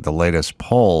take a look at the latest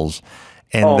polls.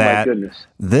 And that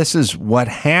this is what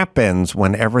happens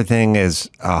when everything is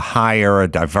higher, a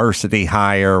diversity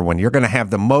higher, when you're going to have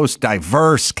the most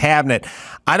diverse cabinet.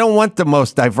 I don't want the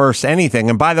most diverse anything.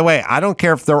 And by the way, I don't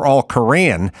care if they're all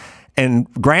Korean and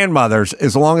grandmothers,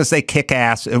 as long as they kick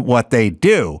ass at what they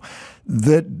do.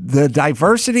 The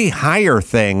diversity hire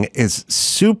thing is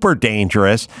super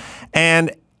dangerous,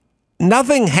 and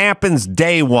nothing happens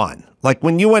day one. Like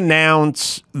when you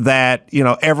announce that,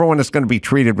 everyone is going to be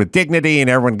treated with dignity and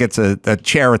everyone gets a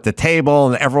chair at the table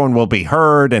and everyone will be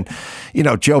heard. And,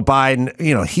 Joe Biden,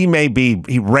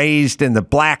 he raised in the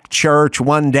black church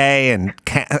one day and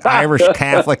Irish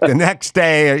Catholic the next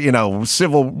day,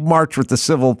 civil march with the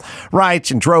civil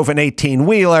rights and drove an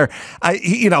 18-wheeler,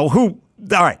 all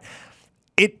right.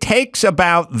 It takes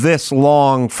about this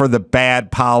long for the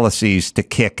bad policies to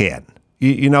kick in.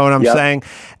 You know what I'm saying?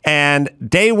 And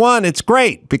day one, it's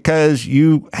great because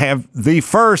you have the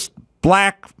first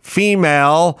black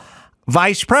female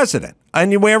vice president.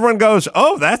 And everyone goes,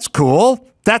 oh, that's cool.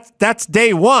 That's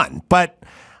day one. But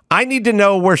I need to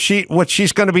know what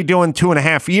she's going to be doing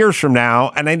 2.5 years from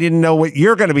now. And I need to know what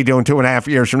you're going to be doing 2.5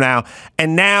 years from now.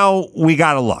 And now we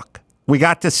got to look. We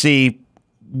got to see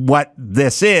what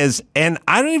this is. And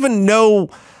I don't even know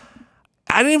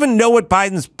what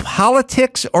Biden's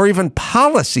politics or even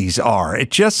policies are.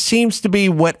 It just seems to be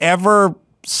whatever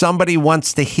somebody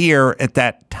wants to hear at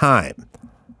that time.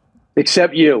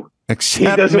 Except you.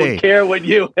 Except he doesn't me. care what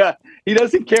he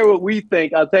doesn't care what we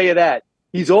think. I'll tell you that.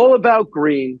 He's all about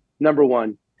green, number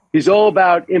one. He's all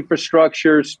about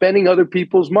infrastructure, spending other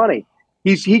people's money.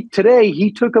 Today he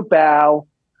took a bow.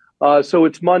 So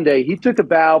it's Monday. He took a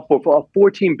bow for a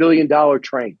 $14 billion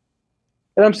train.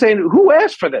 And I'm saying, who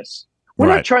asked for this? We're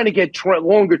not trying to get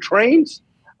longer trains.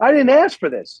 I didn't ask for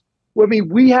this. I mean,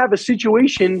 we have a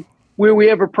situation where we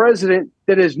have a president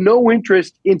that has no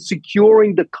interest in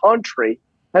securing the country,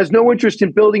 has no interest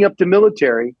in building up the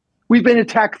military. We've been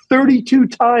attacked 32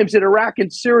 times in Iraq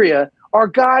and Syria. Our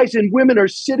guys and women are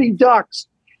sitting ducks.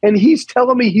 And he's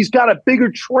telling me he's got a bigger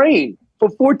train for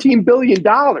 $14 billion.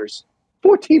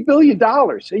 $14 billion.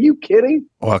 Are you kidding?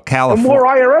 Well, and more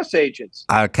IRS agents.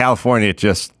 California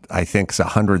just, I think, is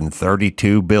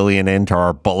 $132 billion into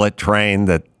our bullet train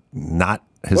that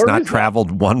has not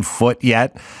traveled 1 foot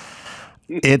yet.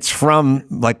 It's from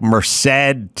like Merced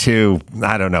to,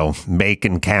 I don't know,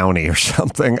 Macon County or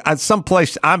something.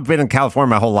 Someplace, I've been in California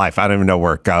my whole life. I don't even know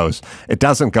where it goes. It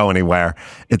doesn't go anywhere.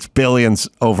 It's billions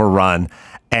overrun.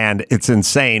 And it's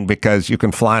insane because you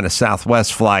can fly on a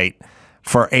Southwest flight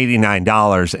for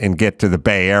 $89 and get to the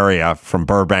Bay Area from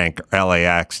Burbank,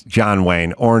 LAX, John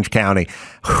Wayne, Orange County.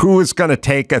 Who is going to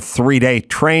take a 3-day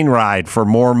train ride for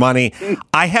more money?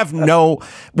 I have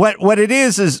what it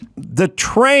is the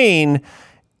train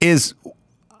is,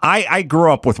 I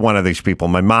grew up with one of these people.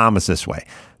 My mom is this way.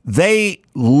 They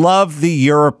love the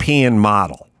European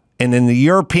model. And in the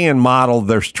European model,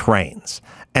 there's trains.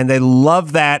 And they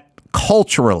love that.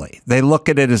 Culturally, they look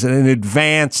at it as an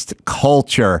advanced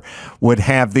culture would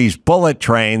have these bullet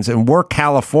trains, and we're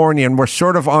California and we're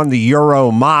sort of on the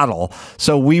Euro model.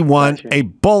 So we want a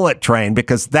bullet train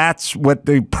because that's what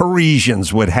the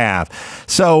Parisians would have.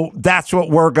 So that's what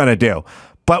we're going to do.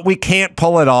 But we can't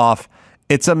pull it off.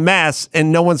 It's a mess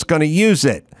and no one's going to use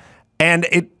it.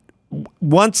 And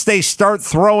once they start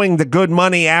throwing the good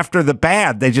money after the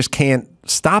bad, they just can't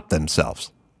stop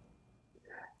themselves.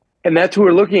 And that's what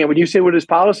we're looking at. When you say what his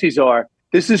policies are,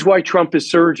 this is why Trump is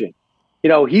surging. You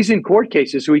know, he's in court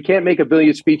cases, so he can't make a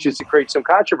billion speeches to create some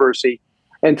controversy.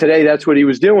 And today that's what he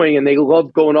was doing, and they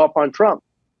love going off on Trump.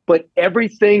 But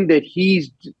everything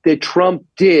that Trump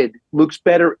did looks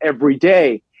better every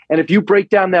day. And if you break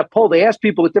down that poll, they ask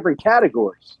people at different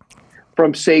categories,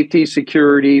 from safety,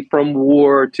 security, from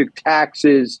war to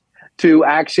taxes, to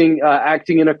acting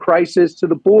in a crisis, to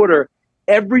the border.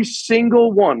 Every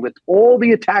single one, with all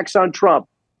the attacks on Trump,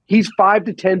 he's 5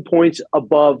 to 10 points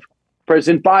above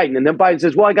President Biden. And then Biden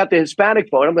says, well, I got the Hispanic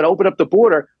vote. I'm going to open up the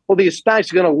border. Well, the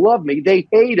Hispanics are going to love me. They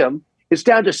hate him. It's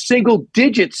down to single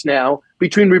digits now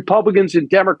between Republicans and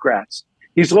Democrats.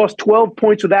 He's lost 12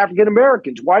 points with African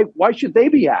Americans. Why should they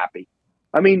be happy?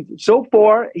 I mean, so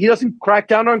far, he doesn't crack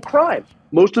down on crime.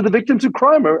 Most of the victims of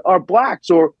crime are blacks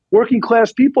or working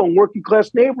class people in working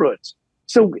class neighborhoods.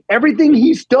 So everything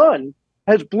he's done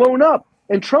has blown up,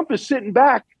 and Trump is sitting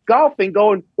back golfing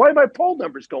going, why are my poll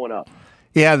numbers going up?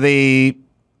 Yeah, the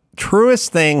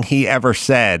truest thing he ever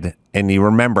said, and you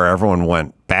remember everyone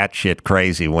went batshit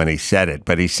crazy when he said it,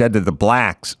 but he said to the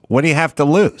blacks, what do you have to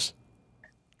lose?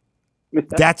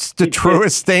 That's the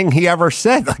truest thing he ever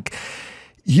said. Like,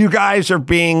 you guys are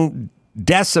being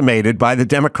decimated by the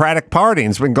Democratic Party,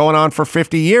 and it's been going on for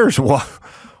 50 years.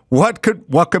 What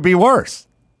could be worse?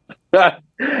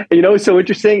 You know what's so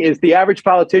interesting is the average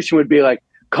politician would be like,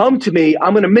 come to me,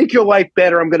 I'm going to make your life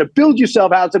better, I'm going to build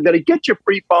yourself house, I'm going to get you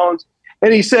free phones.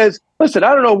 And he says, listen,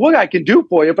 I don't know what I can do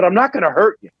for you, but I'm not going to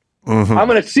hurt you. Mm-hmm. I'm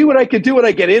going to see what I can do when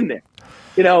I get in there.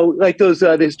 You know, like those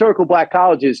the historical black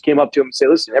colleges came up to him and say,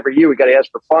 listen, every year we got to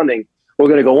ask for funding. We're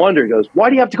going to go under. He goes, why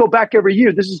do you have to go back every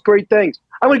year? This is great things.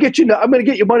 I'm going to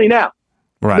get you money now.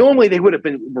 Right. Normally they would have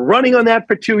been running on that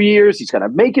for 2 years. He's going to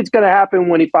make it's going to happen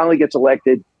when he finally gets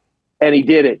elected. And he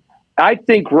did it. I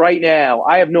think right now,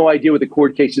 I have no idea what the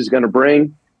court case is going to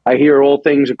bring. I hear all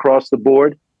things across the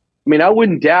board. I mean, I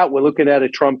wouldn't doubt we're looking at a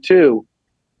Trump too.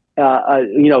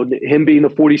 Him being the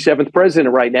 47th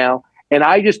president right now. And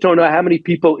I just don't know how many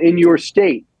people in your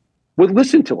state would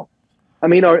listen to him. I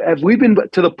mean, have we been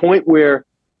to the point where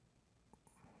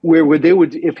they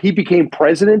would, if he became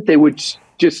president, they would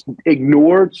just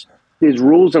ignore his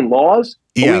rules and laws?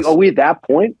 Yes. Are we at that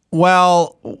point?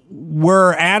 Well,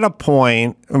 we're at a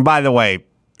point, and by the way,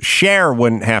 Cher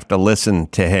wouldn't have to listen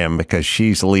to him because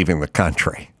she's leaving the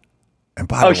country. And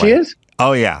by the way, she is?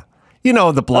 Oh, yeah. You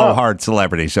know, the blowhard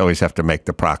celebrities always have to make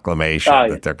the proclamation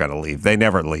that they're going to leave. They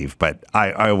never leave, but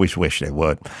I always wish they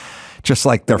would. Just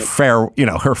like their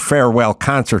her farewell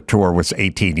concert tour was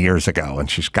 18 years ago, and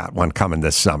she's got one coming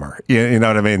this summer. You know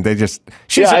what I mean?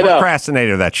 She's a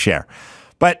procrastinator, that Cher.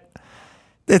 But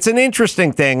it's an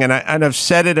interesting thing, and I've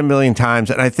said it a million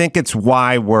times, and I think it's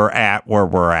why we're at where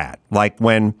we're at. Like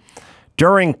when,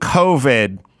 during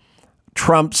COVID,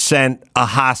 Trump sent a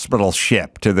hospital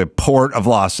ship to the port of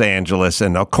Los Angeles,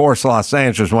 and of course Los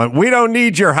Angeles went, we don't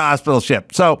need your hospital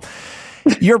ship. So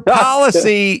your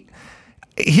policy,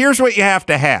 here's what you have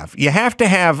to have. You have to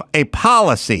have a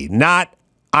policy, not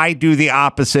I do the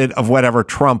opposite of whatever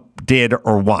Trump did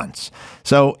or wants.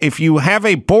 So if you have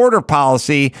a border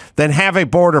policy, then have a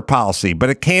border policy. But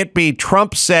it can't be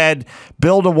Trump said,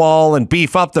 build a wall and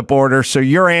beef up the border. So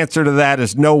your answer to that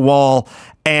is no wall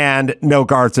and no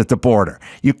guards at the border.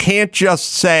 You can't just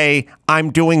say,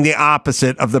 I'm doing the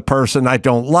opposite of the person I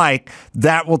don't like.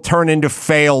 That will turn into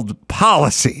failed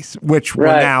policies, which we're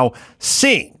now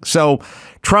seeing. So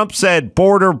Trump said,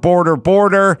 border, border,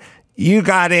 border. You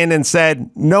got in and said,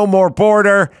 no more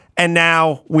border, and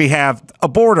now we have a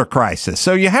border crisis.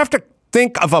 So you have to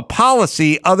think of a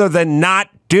policy other than not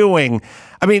doing.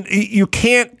 I mean, you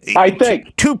can't. I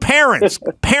think two parents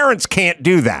can't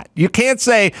do that. You can't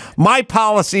say my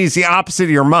policy is the opposite of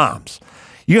your mom's.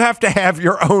 You have to have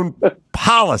your own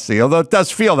policy, although it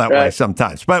does feel that way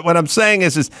sometimes. But what I'm saying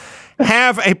is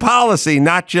have a policy,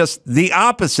 not just the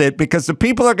opposite, because the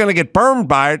people that are going to get burned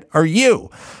by it are you.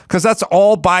 Because that's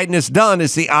all Biden has done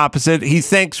is the opposite. He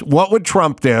thinks, what would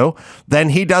Trump do? Then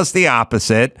he does the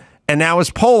opposite, and now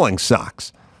his polling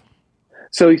sucks.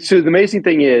 So the amazing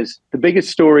thing is, the biggest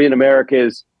story in America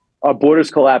is our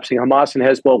borders collapsing. Hamas and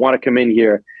Hezbollah want to come in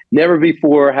here. Never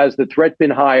before has the threat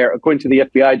been higher, according to the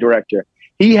FBI director.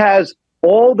 He has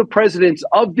all the presidents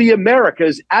of the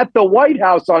Americas at the White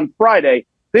House on Friday.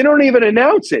 They don't even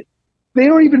announce it. They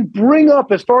don't even bring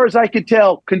up, as far as I could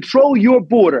tell, control your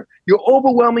border. You're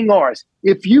overwhelming ours.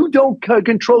 If you don't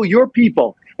control your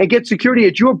people and get security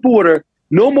at your border,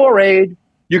 no more aid.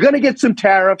 You're going to get some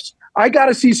tariffs. I got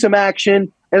to see some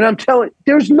action. And I'm telling,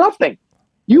 there's nothing.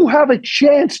 You have a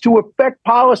chance to affect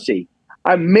policy.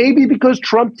 Maybe because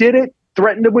Trump did it,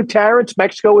 threatened them with tariffs,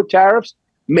 Mexico with tariffs,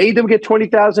 made them get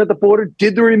 20,000 at the border,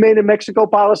 did the Remain in Mexico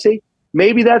policy.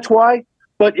 Maybe that's why.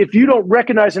 But if you don't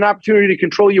recognize an opportunity to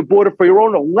control your border for your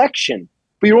own election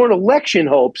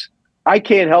hopes, I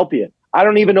can't help you. I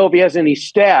don't even know if he has any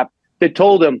staff that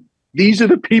told him these are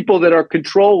the people that are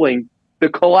controlling the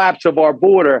collapse of our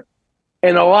border.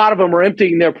 And a lot of them are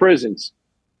emptying their prisons.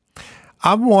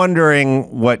 I'm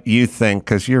wondering what you think,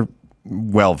 because you're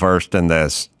well-versed in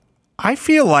this. I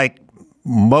feel like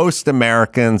most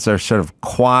Americans are sort of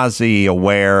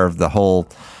quasi-aware of the whole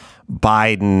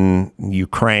Biden,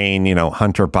 Ukraine,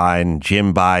 Hunter Biden,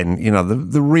 Jim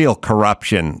Biden, the real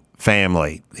corruption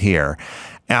family here.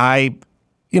 I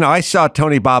saw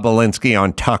Tony Bobolinsky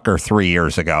on Tucker 3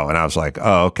 years ago, and I was like,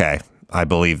 oh, okay, I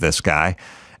believe this guy.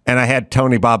 And I had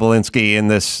Tony Bobolinsky in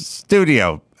this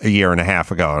studio a year and a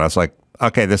half ago, and I was like,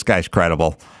 okay, this guy's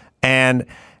credible. And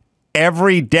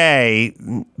every day,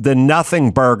 the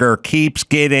Nothing Burger keeps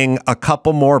getting a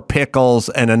couple more pickles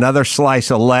and another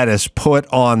slice of lettuce put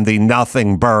on the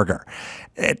Nothing Burger,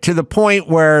 to the point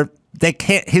where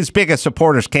his biggest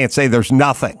supporters can't say there's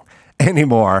nothing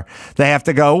anymore. They have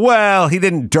to go, well, he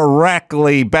didn't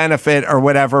directly benefit or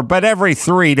whatever, but every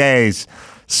 3 days,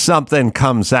 something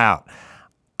comes out.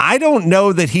 I don't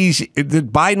know that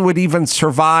that Biden would even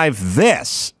survive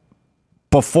this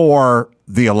before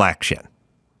the election.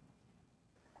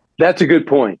 That's a good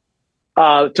point.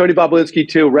 Tony Bobolinsky,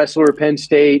 too, wrestler at Penn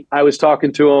State. I was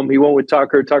talking to him. He went with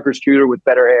Tucker. Tucker's cuter with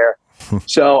better hair.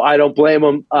 So I don't blame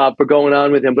him for going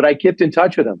on with him. But I kept in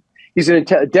touch with him. He's a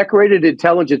decorated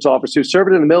intelligence officer who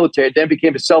served in the military, then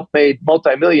became a self-made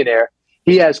multimillionaire.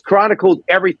 He has chronicled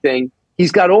everything.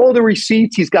 He's got all the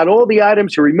receipts. He's got all the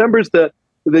items. He remembers the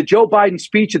Joe Biden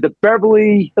speech at the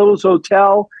Beverly Hills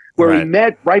Hotel where he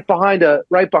met right behind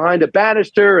a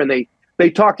banister, and they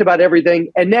talked about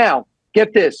everything. And now,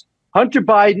 get this, Hunter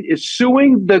Biden is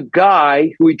suing the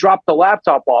guy who he dropped the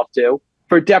laptop off to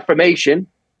for defamation.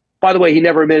 By the way, he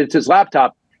never admitted it's his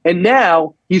laptop. And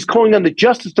now he's calling on the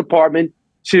Justice Department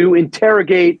to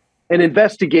interrogate and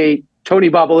investigate Tony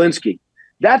Bobolinsky.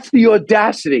 That's the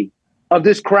audacity of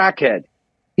this crackhead.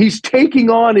 He's taking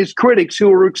on his critics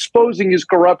who are exposing his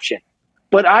corruption.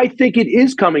 But I think it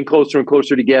is coming closer and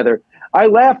closer together. I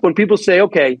laugh when people say,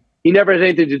 okay, he never has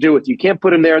anything to do with you. You can't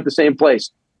put him there at the same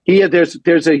place.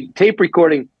 There's a tape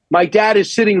recording. My dad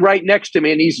is sitting right next to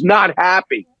me, and he's not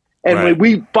happy. And when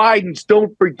we Bidens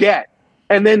don't forget.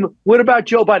 And then what about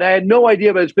Joe Biden? I had no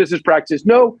idea about his business practices.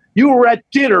 No, you were at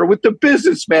dinner with the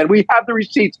businessman. We have the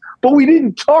receipts. But we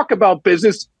didn't talk about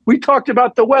business. We talked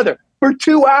about the weather for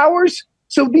 2 hours.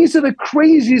 So these are the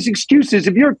craziest excuses.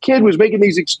 If your kid was making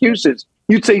these excuses,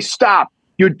 you'd say, stop,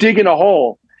 you're digging a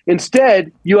hole.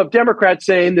 Instead, you have Democrats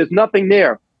saying there's nothing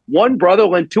there. One brother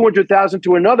lent $200,000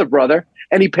 to another brother,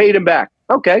 and he paid him back.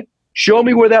 Okay, show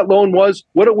me where that loan was,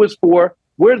 what it was for,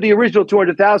 where did the original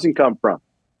 $200,000 come from?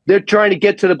 They're trying to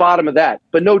get to the bottom of that,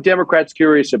 but no Democrats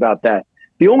curious about that.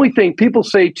 The only thing people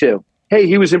say too, hey,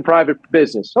 he was in private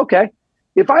business. Okay,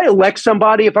 if I elect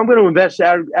somebody, if I'm going to invest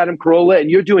Adam Carolla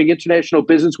and you're doing international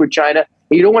business with China,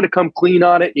 and you don't want to come clean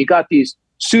on it, and you got these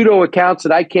pseudo accounts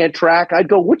that I can't track, I'd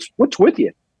go, what's with you?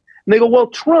 And they go, well,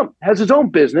 Trump has his own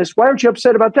business. Why aren't you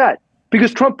upset about that?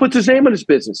 Because Trump puts his name on his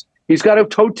business. He's got a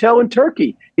hotel in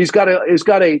Turkey. He's got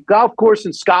a golf course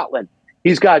in Scotland.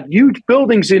 He's got huge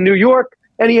buildings in New York,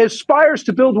 and he aspires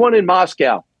to build one in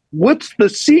Moscow. What's the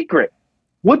secret?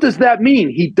 What does that mean?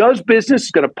 He does business,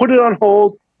 he's going to put it on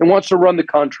hold, and wants to run the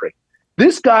country.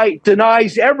 This guy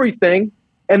denies everything,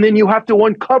 and then you have to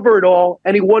uncover it all,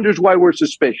 and he wonders why we're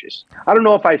suspicious. I don't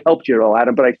know if I've helped you at all,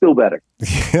 Adam, but I feel better.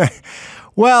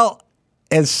 Well,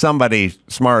 as somebody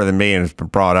smarter than me and has been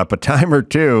brought up a time or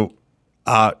two,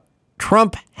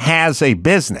 Trump has a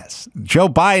business. Joe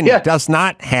Biden does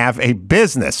not have a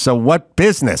business. So what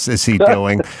business is he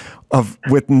doing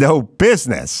with no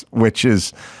business, which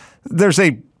is, there's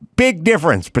a big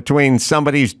difference between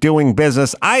somebody who's doing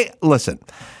business. Listen,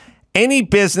 any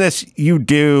business you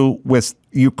do with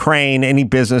Ukraine, any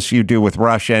business you do with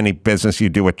Russia, any business you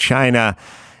do with China,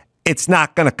 it's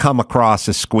not going to come across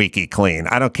as squeaky clean.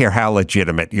 I don't care how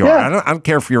legitimate you are. I don't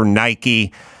care if you're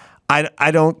Nike.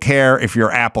 I don't care if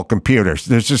you're Apple Computers.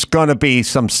 There's just going to be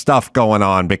some stuff going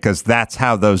on because that's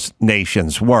how those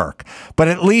nations work. But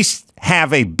at least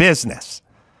have a business.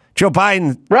 Joe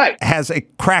Biden has a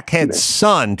crackhead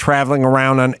son traveling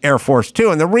around on Air Force Two.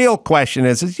 And the real question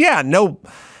is no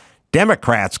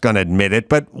Democrat's going to admit it,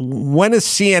 but when is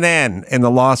CNN and the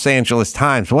Los Angeles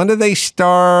Times, when do they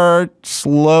start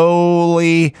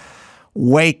slowly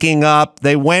waking up?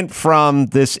 They went from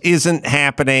this isn't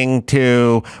happening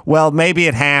to, well, maybe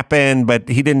it happened, but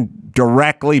he didn't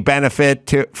directly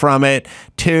benefit from it,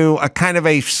 to a kind of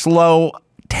a slow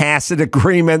tacit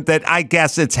agreement that I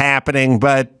guess it's happening,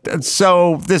 but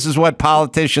so this is what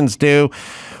politicians do.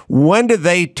 When do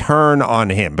they turn on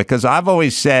him? Because I've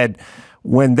always said,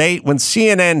 when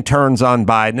CNN turns on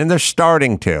Biden, and they're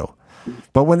starting to,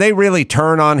 but when they really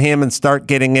turn on him and start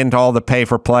getting into all the pay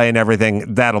for play and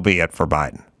everything, that'll be it for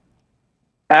Biden.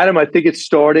 Adam, I think it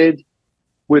started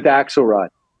with Axelrod.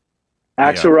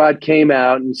 Axelrod came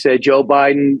out and said Joe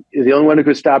Biden is the only one who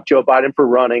could stop Joe Biden from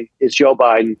running is Joe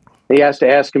Biden. He has to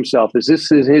ask himself, is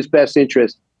this in his best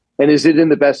interest? And is it in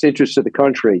the best interest of the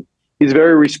country? He's a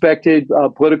very respected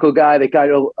political guy that got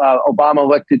Obama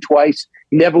elected twice.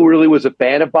 He never really was a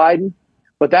fan of Biden,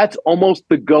 but that's almost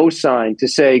the go sign to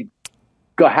say,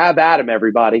 go have at him,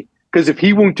 everybody. Because if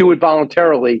he won't do it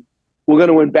voluntarily, we're going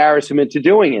to embarrass him into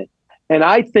doing it. And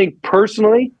I think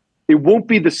personally, it won't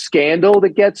be the scandal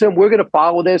that gets him. We're going to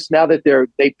follow this now that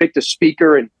they picked a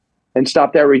speaker and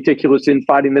stopped that ridiculous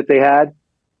infighting that they had.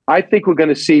 I think we're going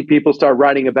to see people start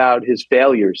writing about his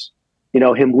failures.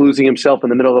 Him losing himself in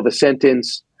the middle of a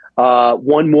sentence,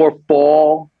 one more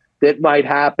fall that might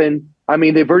happen. I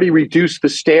mean, they've already reduced the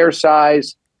stair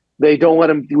size. They don't let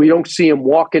him, we don't see him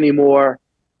walk anymore.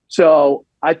 So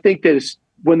I think that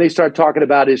when they start talking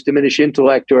about his diminished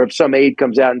intellect, or if some aide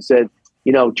comes out and said,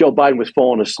 Joe Biden was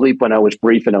falling asleep when I was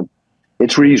briefing him,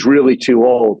 he's really too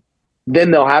old,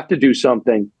 then they'll have to do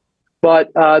something. But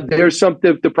there's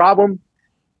something, the problem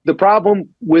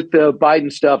with the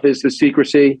Biden stuff is the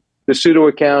secrecy, the pseudo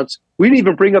accounts. We didn't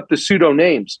even bring up the pseudo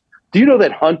names. Do you know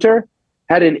that Hunter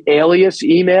had an alias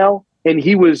email and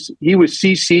he was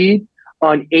CC'd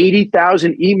on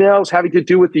 80,000 emails having to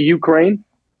do with the Ukraine?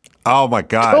 Oh my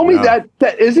God! Tell me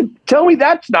Tell me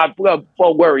that's not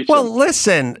worrisome. Well,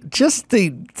 listen, just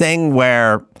the thing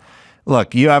where,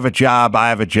 look, you have a job, I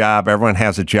have a job, everyone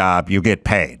has a job. You get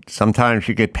paid. Sometimes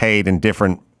you get paid in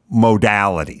different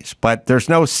modalities, but there's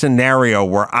no scenario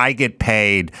where I get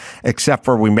paid except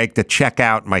for we make the check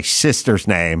out my sister's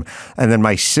name, and then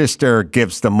my sister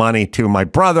gives the money to my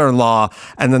brother-in-law,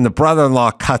 and then the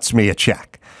brother-in-law cuts me a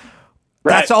check.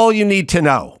 Right. That's all you need to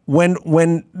know.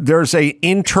 When there's a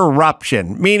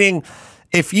interruption, meaning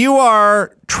if you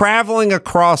are traveling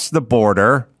across the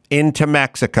border into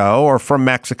Mexico or from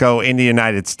Mexico into the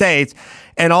United States,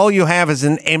 and all you have is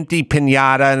an empty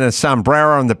piñata and a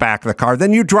sombrero in the back of the car,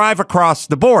 then you drive across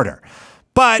the border.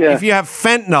 But if you have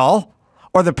fentanyl,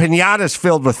 or the piñata's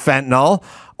filled with fentanyl,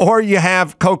 or you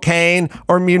have cocaine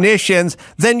or munitions,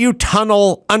 then you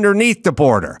tunnel underneath the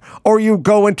border, or you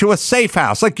go into a safe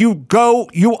house. Like you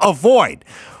avoid.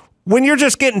 When you're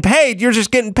just getting paid, you're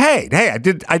just getting paid. Hey, I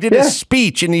did a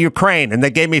speech in the Ukraine and they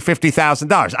gave me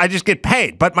 $50,000. I just get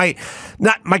paid. But my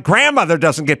grandmother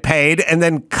doesn't get paid and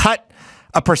then cut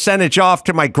a percentage off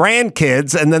to my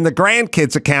grandkids, and then the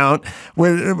grandkids' account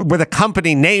with a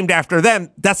company named after them.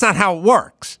 That's not how it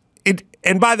works.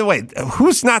 And by the way,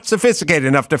 who's not sophisticated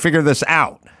enough to figure this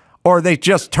out? Or are they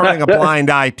just turning a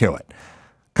blind eye to it?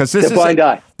 Because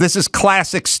this is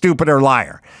classic stupid or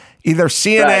liar. Either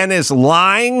CNN is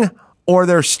lying or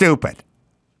they're stupid.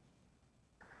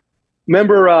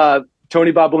 remember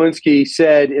Tony Bobulinski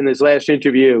said in his last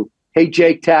interview, "Hey,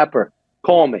 Jake Tapper,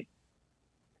 call me."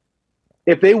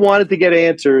 If they wanted to get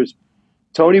answers,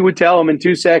 Tony would tell them in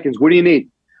 2 seconds, "What do you need?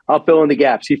 I'll fill in the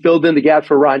gaps." He filled in the gaps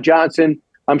for Ron Johnson.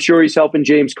 I'm sure he's helping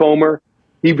James Comer.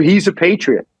 He's a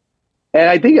patriot. And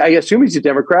I assume he's a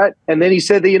Democrat. And then he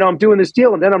said that, I'm doing this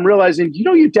deal. And then I'm realizing,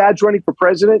 your dad's running for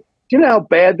president. Do you know how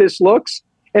bad this looks?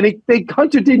 And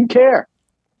Hunter didn't care.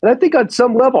 And I think on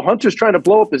some level, Hunter's trying to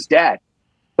blow up his dad.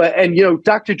 And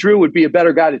Dr. Drew would be a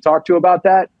better guy to talk to about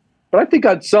that. But I think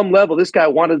on some level, this guy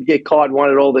wanted to get caught and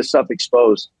wanted all this stuff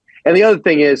exposed. And the other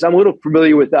thing is, I'm a little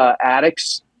familiar with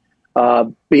addicts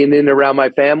being in and around my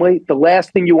family. The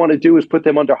last thing you want to do is put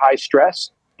them under high stress.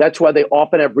 That's why they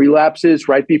often have relapses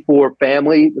right before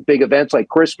family, the big events like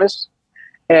Christmas.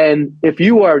 And if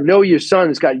you know your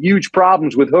son's got huge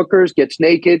problems with hookers, gets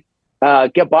naked,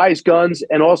 buys guns,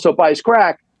 and also buys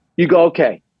crack, you go,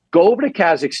 okay, go over to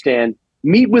Kazakhstan,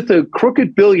 meet with a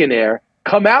crooked billionaire,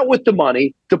 come out with the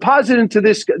money, deposit into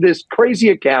this crazy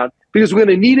account because we're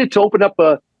going to need it to open up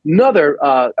another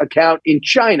account in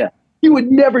China. You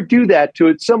would never do that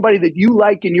to somebody that you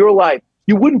like in your life.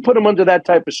 You wouldn't put them under that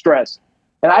type of stress.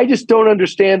 And I just don't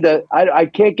understand that. I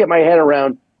can't get my head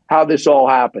around how this all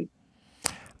happened.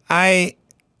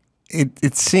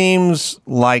 It seems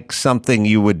like something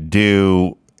you would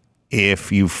do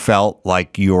if you felt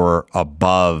like you're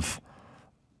above.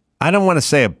 I don't want to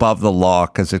say above the law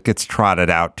because it gets trotted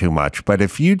out too much. But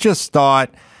if you just thought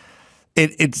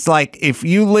it's like if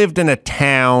you lived in a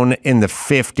town in the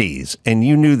 50s and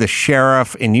you knew the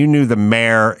sheriff and you knew the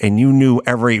mayor and you knew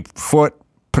every foot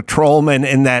patrolman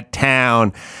in that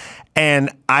town, and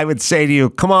I would say to you,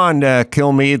 "Come on,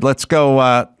 Kilmeade, let's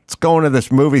go into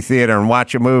this movie theater and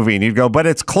watch a movie." And you'd go, "But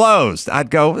it's closed." I'd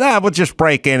go, "We'll just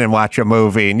break in and watch a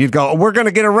movie." And you'd go, "We're going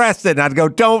to get arrested." And I'd go,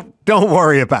 Don't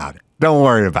worry about it. Don't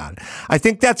worry about it." I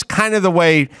think that's kind of the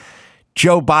way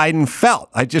Joe Biden felt.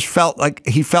 I just felt like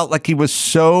he was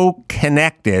so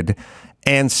connected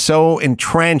and so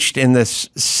entrenched in this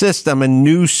system and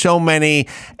knew so many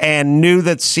and knew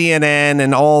that CNN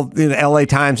and all the LA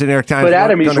Times and New York Times were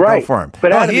going to go for him.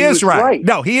 But Adam, he is right.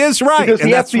 No, he is right. Because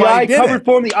the FBI covered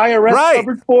for him, the IRS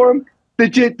covered for him, the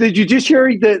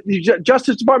judiciary, the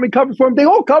Justice Department covered for him. They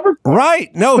all covered for him.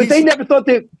 Right. No, but they never thought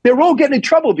they were all getting in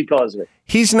trouble because of it.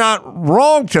 He's not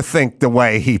wrong to think the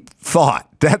way he thought.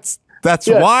 That's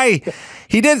why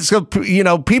he did. So,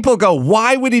 people go,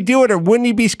 why would he do it? Or wouldn't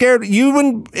he be scared? You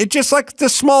wouldn't. It's just like the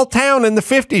small town in the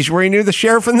 50s where he knew the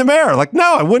sheriff and the mayor. Like,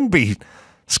 no, I wouldn't be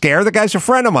scared. The guy's a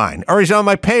friend of mine, or he's on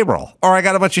my payroll, or I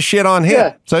got a bunch of shit on him.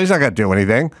 Yeah. So he's not going to do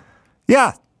anything.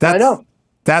 Yeah. I know.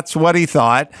 That's what he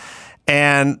thought.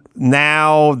 And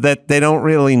now that they don't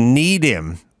really need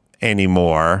him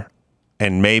anymore,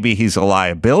 and maybe he's a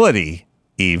liability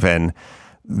even,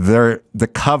 they're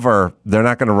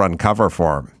not going to run cover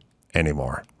for him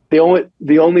anymore. The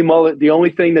only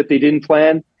thing that they didn't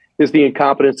plan is the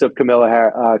incompetence of Kamala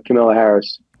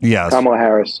Harris. Yes. Kamala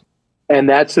Harris. And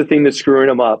that's the thing that's screwing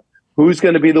him up. Who's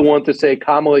going to be the one to say,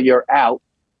 Kamala, you're out?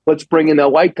 Let's bring in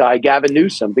that white guy, Gavin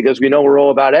Newsom, because we know we're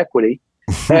all about equity.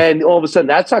 And all of a sudden,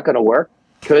 that's not going to work.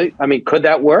 Could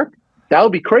that work? That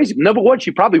would be crazy. Number one,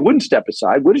 she probably wouldn't step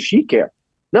aside. What does she care?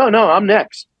 No, I'm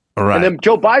next. Right. And then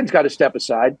Joe Biden's got to step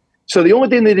aside. So the only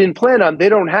thing they didn't plan on, they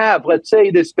don't have, let's say,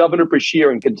 this Governor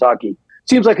Beshear in Kentucky.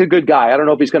 Seems like a good guy. I don't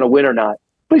know if he's going to win or not.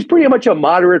 But he's pretty much a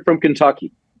moderate from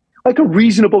Kentucky. Like a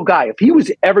reasonable guy. If he was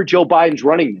ever Joe Biden's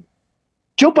running mate,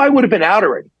 Joe Biden would have been out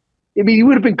already. He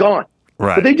would have been gone.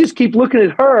 Right. But they just keep looking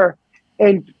at her,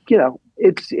 and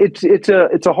it's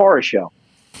a horror show.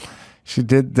 She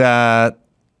did that,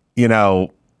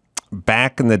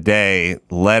 back in the day,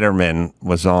 Letterman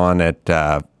was on at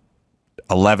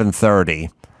 11:30,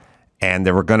 and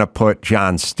they were going to put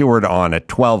Jon Stewart on at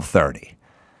 12:30.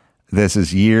 This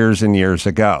is years and years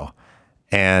ago.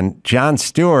 And Jon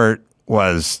Stewart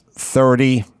was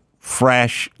 30,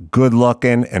 fresh, good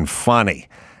looking, and funny.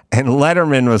 And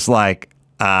Letterman was like,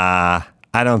 I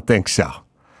don't think so.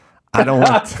 I don't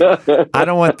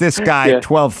want this guy at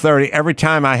 12:30. Every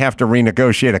time I have to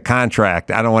renegotiate a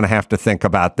contract, I don't want to have to think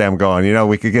about them going,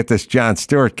 we could get this Jon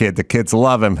Stewart kid. The kids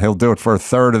love him. He'll do it for a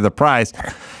third of the price.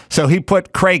 So he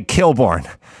put Craig Kilborn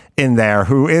in there,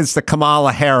 who is the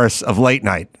Kamala Harris of late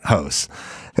night hosts.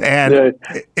 And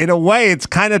in a way, it's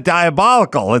kind of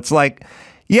diabolical. It's like,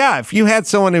 if you had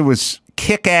someone who was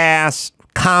kick-ass,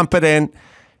 competent,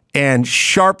 and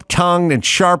sharp-tongued and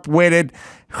sharp-witted,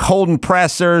 holding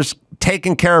pressers,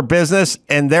 taking care of business,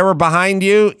 and they were behind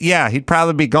you, he'd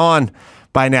probably be gone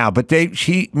by now. But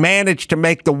she managed to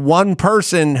make the one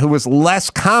person who was less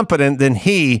competent than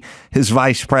he his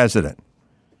vice president.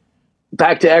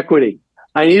 back to equity.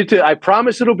 I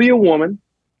promise it'll be a woman,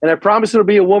 and I promise it'll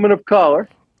be a woman of color.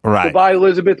 Right. Goodbye,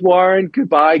 Elizabeth Warren.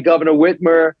 Goodbye, Governor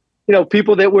Whitmer.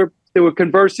 People that were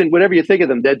conversant, whatever you think of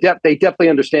them, they definitely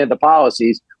understand the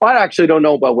policies. Well, I actually don't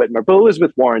know about Whitmer, but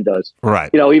Elizabeth Warren does. Right.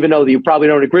 Even though you probably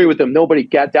don't agree with them, nobody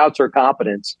doubts her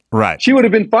competence. Right. She would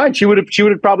have been fine. She would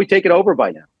have probably taken over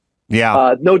by now.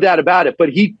 Yeah. No doubt about it. But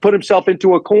he put himself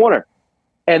into a corner,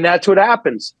 and that's what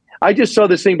happens. I just saw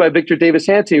this thing by Victor Davis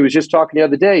Hanson. He was just talking the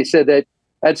other day. He said that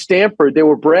at Stanford, they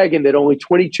were bragging that only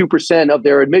 22% of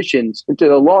their admissions into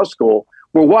the law school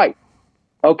were white.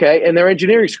 Okay. And their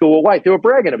engineering school were white. They were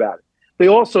bragging about it. They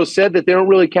also said that they don't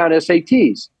really count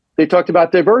SATs. They talked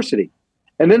about diversity.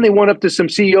 And then they went up to some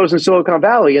CEOs in Silicon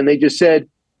Valley and they just said,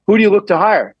 who do you look to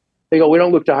hire? They go, we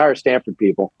don't look to hire Stanford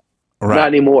people. Right. Not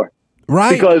anymore.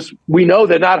 Right. Because we know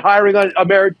they're not hiring on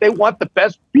America. They want the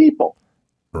best people.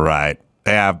 Right.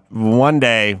 Yeah. One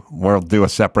day we'll do a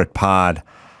separate pod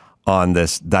on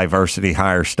this diversity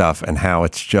hire stuff and how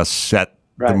it's just set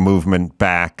the movement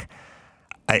back.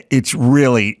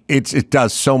 It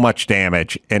does so much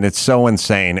damage and it's so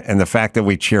insane. And the fact that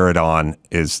we cheer it on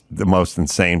is the most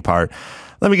insane part.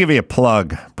 Let me give you a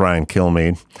plug, Brian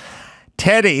Kilmeade.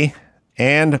 Teddy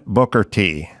and Booker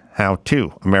T, how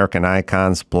two American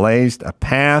icons blazed a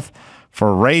path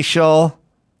for racial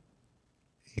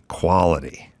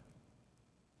equality.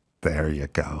 There you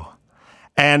go.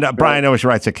 And Brian always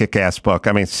writes a kick-ass book.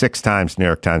 6 times New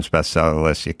York Times bestseller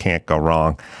list. You can't go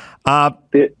wrong.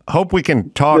 Hope we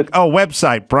can talk.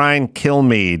 Website, Brian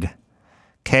Kilmeade,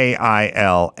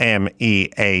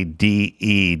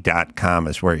 KILMEADE.com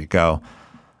is where you go.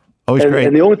 Always great.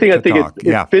 And the only thing I think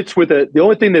it fits with the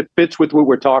only thing that fits with what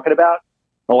we're talking about,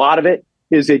 a lot of it,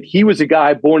 is that he was a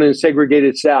guy born in a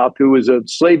segregated South who was a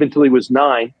slave until he was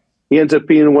 9. He ends up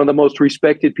being one of the most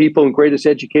respected people and greatest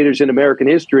educators in American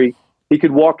history. He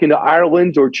could walk into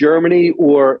Ireland or Germany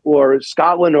or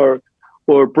Scotland or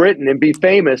Britain and be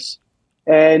famous,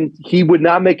 and he would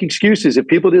not make excuses. If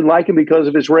people didn't like him because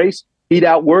of his race, he'd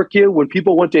outwork you. When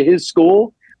people went to his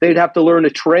school, they'd have to learn a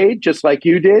trade just like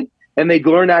you did, and they'd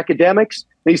learn academics.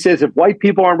 And he says, if white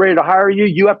people aren't ready to hire you,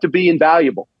 you have to be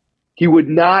invaluable. He would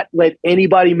not let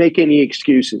anybody make any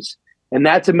excuses. And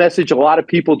that's a message a lot of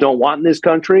people don't want in this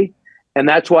country. And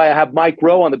that's why I have Mike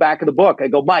Rowe on the back of the book. I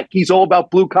go, Mike, he's all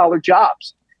about blue-collar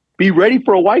jobs. Be ready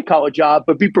for a white-collar job,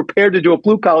 but be prepared to do a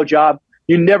blue-collar job.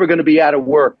 You're never going to be out of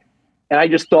work. And I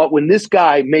just thought when this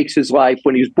guy makes his life,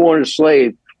 when he was born a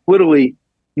slave, literally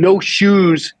no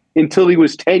shoes until he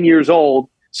was 10 years old,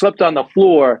 slept on the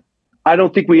floor, I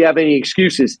don't think we have any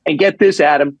excuses. And get this,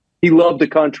 Adam, he loved the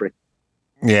country.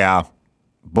 Yeah.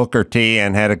 Booker T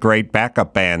and had a great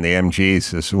backup band, the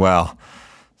MGs, as well.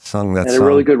 Sung that and song. A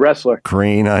really good wrestler.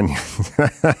 Green Onion.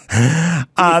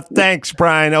 Thanks,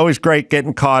 Brian. Always great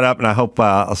getting caught up, and I hope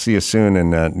I'll see you soon in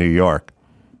New York.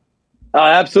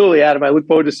 Absolutely, Adam. I look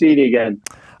forward to seeing you again.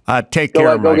 Take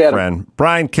care, my friend.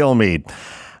 Brian Kilmeade.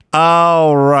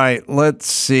 All right, let's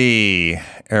see.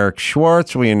 Eric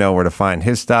Schwartz, you know where to find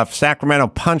his stuff. Sacramento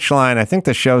Punchline, I think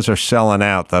the shows are selling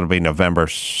out. That'll be November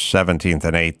 17th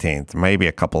and 18th. Maybe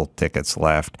a couple tickets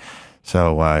left.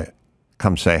 So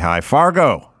come say hi.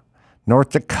 Fargo, North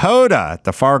Dakota at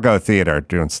the Fargo Theater,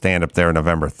 doing stand-up there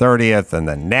November 30th, and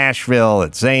then Nashville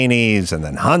at Zanies, and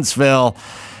then Huntsville.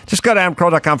 Just go to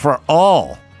adamcarolla.com for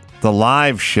all the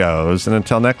live shows. And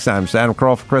until next time, it's Adam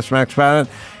Carolla for Chris Max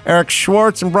Patton, Eric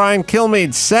Schwartz, and Brian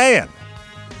Kilmeade saying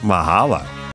mahalo.